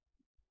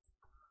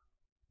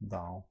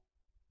down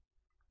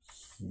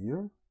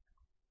here.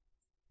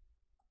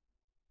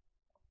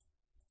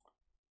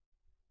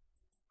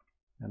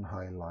 And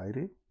highlight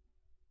it.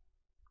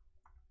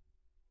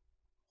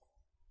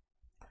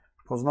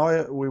 Because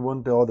now we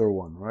want the other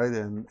one, right?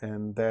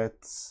 And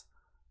that's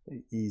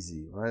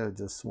easy, right? I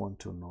just want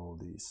to know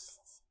this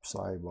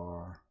psi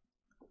bar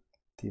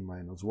t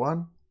minus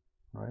 1,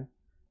 right?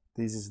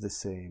 This is the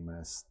same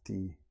as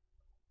t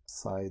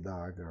psi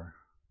dagger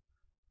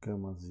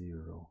gamma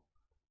 0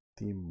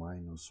 t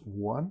minus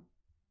 1,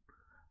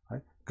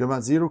 right?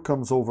 Gamma 0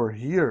 comes over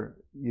here.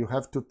 You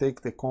have to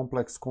take the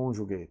complex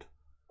conjugate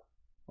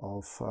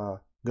of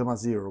gamma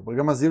 0, but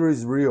gamma 0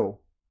 is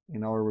real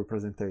in our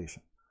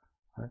representation,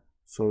 right?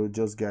 So you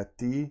just get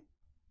t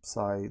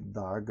psi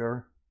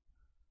dagger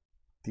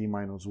t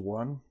minus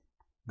 1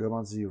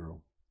 gamma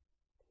 0.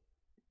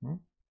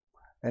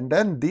 And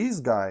then this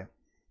guy,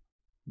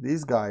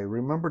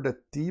 remember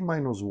that t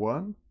minus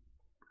 1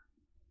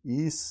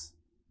 is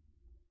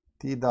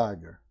t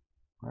dagger,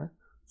 right?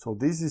 So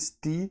this is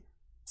t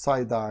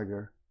psi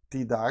dagger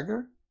t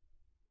dagger,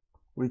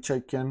 which I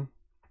can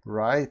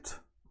write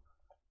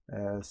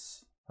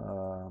as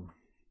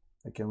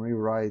I can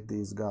rewrite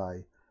this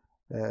guy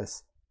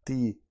as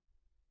t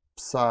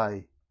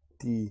psi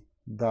t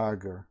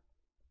dagger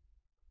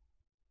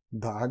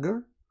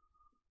dagger,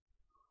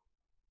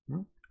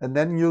 and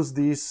then use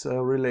this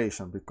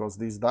relation, because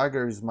this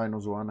dagger is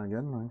minus 1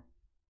 again, right?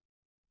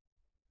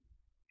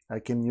 I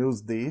can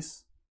use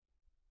this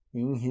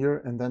in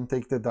here and then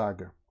take the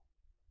dagger,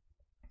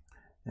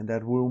 and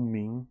that will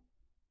mean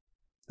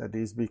that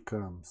this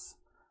becomes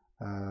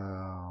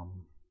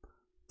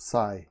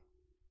psi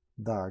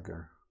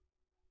dagger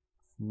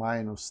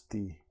minus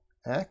t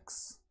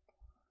x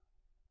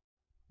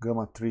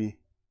gamma 3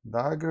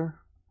 dagger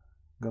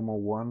gamma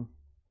 1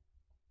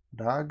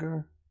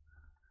 dagger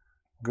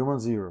gamma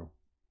 0.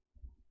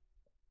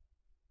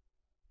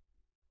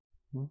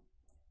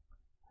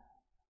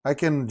 I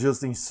can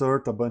just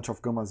insert a bunch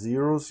of gamma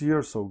zeros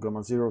here, so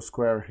gamma 0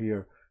 square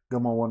here,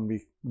 gamma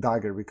 1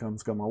 dagger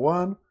becomes gamma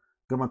 1,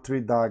 gamma 3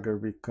 dagger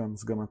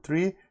becomes gamma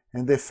 3,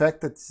 and the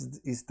effect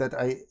is that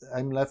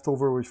I'm left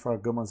over with a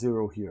gamma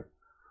 0 here,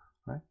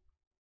 right?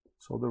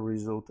 So the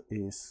result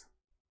is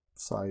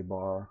psi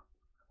bar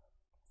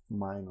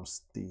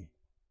minus t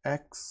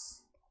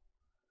x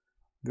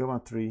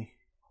gamma 3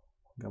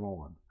 gamma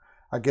 1.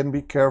 Again,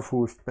 be careful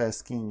with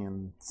Pascal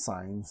and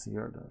signs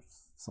here.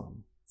 There's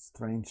some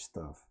strange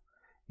stuff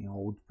in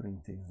old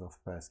printings of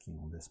Pascal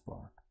on this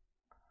part.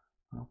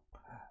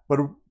 But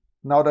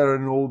now that I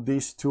know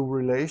these two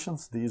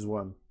relations, this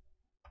one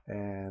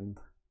and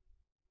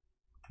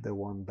the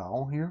one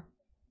down here,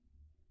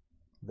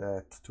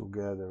 that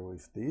together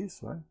with this,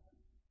 right?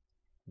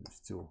 These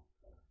two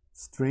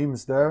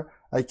streams there,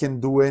 I can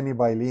do any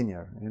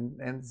bilinear, and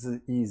it's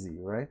easy,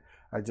 right?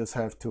 I just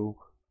have to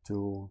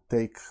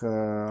take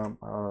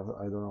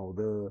I don't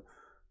know,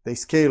 the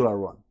scalar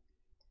one,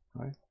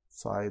 right?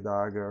 Psi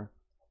dagger,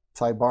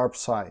 psi bar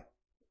psi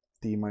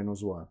t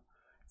minus 1.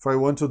 If I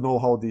want to know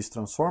how this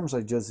transforms,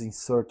 I just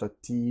insert a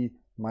t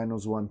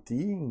minus 1t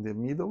in the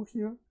middle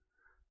here,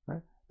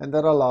 right? And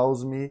that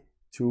allows me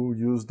to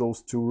use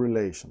those two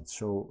relations.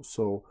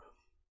 So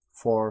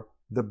for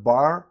the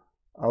bar,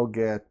 I'll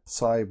get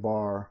psi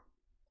bar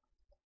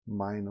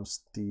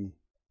minus t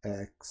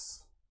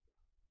x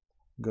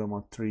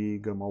gamma 3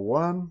 gamma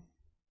 1.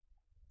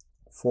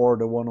 For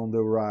the one on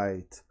the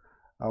right,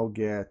 I'll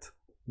get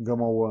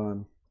gamma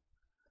 1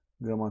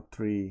 gamma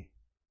 3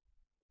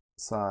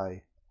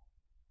 psi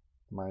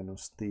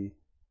minus t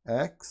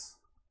x,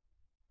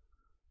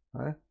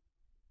 right?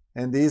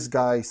 And these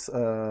guys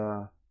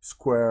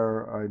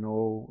square, I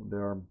know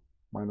they're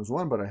minus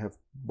 1, but I have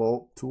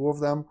both two of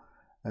them,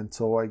 and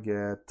so I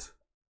get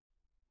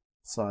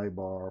psi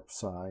bar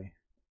psi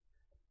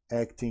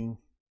acting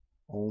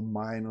on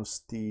minus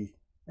t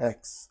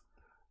x,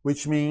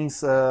 which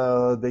means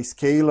the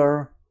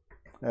scalar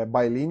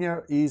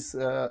bilinear is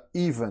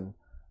even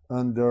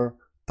under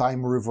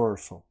time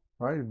reversal,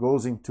 right? It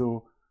goes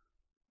into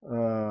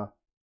of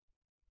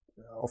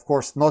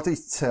course not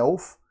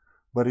itself,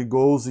 but it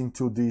goes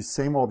into the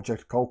same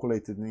object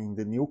calculated in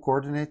the new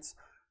coordinates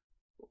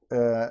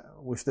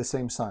with the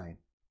same sign.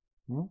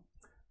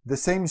 The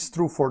same is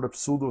true for the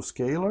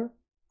pseudo-scalar,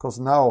 because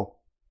now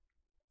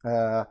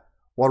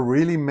what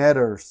really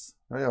matters,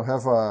 right? I'll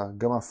have a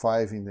gamma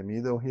 5 in the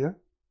middle here,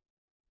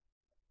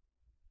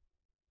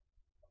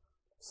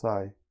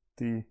 psi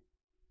t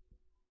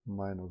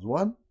minus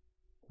 1,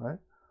 right?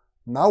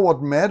 Now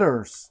what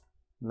matters,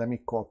 let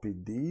me copy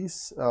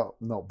this,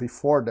 no,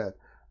 before that,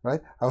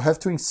 right? I'll have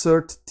to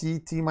insert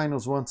t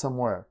minus 1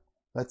 somewhere.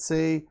 Let's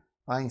say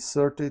I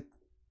insert it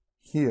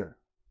here,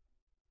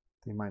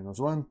 t minus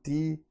 1,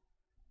 t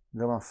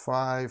gamma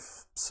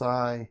 5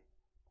 psi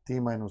t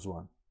minus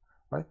 1,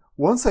 right?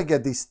 Once I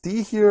get this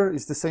t here,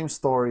 it's the same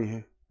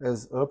story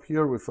as up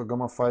here with a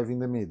gamma 5 in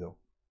the middle.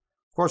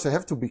 Of course, I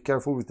have to be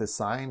careful with the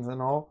signs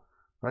and all,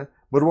 right?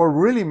 But what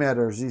really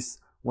matters is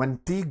when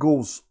t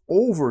goes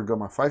over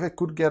gamma 5, I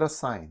could get a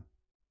sign.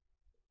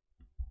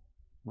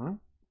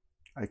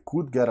 I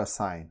could get a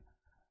sign.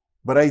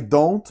 But I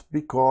don't,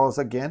 because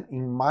again,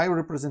 in my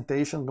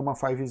representation, gamma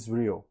 5 is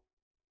real.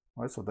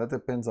 Right? So that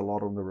depends a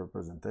lot on the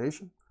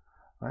representation.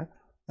 Right?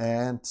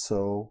 And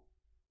so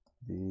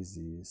this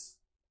is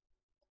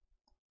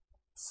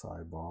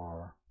psi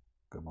bar,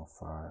 gamma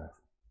 5,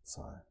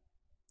 psi.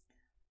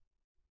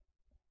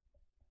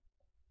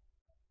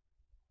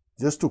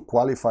 Just to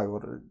qualify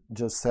what I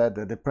just said,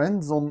 it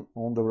depends on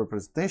the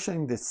representation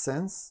in the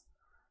sense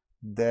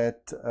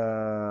that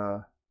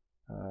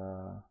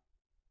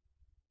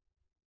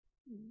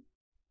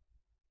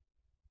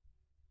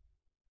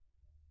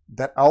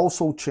that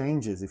also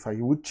changes. If I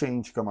would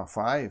change gamma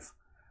 5,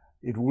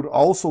 it would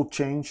also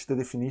change the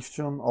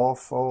definition of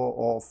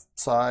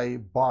psi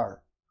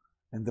bar.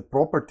 And the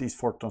properties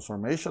for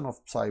transformation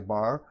of psi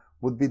bar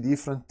would be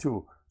different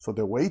too. So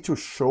the way to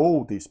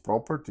show these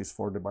properties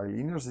for the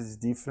bilinears is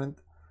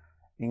different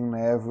in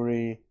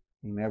every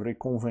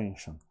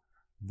convention.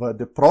 But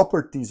the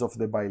properties of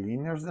the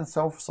bilinears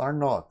themselves are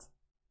not.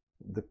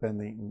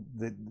 Depending,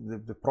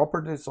 the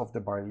properties of the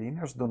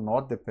bilinears do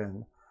not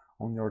depend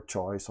on your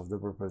choice of the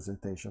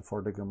representation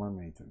for the gamma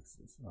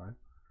matrices, right?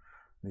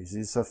 This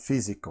is a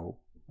physical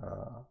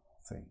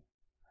thing,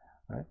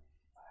 right?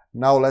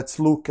 Now let's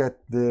look at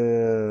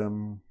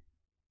the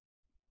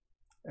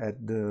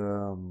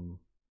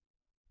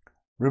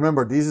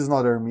remember, this is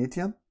not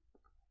Hermitian.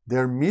 The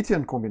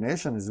Hermitian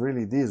combination is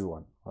really this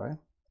one, right?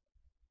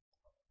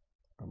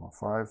 Gamma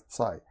 5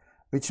 psi,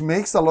 which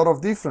makes a lot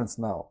of difference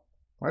now,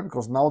 right?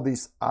 Because now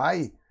this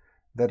I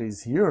that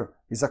is here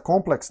is a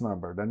complex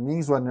number. That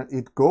means when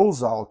it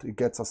goes out, it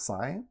gets a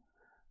sign,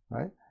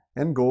 right?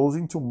 And goes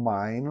into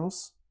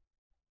minus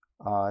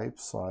I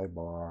psi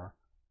bar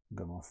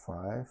gamma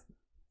 5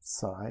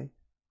 psi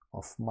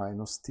of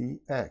minus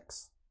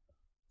Tx.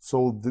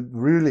 So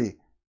really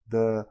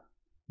the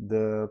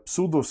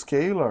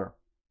pseudoscalar,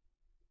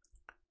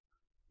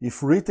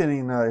 if written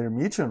in a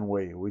Hermitian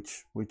way,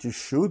 which it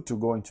should to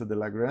go into the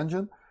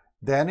Lagrangian,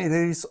 then it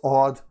is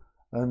odd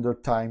under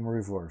time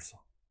reversal.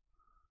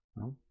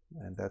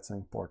 And that's an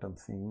important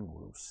thing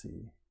we'll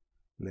see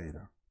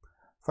later.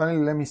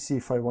 Finally, let me see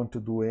if I want to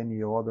do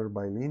any other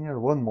bilinear.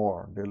 One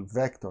more, the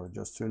vector,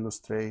 just to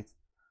illustrate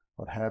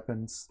what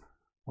happens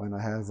when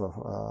I have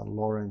a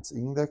Lorentz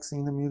index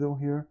in the middle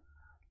here.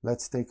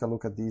 Let's take a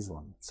look at this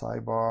one. Psi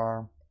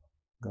bar,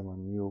 gamma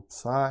mu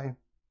psi,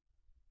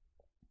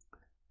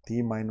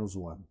 t minus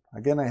 1.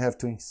 Again, I have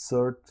to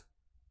insert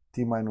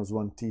t minus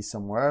 1 t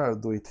somewhere. I'll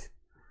do it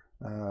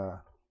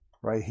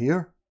right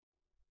here.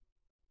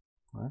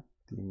 Right?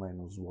 T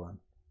minus 1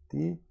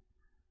 t.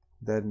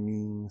 That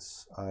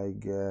means I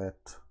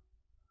get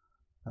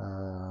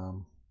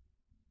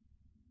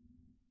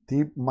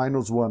t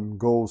minus 1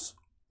 goes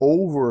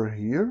over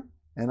here,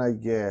 and I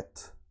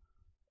get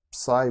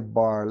psi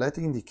bar, let's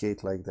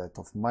indicate like that,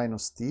 of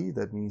minus t.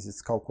 That means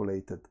it's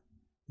calculated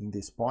in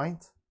this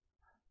point,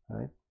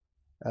 right?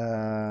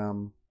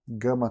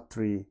 Gamma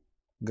 3,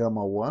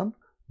 gamma 1.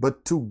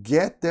 But to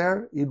get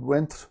there, it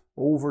went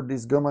over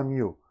this gamma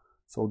mu.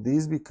 So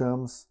this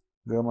becomes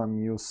gamma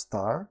mu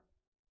star.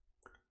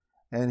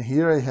 And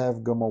here I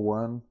have gamma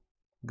 1,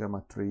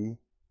 gamma 3,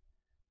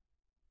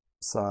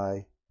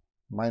 psi,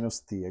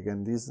 minus t.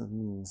 Again, this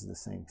means the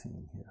same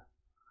thing here,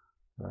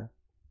 right?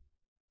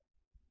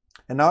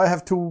 And now I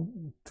have to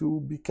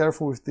be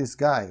careful with this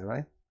guy,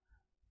 right?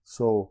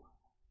 So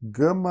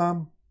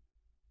gamma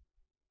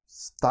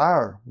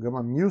star,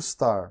 gamma mu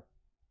star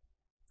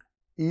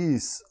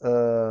is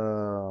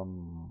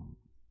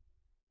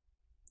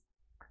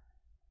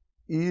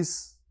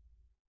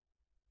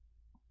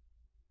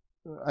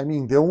I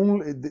mean,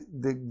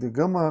 the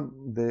gamma,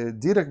 the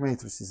Dirac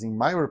matrices in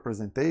my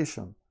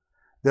representation,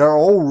 they are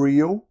all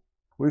real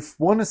with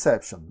one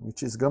exception,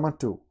 which is gamma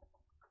 2.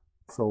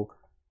 So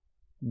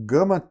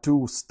gamma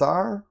 2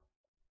 star,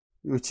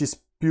 which is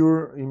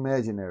pure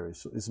imaginary,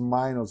 so it's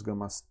minus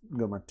gamma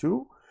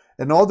 2,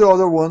 and all the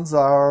other ones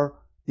are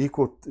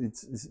equal,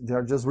 they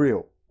are just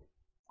real,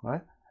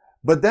 right?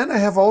 But then I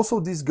have also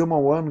this gamma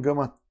 1,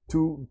 gamma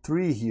 2,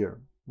 3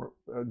 here,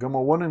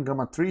 gamma 1 and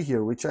gamma 3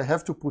 here, which I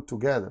have to put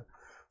together.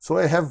 So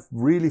I have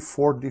really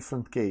 4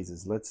 different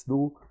cases. Let's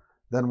do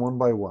them one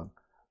by one.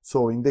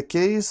 So in the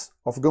case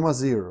of gamma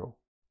 0,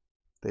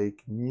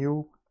 take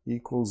mu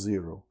equals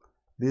 0.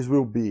 This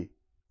will be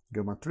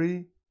gamma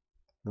 3,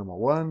 gamma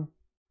 1,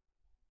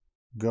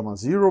 gamma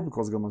 0,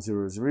 because gamma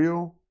 0 is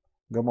real,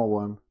 gamma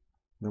 1,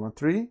 gamma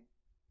 3,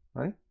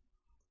 right?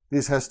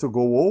 This has to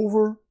go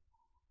over,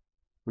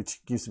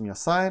 which gives me a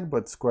sign,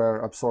 but square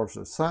absorbs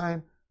a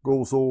sign,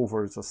 goes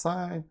over, it's a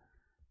sign,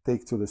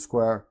 take to the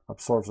square,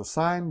 absorbs a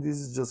sign, this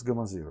is just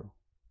gamma 0.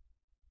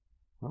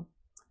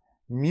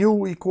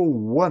 Mu equal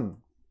 1,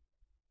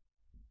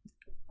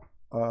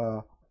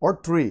 or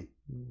 3.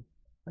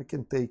 I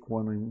can take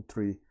 1 and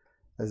 3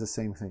 as the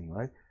same thing,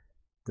 right?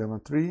 Gamma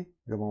 3,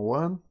 gamma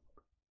 1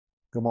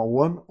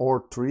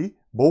 or 3,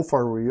 both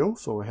are real,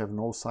 so I have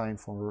no sign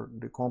for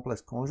the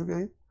complex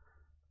conjugate.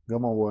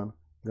 Gamma 1,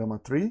 gamma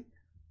 3.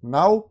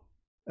 Now,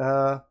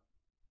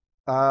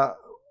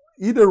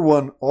 either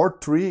 1 or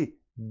 3,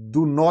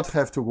 do not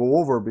have to go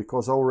over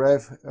because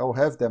I'll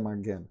have them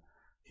again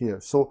here.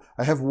 So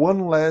I have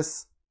one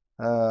less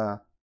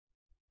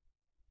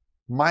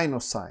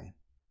minus sign.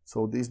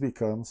 So this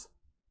becomes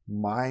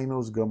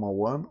minus gamma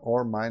 1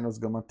 or minus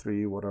gamma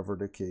 3, whatever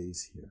the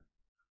case here.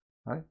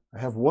 Right? I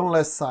have one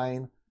less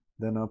sign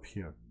than up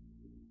here.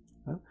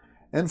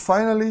 And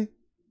finally,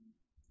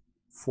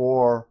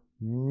 for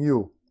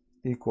mu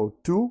equal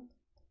 2,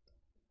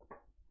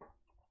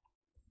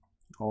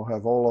 I'll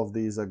have all of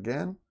these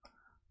again,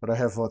 but I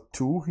have a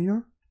 2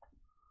 here.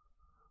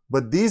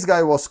 But this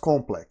guy was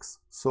complex,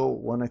 so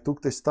when I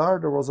took the star,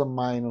 there was a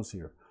minus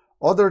here.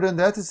 Other than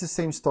that, it's the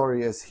same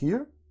story as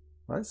here,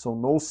 right? So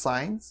no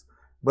signs,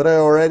 but I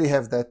already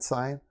have that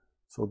sign,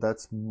 so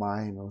that's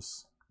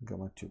minus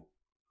gamma 2.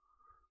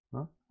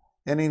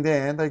 And in the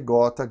end, I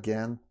got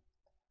again,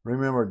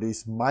 remember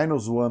this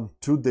minus 1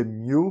 to the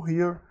mu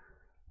here,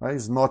 right?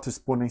 It's not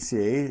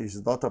exponentiate,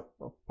 it's not a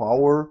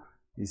power,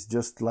 it's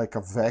just like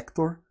a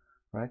vector,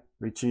 right?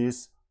 Which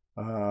is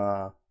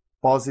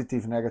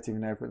positive, negative,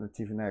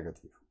 negative,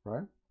 negative,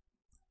 right?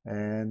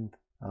 And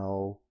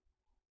now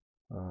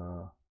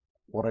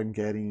what I'm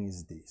getting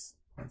is this.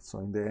 Right? So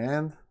in the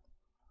end,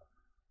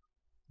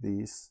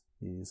 this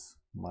is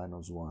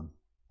minus 1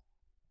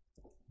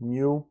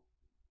 mu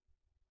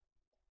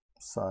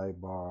psi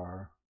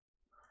bar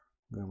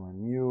gamma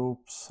mu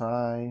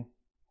psi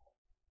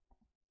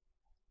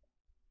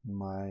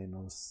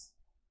minus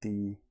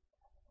dx.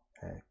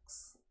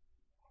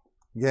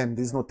 Again,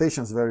 this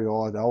notation is very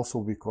odd also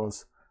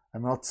because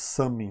I'm not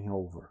summing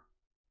over,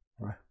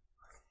 right?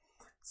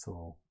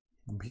 So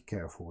be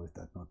careful with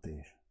that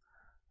notation.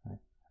 Right?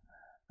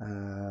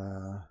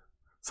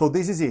 So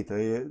this is it.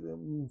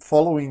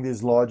 Following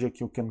this logic,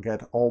 you can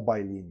get all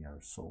bilinear.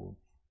 So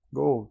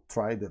go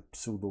try the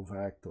pseudo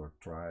vector,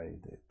 try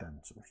the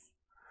tensors.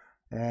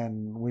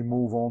 And we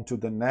move on to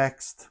the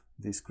next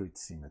discrete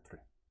symmetry.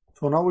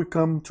 So now we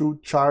come to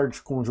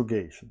charge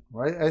conjugation,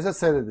 right? As I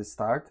said at the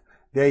start,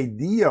 the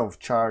idea of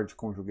charge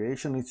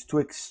conjugation is to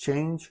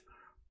exchange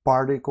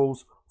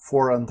particles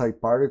for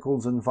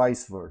antiparticles and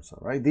vice versa,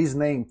 right? This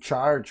name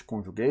charge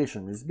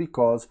conjugation is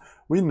because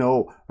we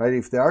know, right,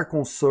 if there are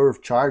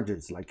conserved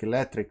charges like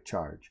electric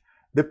charge,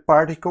 the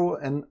particle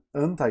and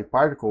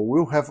antiparticle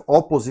will have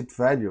opposite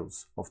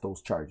values of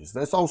those charges.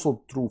 That's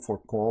also true for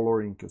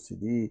coloring,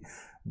 QCD,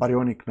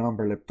 baryonic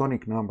number,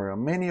 leptonic number,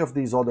 and many of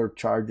these other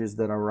charges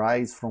that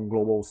arise from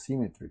global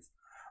symmetries,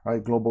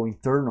 right? Global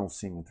internal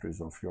symmetries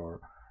of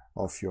your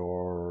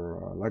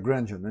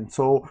Lagrangian. And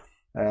so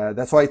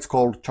that's why it's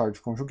called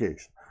charge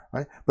conjugation,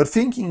 right? But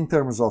thinking in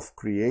terms of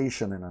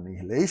creation and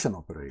annihilation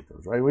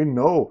operators, right? We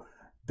know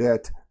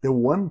that the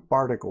one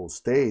particle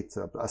state,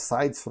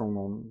 aside from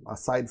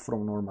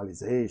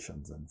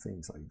normalizations and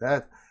things like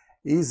that,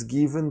 is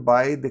given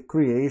by the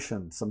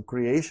creation, some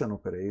creation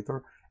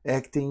operator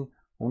acting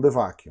on the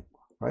vacuum,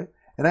 right?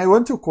 And I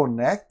want to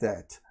connect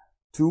that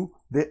to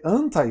the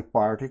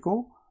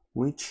antiparticle,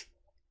 which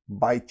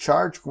by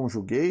charge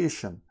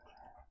conjugation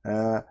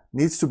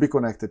needs to be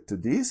connected to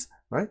this,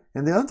 right?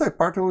 And the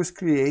antiparticle is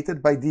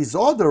created by this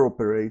other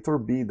operator,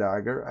 B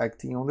dagger,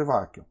 acting on the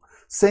vacuum.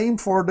 Same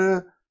for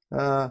the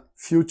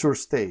future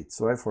states,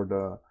 right? For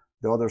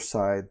the other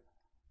side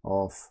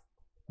of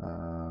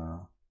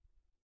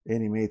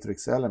any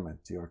matrix element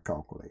you're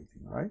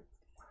calculating, right?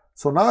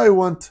 So now I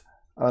want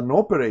an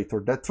operator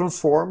that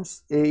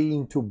transforms A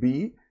into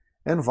B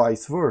and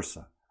vice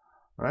versa,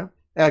 right?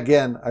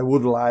 Again, I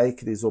would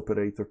like this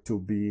operator to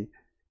be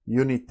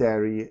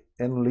unitary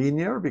and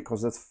linear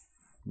because that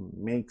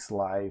makes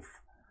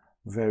life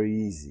very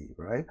easy,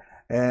 right?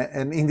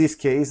 And in this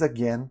case,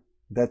 again,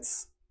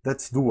 that's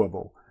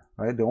doable,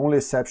 right? The only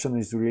exception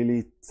is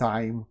really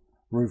time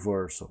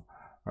reversal,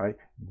 right?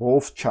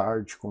 Both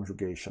charge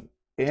conjugation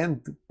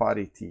and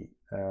parity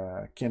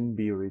can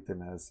be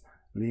written as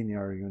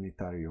linear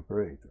unitary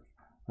operators,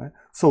 right?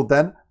 So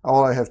then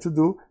all I have to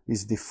do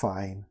is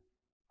define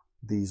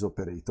this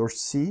operator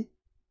C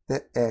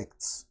that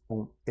acts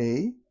on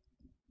A,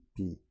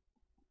 P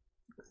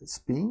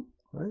spin,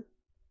 right,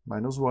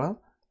 minus 1,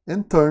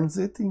 and turns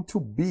it into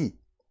B,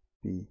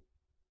 P,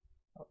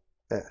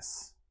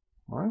 S,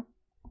 right?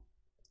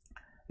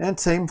 And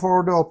same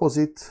for the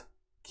opposite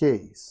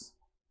case.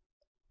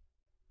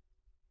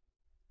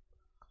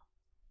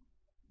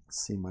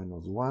 C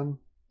minus 1,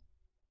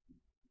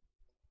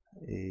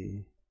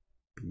 A,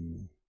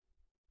 B,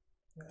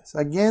 S.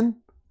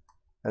 Again,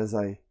 as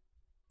I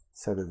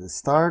said at the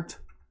start,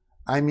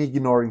 I'm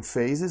ignoring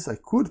phases. I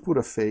could put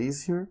a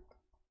phase here,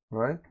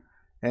 right?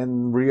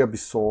 And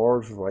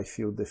reabsorb by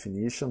field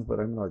definitions, but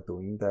I'm not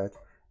doing that.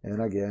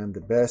 And again,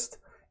 the best,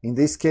 in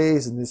this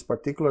case, in this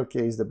particular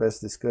case, the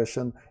best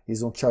discussion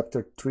is on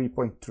chapter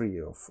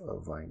 3.3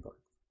 of Weinberg,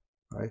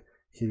 right?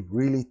 He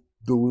really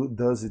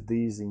does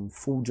this in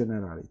full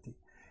generality.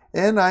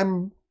 And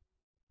I'm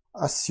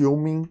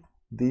assuming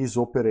this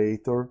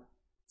operator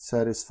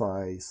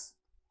satisfies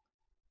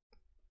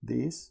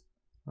this,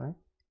 right?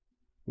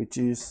 Which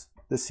is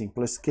the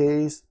simplest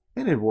case,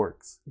 and it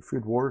works. If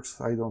it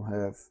works, I don't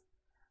have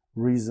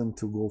reason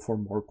to go for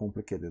more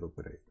complicated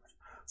operators.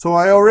 So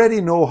I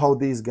already know how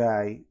this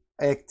guy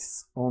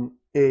acts on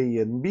A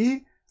and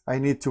B. I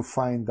need to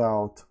find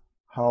out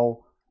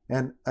how,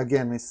 and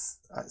again,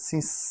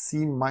 since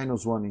C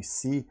minus 1 is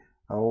C,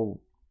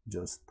 I'll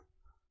just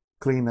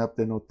clean up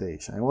the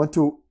notation. I want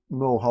to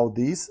know how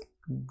this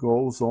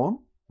goes on,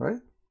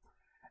 right?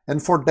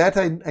 And for that,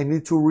 I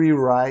need to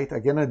rewrite,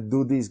 again, I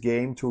do this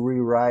game to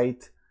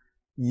rewrite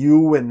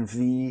U and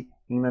V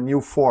in a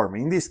new form.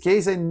 In this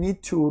case, I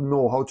need to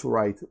know how to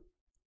write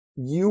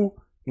U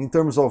in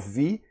terms of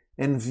V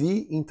and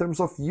V in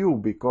terms of U,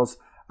 because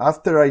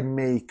after I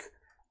make,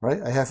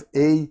 right, I have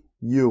A,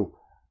 U.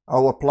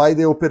 I'll apply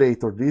the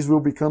operator. This will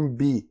become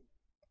B.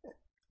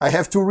 I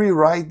have to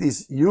rewrite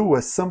this U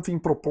as something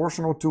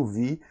proportional to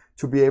V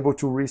to be able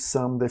to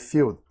resum the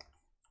field,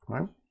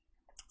 right?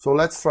 So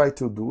let's try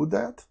to do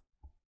that.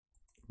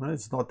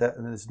 It's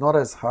not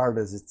as hard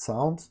as it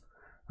sounds,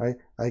 right?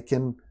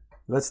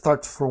 Let's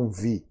start from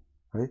V,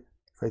 right?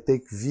 If I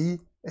take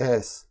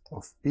Vs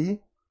of P,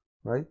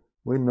 right?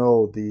 We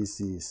know this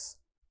is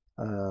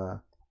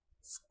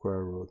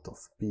square root of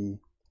P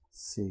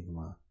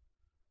sigma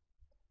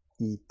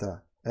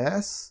eta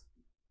S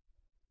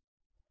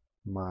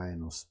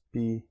minus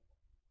P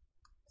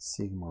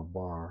sigma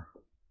bar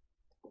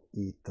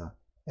eta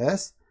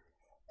S.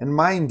 And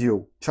mind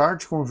you,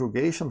 charge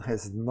conjugation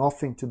has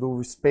nothing to do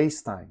with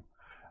space-time,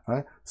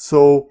 right?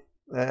 So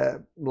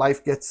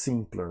life gets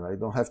simpler. I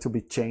don't have to be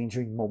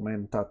changing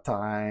momenta,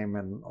 time,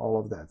 and all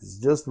of that. It's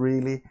just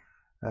really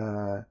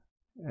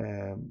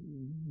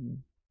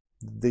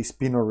the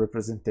spinor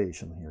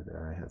representation here that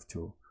I have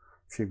to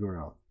figure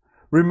out.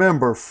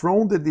 Remember,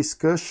 from the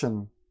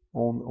discussion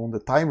on the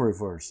time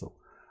reversal,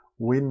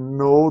 we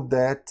know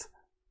that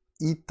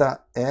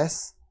eta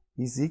S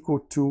is equal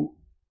to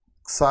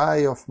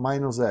psi of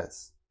minus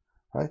S,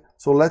 right?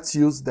 So let's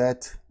use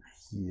that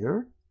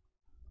here,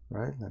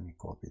 right? Let me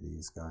copy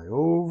this guy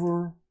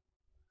over.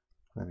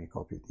 Let me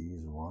copy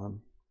this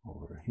one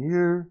over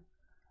here.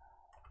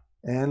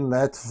 And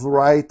let's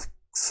write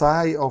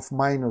psi of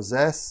minus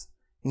S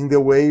in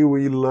the way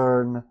we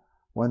learn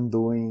when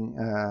doing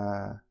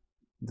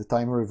the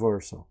time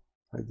reversal,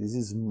 right? This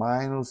is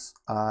minus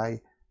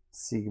I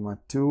sigma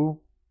 2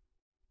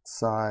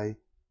 psi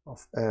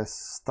of S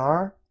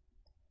star.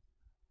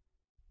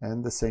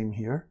 And the same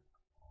here.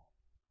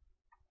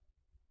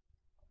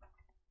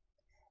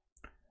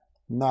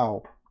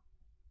 Now,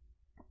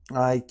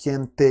 I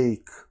can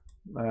take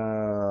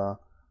the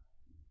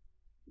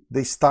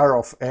star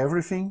of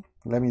everything.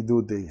 Let me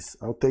do this.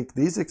 I'll take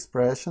this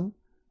expression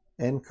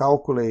and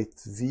calculate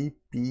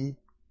Vp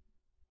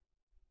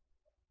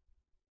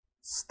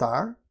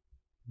star,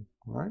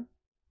 right?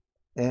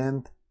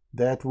 And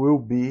that will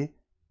be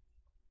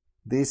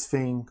this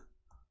thing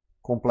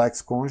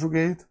complex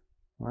conjugate,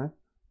 right?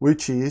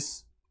 Which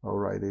is, I'll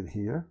write it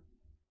here.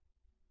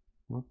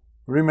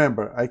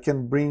 Remember, I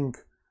can bring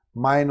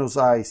minus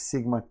I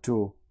sigma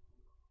 2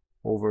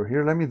 over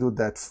here. Let me do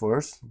that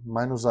first.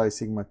 Minus I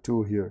sigma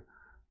 2 here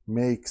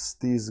makes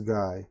this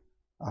guy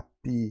a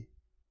P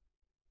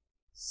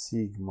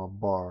sigma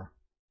bar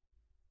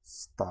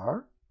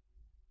star,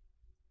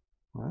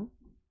 right?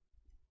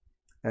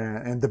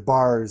 And the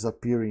bar is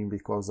appearing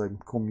because I'm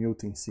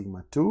commuting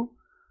sigma 2,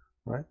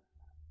 right?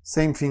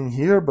 Same thing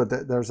here,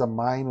 but there's a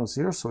minus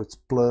here, so it's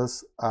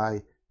plus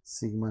I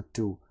sigma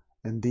 2.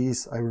 And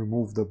this, I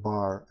remove the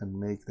bar and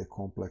make the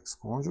complex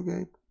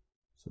conjugate.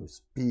 So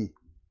it's P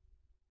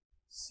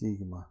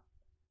sigma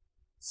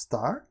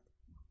star,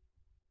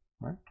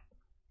 right?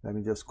 Let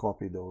me just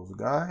copy those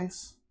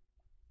guys.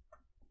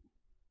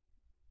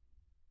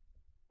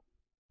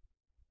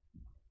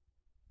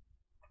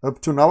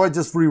 Up to now, I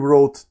just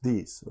rewrote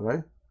these,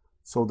 right?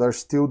 So there's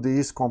still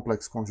this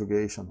complex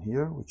conjugation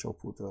here, which I'll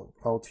put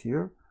out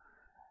here.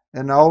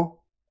 And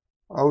now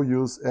I'll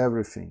use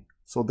everything.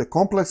 So the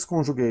complex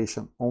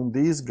conjugation on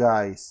these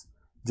guys,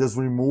 just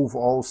remove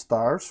all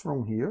stars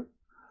from here.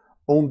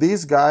 On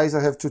these guys,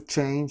 I have to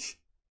change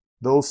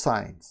those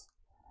signs.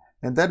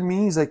 And that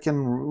means I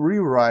can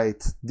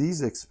rewrite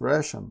this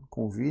expression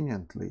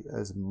conveniently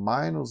as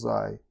minus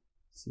I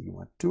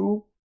sigma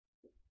 2,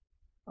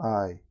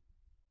 I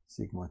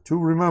sigma 2.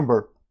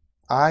 Remember,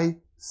 I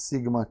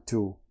sigma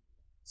 2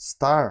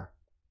 star.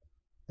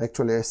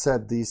 Actually, I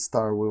said this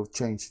star will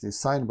change this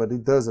sign, but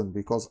it doesn't,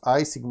 because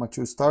I sigma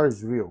 2 star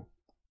is real.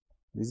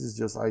 This is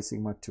just I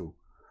sigma 2.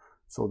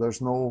 So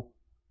there's no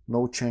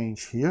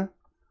change here,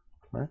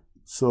 right?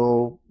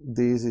 So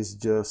this is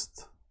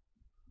just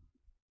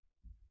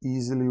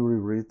easily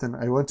rewritten.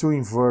 I want to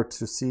invert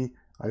to see,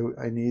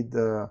 I need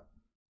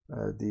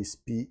this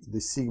P, the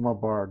sigma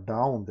bar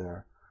down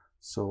there,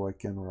 so I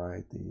can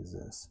write this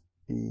as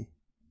P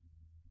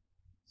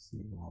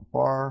sigma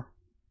bar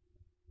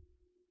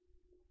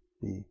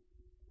P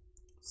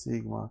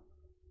sigma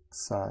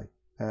psi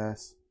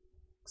S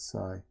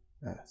psi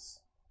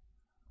S,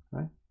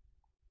 right?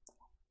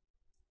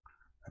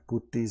 I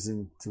put this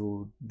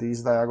into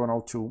this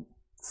diagonal to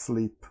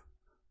flip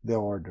the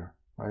order,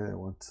 right? I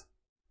want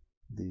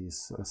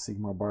this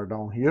sigma bar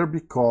down here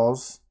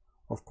because,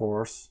 of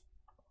course,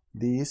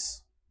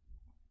 this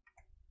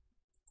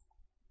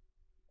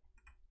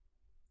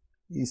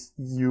is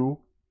USP,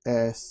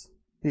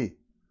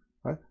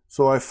 right?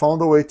 So I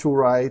found a way to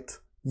write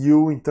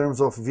U in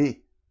terms of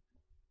V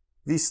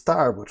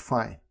star, but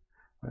fine,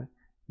 right?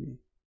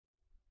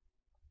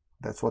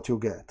 That's what you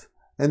get.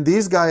 And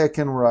this guy I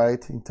can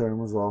write in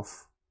terms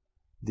of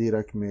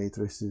Dirac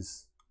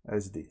matrices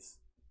as this,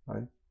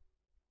 right?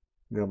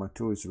 Gamma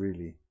 2 is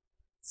really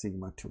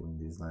sigma 2 in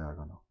this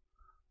diagonal.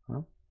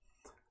 Huh?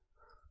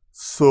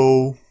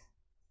 So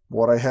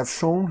what I have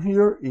shown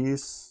here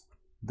is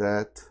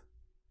that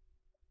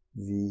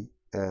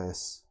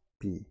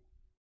VSP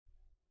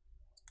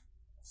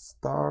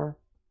star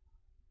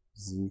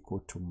is equal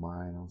to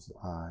minus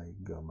I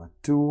gamma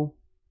 2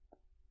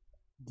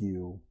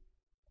 U.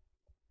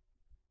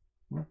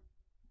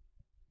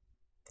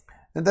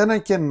 And then I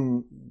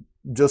can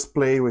just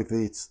play with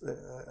it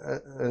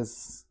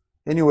as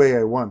any way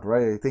I want,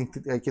 right? I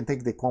think I can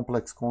take the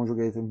complex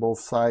conjugate in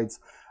both sides.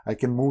 I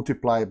can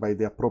multiply by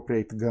the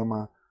appropriate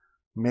gamma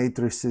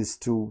matrices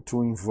to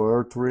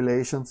invert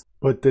relations.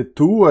 But the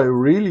two I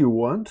really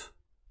want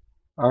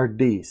are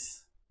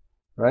these,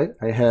 right?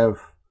 I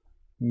have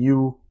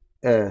USP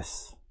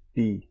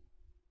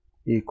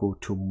equal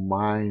to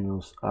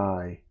minus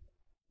I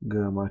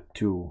gamma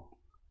 2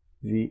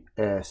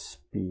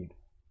 VSP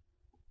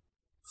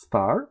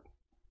star.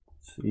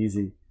 It's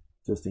easy,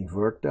 just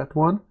invert that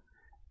one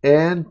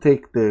and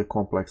take the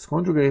complex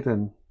conjugate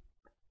and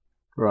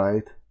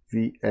write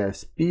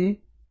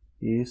VSP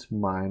is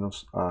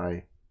minus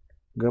I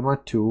gamma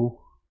 2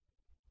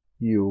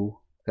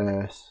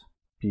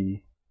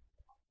 USP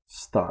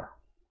star.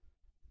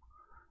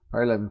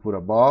 All right, let me put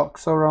a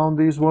box around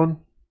this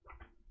one.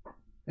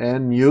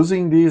 And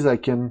using this, I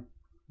can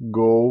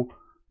go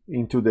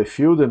into the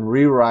field and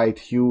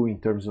rewrite U in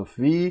terms of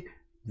V,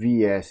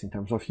 Vs in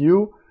terms of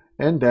U,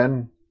 and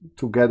then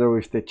together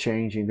with the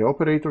change in the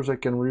operators, I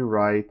can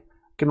write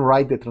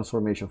the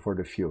transformation for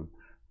the field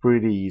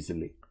pretty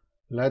easily.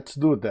 Let's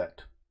do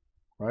that,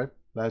 right?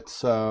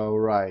 Let's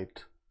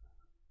write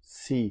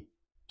C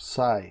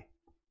psi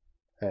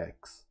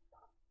x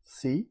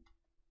C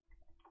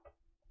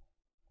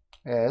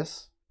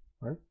as,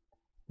 right,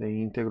 the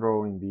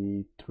integral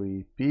in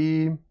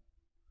d3p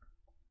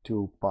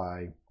 2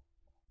 pi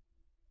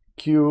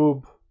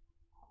cube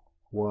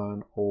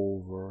 1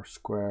 over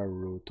square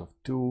root of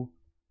 2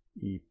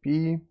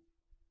 EP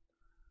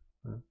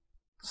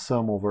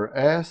sum over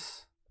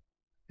S.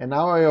 And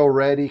now I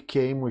already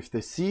came with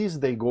the C's.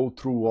 They go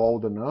through all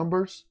the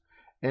numbers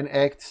and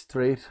act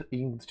straight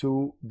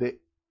into the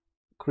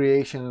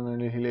creation and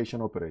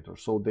annihilation operator.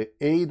 So the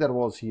A that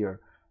was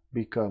here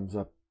becomes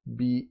a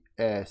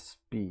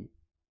BSP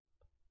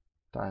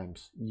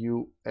times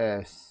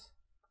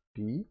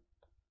USP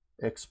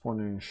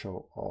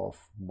exponential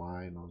of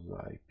minus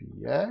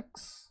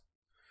IPX.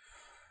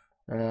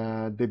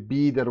 The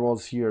B that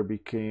was here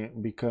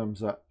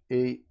becomes a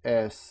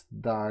AS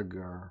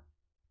dagger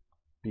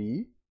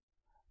P,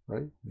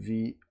 right?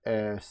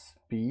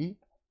 VSP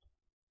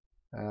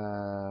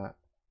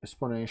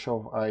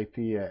exponential of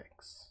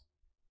IPX.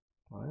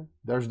 Right?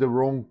 There's the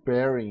wrong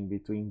pairing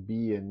between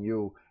B and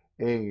U,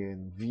 A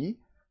and V.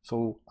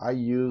 So I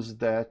use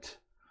that.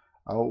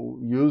 I'll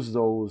use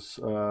those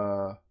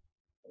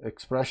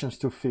expressions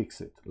to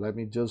fix it. Let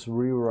me just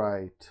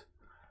rewrite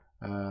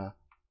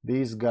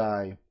this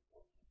guy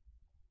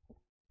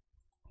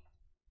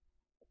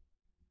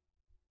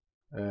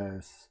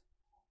as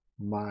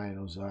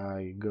minus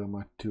I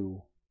gamma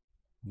 2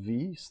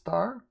 V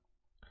star,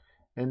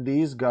 and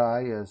this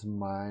guy as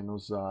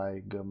minus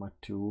I gamma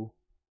 2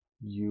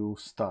 U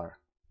star,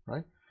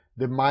 right?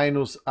 The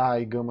minus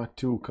I gamma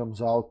 2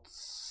 comes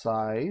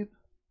outside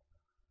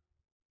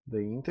the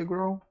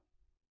integral.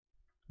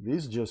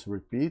 This just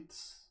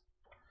repeats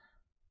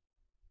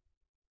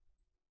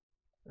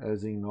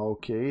as in all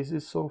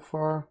cases so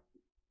far.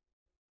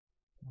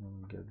 Let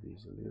me get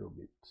this a little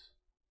bit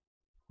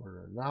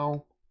further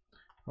down,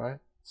 right?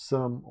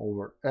 Sum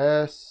over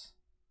S.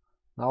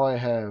 Now I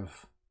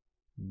have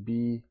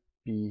BPS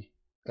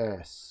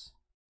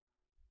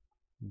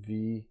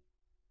VSP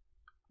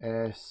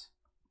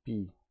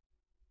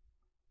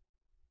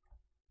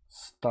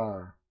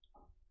star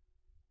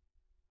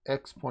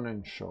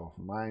exponential of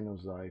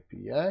minus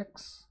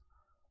IPX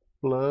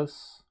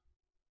plus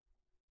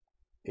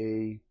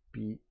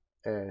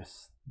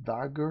APS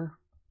dagger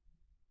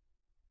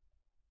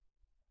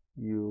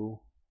USP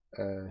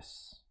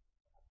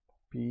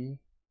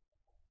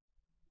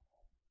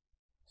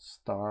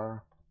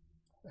star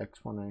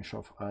exponential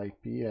of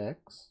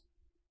IPX.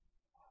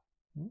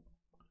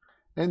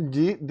 And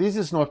this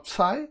is not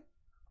psi,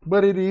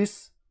 but it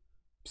is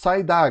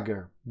psi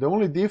dagger. The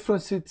only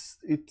difference it's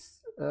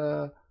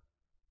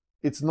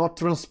not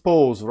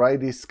transposed, right?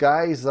 These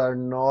guys are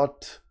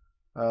not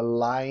a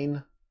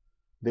line,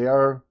 they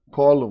are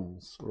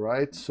columns,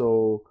 right?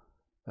 So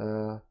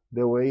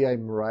the way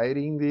I'm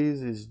writing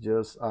this is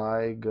just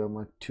I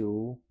gamma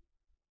 2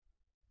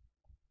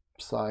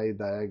 psi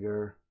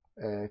dagger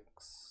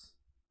x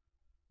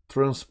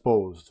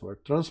transposed, where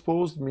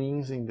transposed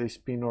means in the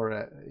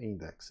spinor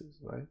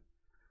indexes, right?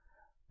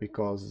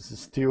 Because it's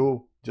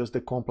still just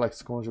the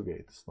complex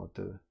conjugate. It's not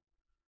the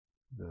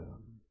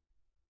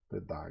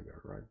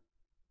dagger, right?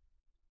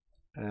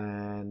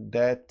 And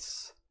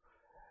that's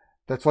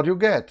what you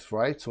get,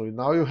 right? So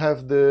now you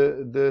have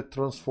the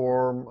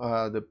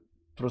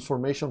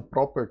transformation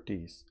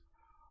properties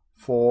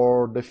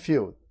for the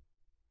field,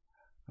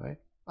 right?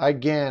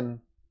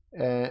 Again,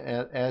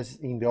 as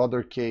in the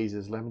other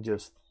cases, let me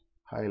just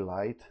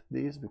highlight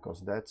this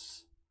because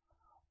that's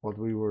what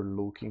we were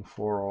looking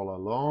for all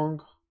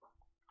along,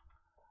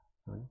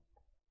 right?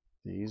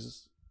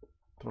 This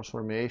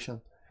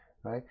transformation,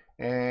 right?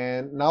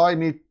 And now I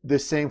need the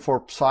same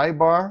for psi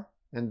bar,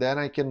 and then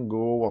I can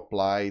go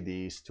apply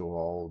these to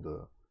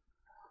all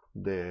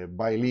the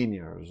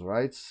bilinears,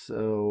 right?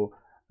 So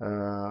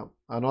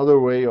another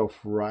way of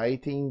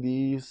writing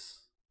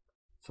these,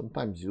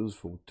 sometimes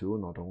useful too,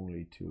 not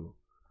only to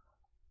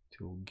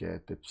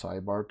get the psi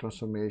bar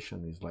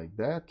transformation, is like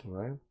that,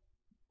 right?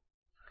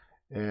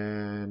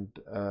 And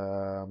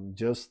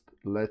just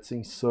let's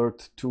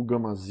insert two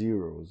gamma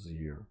zeros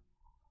here,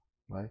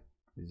 right?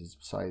 This is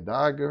psi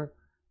dagger,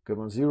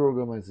 gamma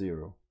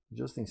 0,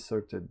 just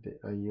inserted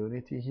a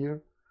unity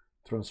here,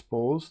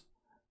 transposed.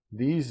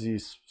 This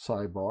is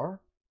psi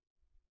bar,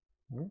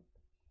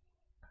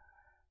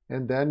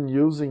 and then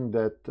using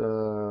that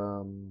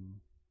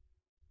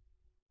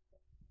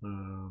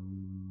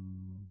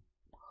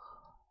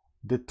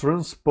the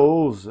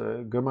transpose,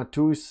 gamma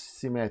 2 is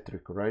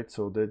symmetric, right?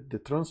 So the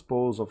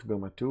transpose of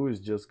gamma 2 is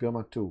just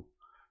gamma 2.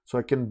 So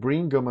I can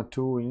bring gamma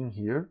 2 in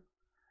here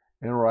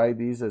and write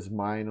this as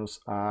minus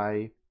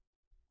I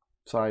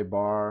psi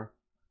bar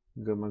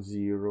gamma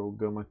 0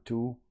 gamma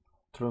 2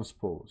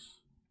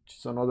 transpose, which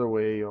is another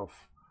way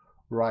of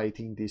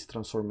writing this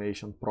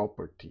transformation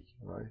property,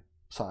 right?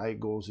 Psi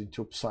goes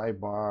into psi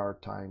bar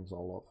times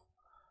all of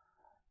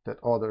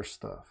that other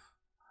stuff,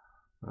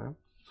 right?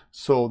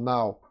 So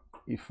now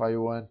if I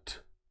want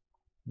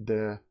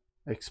the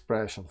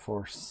expression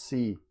for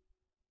C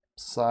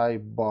psi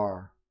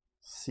bar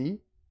C,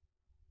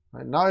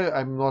 right? Now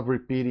I'm not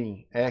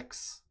repeating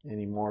X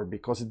anymore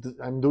because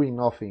I'm doing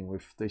nothing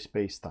with the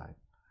space-time,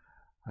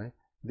 right?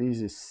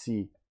 This is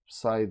C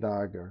psi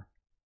dagger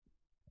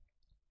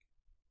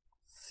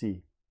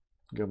C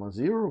gamma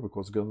 0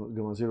 because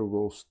gamma 0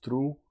 goes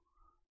through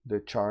the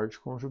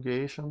charge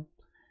conjugation.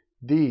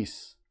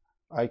 This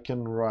I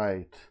can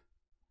write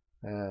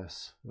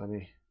as, let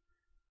me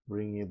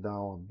bring it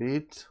down a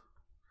bit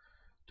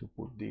to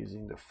put this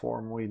in the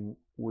form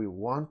we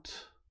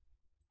want.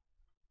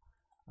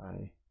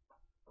 I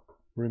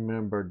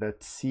remember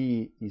that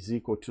C is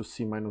equal to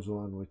C minus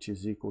 1, which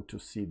is equal to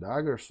C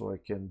dagger, so I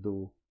can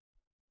do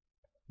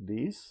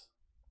this,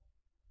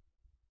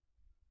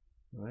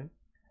 right?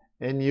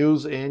 And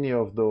use any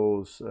of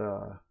those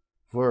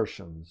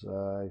versions.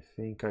 I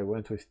think I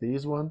went with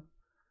this one,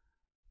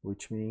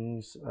 which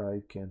means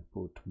I can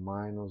put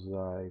minus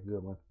I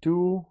gamma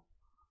 2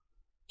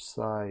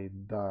 psi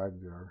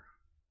dagger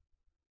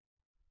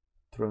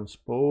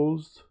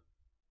transposed,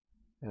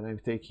 and I'm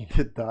taking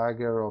the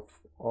dagger of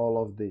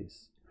all of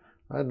this.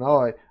 And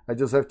now I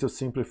just have to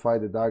simplify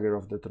the dagger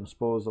of the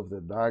transpose of the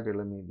dagger.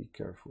 Let me be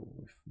careful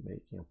with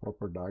making a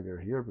proper dagger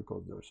here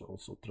because there's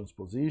also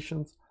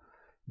transpositions.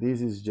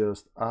 This is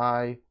just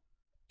I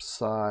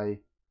psi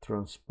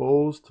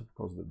transposed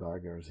because the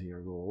daggers here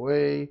go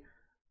away,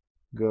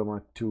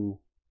 gamma 2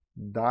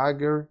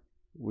 dagger,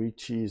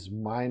 which is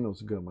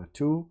minus gamma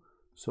 2.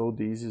 So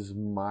this is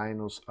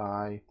minus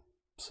I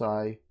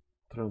psi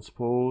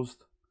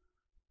transposed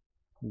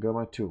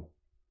gamma 2.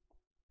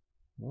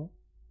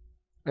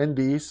 And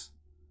this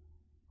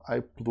I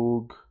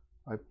plug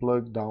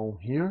down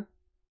here,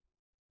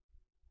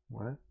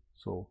 right?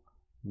 So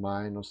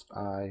minus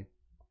I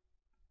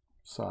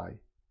psi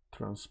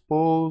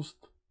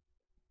transposed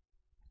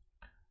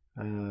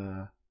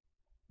gamma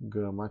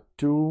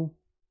 2,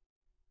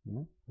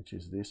 which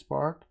is this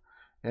part,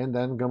 and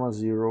then gamma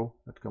 0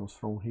 that comes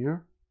from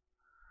here,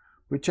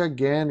 which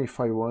again, if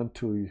I want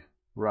to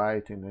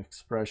write an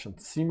expression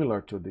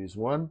similar to this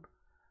one,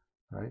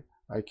 right,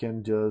 I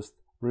can just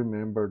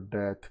remember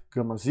that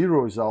gamma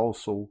 0 is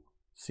also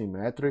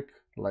symmetric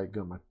like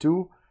gamma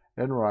 2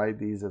 and write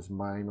this as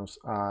minus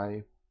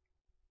I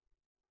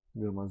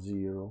gamma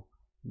 0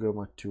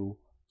 gamma 2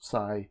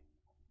 psi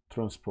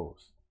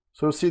transpose.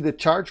 So you see the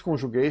charge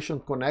conjugation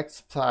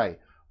connects psi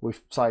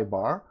with psi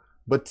bar,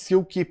 but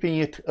still keeping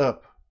it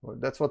up.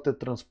 That's what the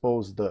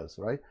transpose does,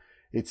 right?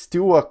 It's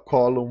still a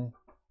column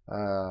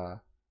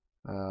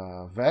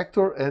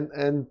vector,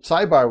 and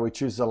psi bar,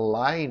 which is a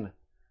line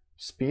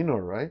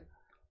spinor, right,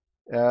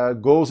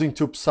 goes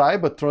into psi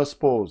but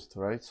transposed,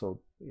 right?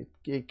 So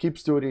it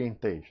keeps the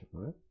orientation,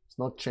 right? It's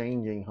not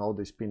changing how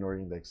the spinor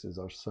indexes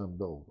are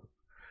summed over,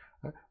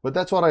 right? But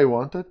that's what I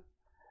wanted,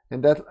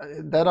 and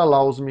that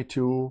allows me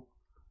to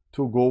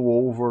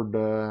go over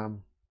the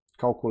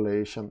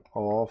calculation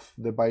of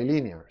the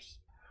bilinears,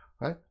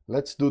 right?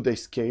 Let's do the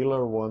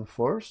scalar one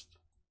first,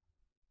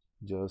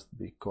 just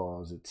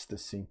because it's the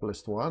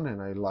simplest one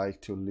and I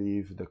like to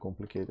leave the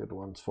complicated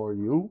ones for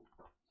you,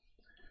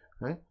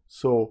 right?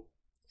 So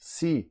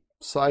C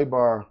psi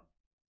bar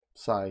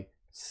psi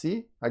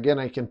C. Again,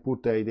 I can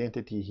put the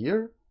identity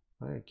here.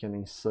 I can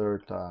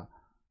insert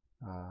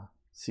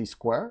C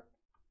square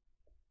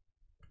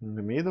in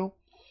the middle,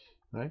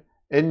 right?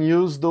 And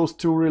use those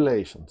two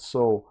relations.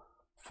 So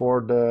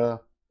for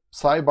the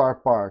psi bar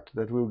part,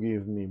 that will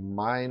give me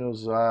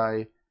minus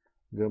I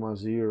gamma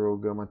 0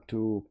 gamma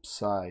 2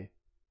 psi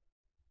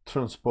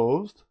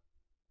transposed.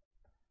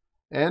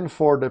 And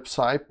for the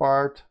psi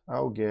part,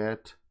 I'll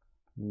get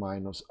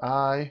minus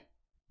I,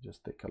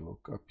 just take a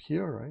look up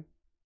here, right?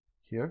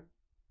 Here,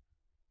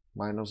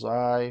 minus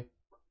I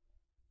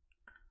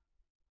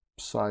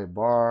psi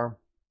bar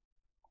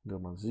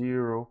gamma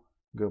 0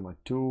 gamma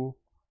 2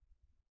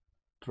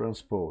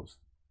 transposed.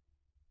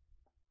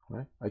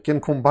 Right? I can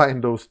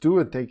combine those two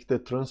and take the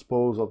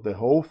transpose of the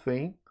whole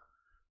thing,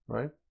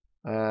 right?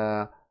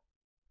 I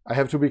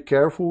have to be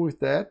careful with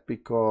that,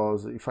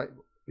 because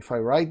if I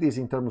write this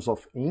in terms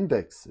of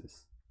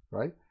indexes,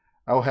 right,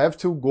 I'll have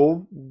to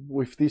go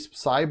with this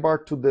psi bar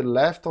to the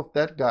left of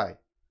that guy,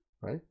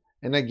 right?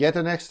 And I get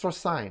an extra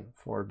sign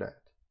for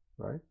that,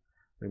 right?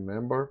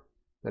 Remember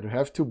that you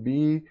have to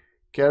be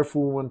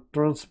careful when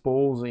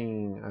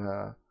transposing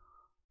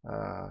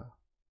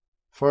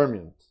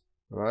fermions,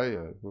 right?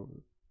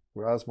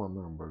 Grassmann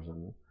numbers,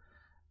 and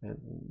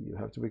you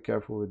have to be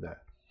careful with that.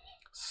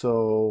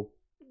 So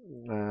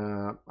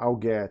I'll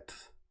get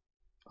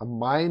a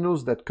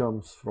minus that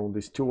comes from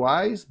these two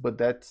i's, but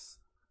that's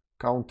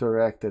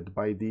counteracted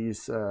by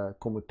this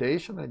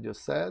commutation I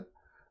just said,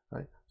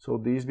 right? So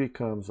this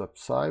becomes a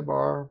psi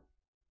bar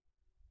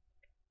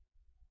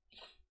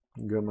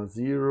gamma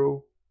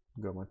 0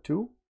 gamma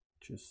 2,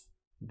 which is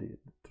the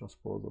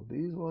transpose of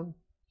this one,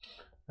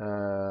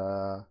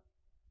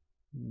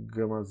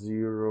 gamma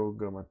 0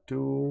 gamma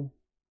 2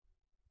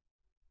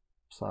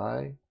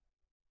 psi,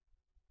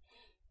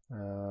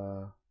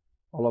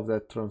 all of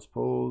that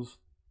transposed,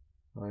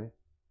 right?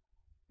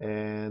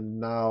 And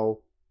now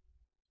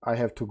I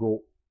have to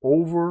go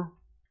over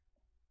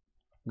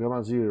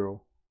gamma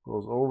 0,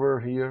 goes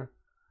over here.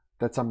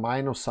 That's a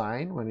minus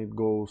sign when it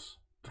goes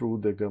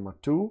through the gamma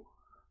 2.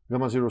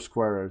 Gamma 0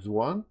 square is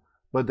 1,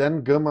 but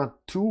then gamma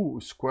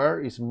 2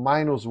 square is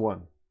minus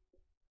 1.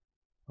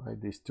 Right?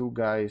 These two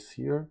guys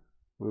here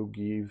will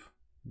give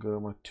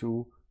gamma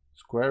 2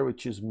 square,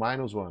 which is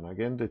minus 1.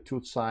 Again, the two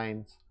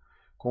signs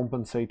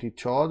compensate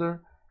each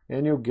other,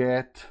 and you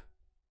get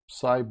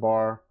psi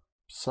bar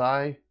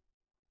psi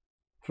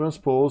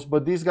transpose,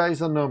 but this guy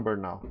is a number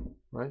now,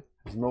 right?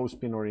 There's no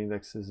spin or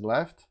indexes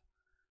left,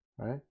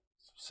 right?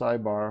 Psi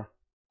bar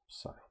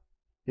psi.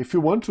 If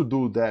you want to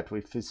do that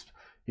with this,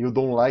 you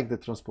don't like the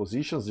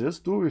transpositions,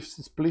 just do with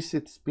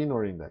explicit spin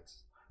or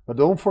index. But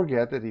don't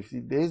forget that if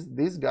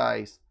these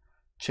guys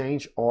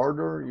change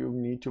order, you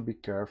need to be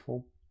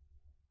careful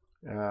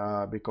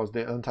because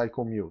they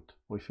anti-commute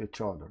with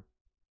each other.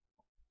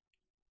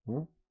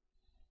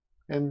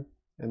 And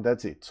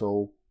that's it.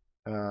 So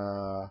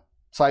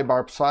psi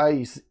bar psi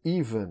is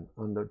even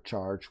under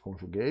charge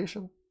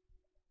conjugation,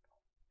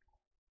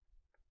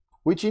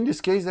 which in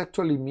this case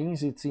actually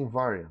means it's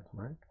invariant,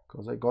 right?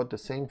 Because I got the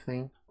same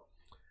thing.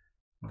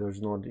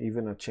 There's not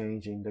even a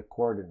change in the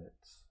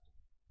coordinates.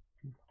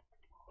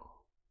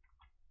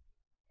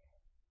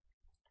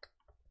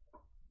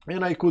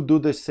 And I could do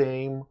the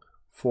same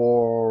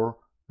for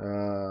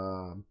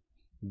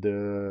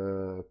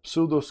the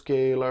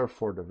pseudo-scalar,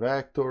 for the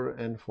vector,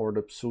 and for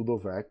the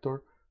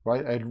pseudo-vector,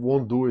 right? I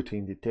won't do it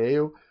in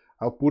detail.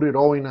 I'll put it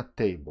all in a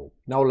table.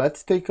 Now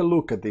let's take a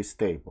look at this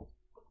table,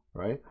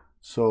 right?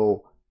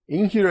 So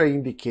in here I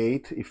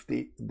indicate if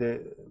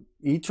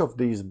each of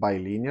these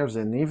bilinears,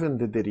 and even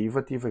the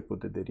derivative, I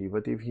put the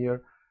derivative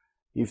here,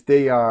 if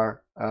they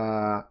are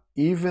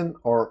even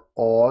or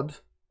odd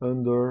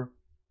under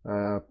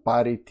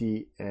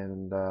parity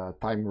and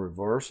time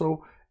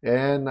reversal,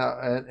 and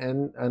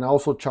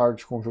also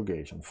charge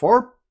conjugation.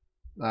 For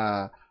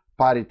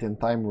parity and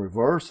time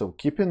reversal,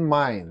 keep in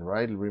mind,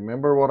 right?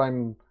 Remember what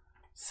I'm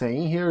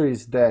saying here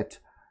is that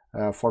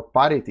for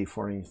parity,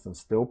 for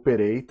instance, the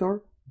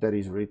operator that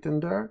is written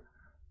there,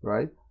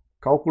 right,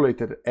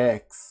 calculated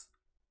x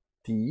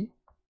t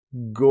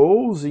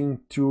goes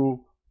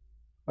into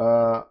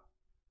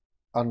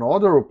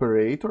another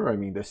operator, I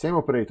mean the same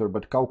operator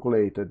but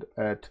calculated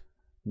at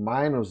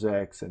minus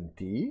x and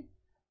t,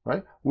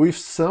 right, with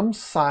some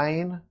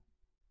sign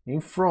in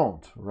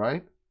front,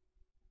 right,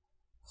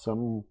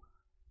 some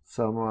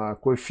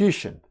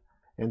coefficient,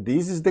 and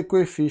this is the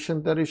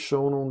coefficient that is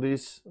shown on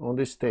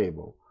this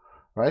table,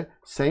 right?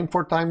 Same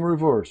for time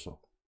reversal.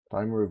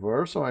 Time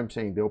reversal, I'm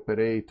saying the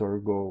operator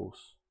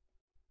goes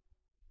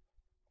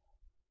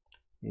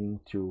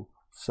into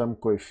some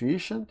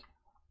coefficient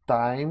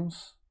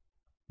times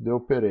the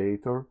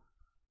operator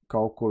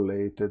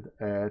calculated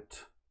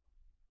at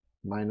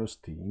minus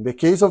t. In the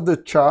case of the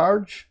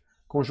charge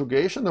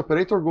conjugation, the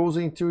operator goes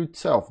into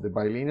itself, the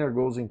bilinear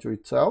goes into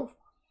itself,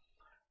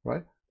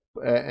 right?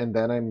 And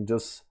then I'm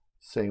just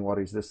saying what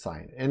is the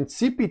sign. And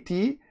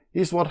CPT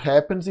is what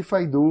happens if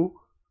I do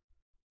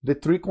the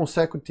three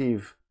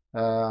consecutive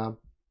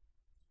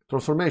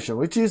transformation,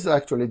 which is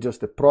actually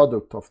just the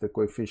product of the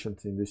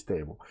coefficients in this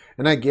table.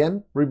 And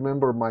again,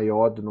 remember my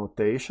odd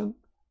notation,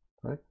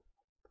 right?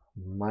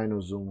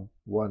 Minus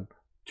 1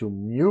 to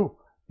mu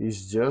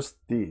is just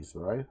this,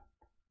 right?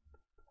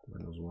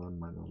 Minus 1,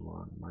 minus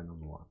 1, minus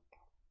 1,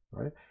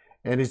 right?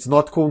 And it's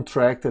not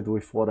contracted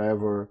with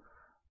whatever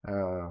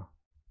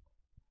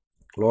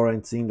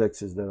Lorentz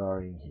indexes that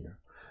are in here,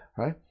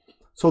 right?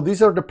 So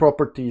these are the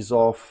properties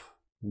of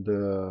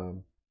the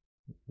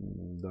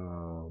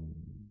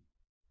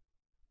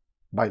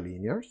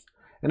bilinears.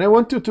 And I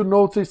want you to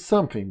notice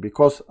something,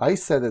 because I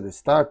said at the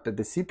start that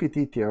the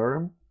CPT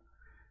theorem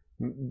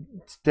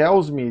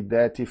tells me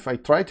that if I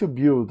try to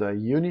build a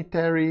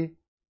unitary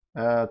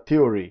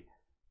theory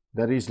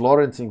that is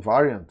Lorentz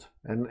invariant,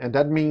 and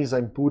that means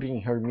I'm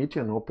putting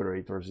Hermitian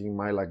operators in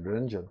my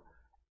Lagrangian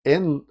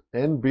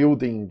and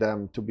building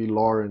them to be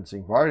Lorentz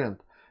invariant,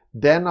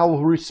 then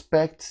I'll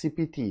respect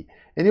CPT.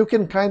 And you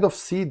can kind of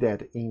see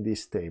that in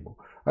this table,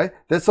 right?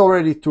 That's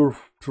already true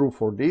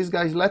for these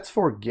guys. Let's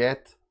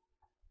forget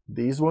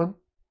this one.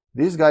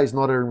 This guy is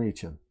not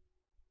Hermitian,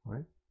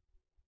 right?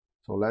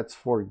 So let's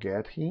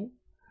forget him,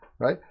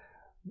 right?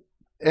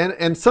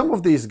 And some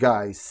of these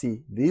guys,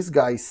 see, these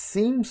guys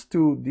seems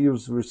to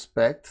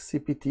disrespect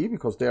CPT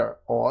because they are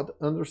odd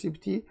under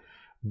CPT,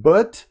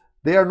 but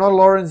they are not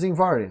Lorentz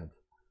invariant.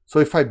 So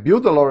if I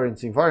build a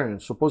Lorentz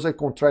invariant, suppose I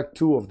contract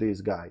two of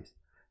these guys,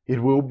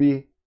 it will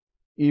be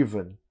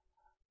even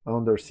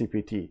under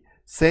CPT.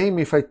 Same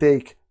if I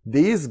take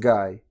this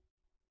guy,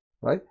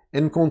 right,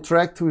 and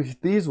contract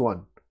with this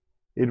one,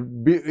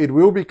 it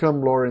will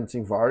become Lorentz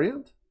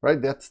invariant,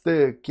 right? That's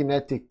the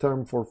kinetic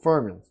term for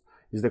fermions,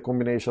 is the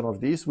combination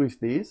of this with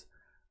this,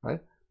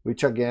 right,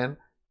 which again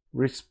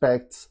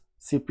respects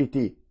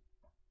CPT.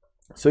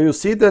 So you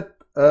see that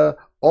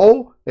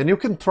and you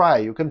can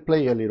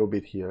play a little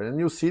bit here, and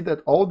you see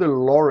that all the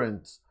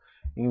Lorentz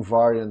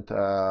invariant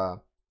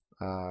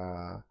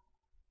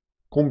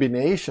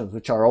combinations,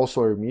 which are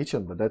also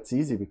Hermitian, but that's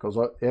easy because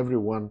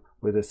everyone,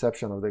 with the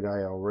exception of the guy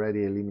I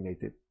already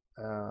eliminated,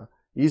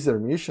 is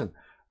Hermitian,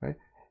 right?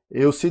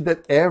 You'll see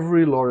that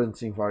every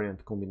Lorentz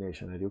invariant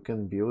combination that you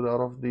can build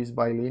out of these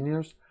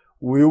bilinears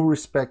will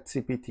respect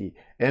CPT.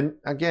 And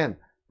again,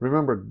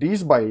 remember,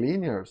 these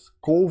bilinears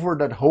cover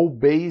that whole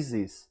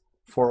basis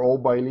for all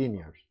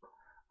bilinears,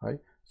 right?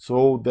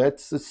 So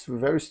that's a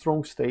very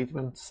strong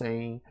statement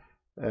saying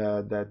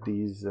that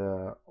these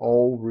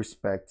all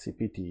respect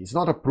CPT. It's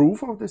not a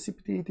proof of the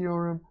CPT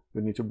theorem.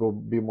 You need to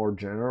be more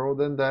general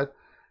than that,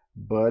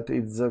 but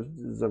it's a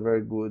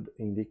very good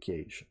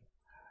indication.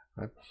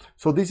 Right?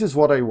 So this is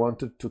what I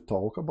wanted to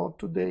talk about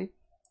today,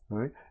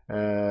 right?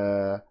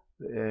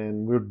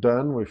 And we're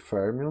done with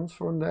fermions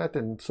from that.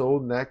 And so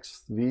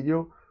next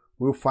video,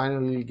 we'll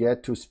finally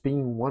get to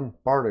spin 1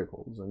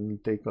 particles and we'll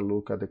take a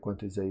look at the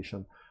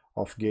quantization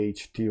of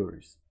gauge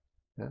theories.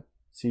 Yeah?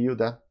 See you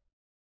then.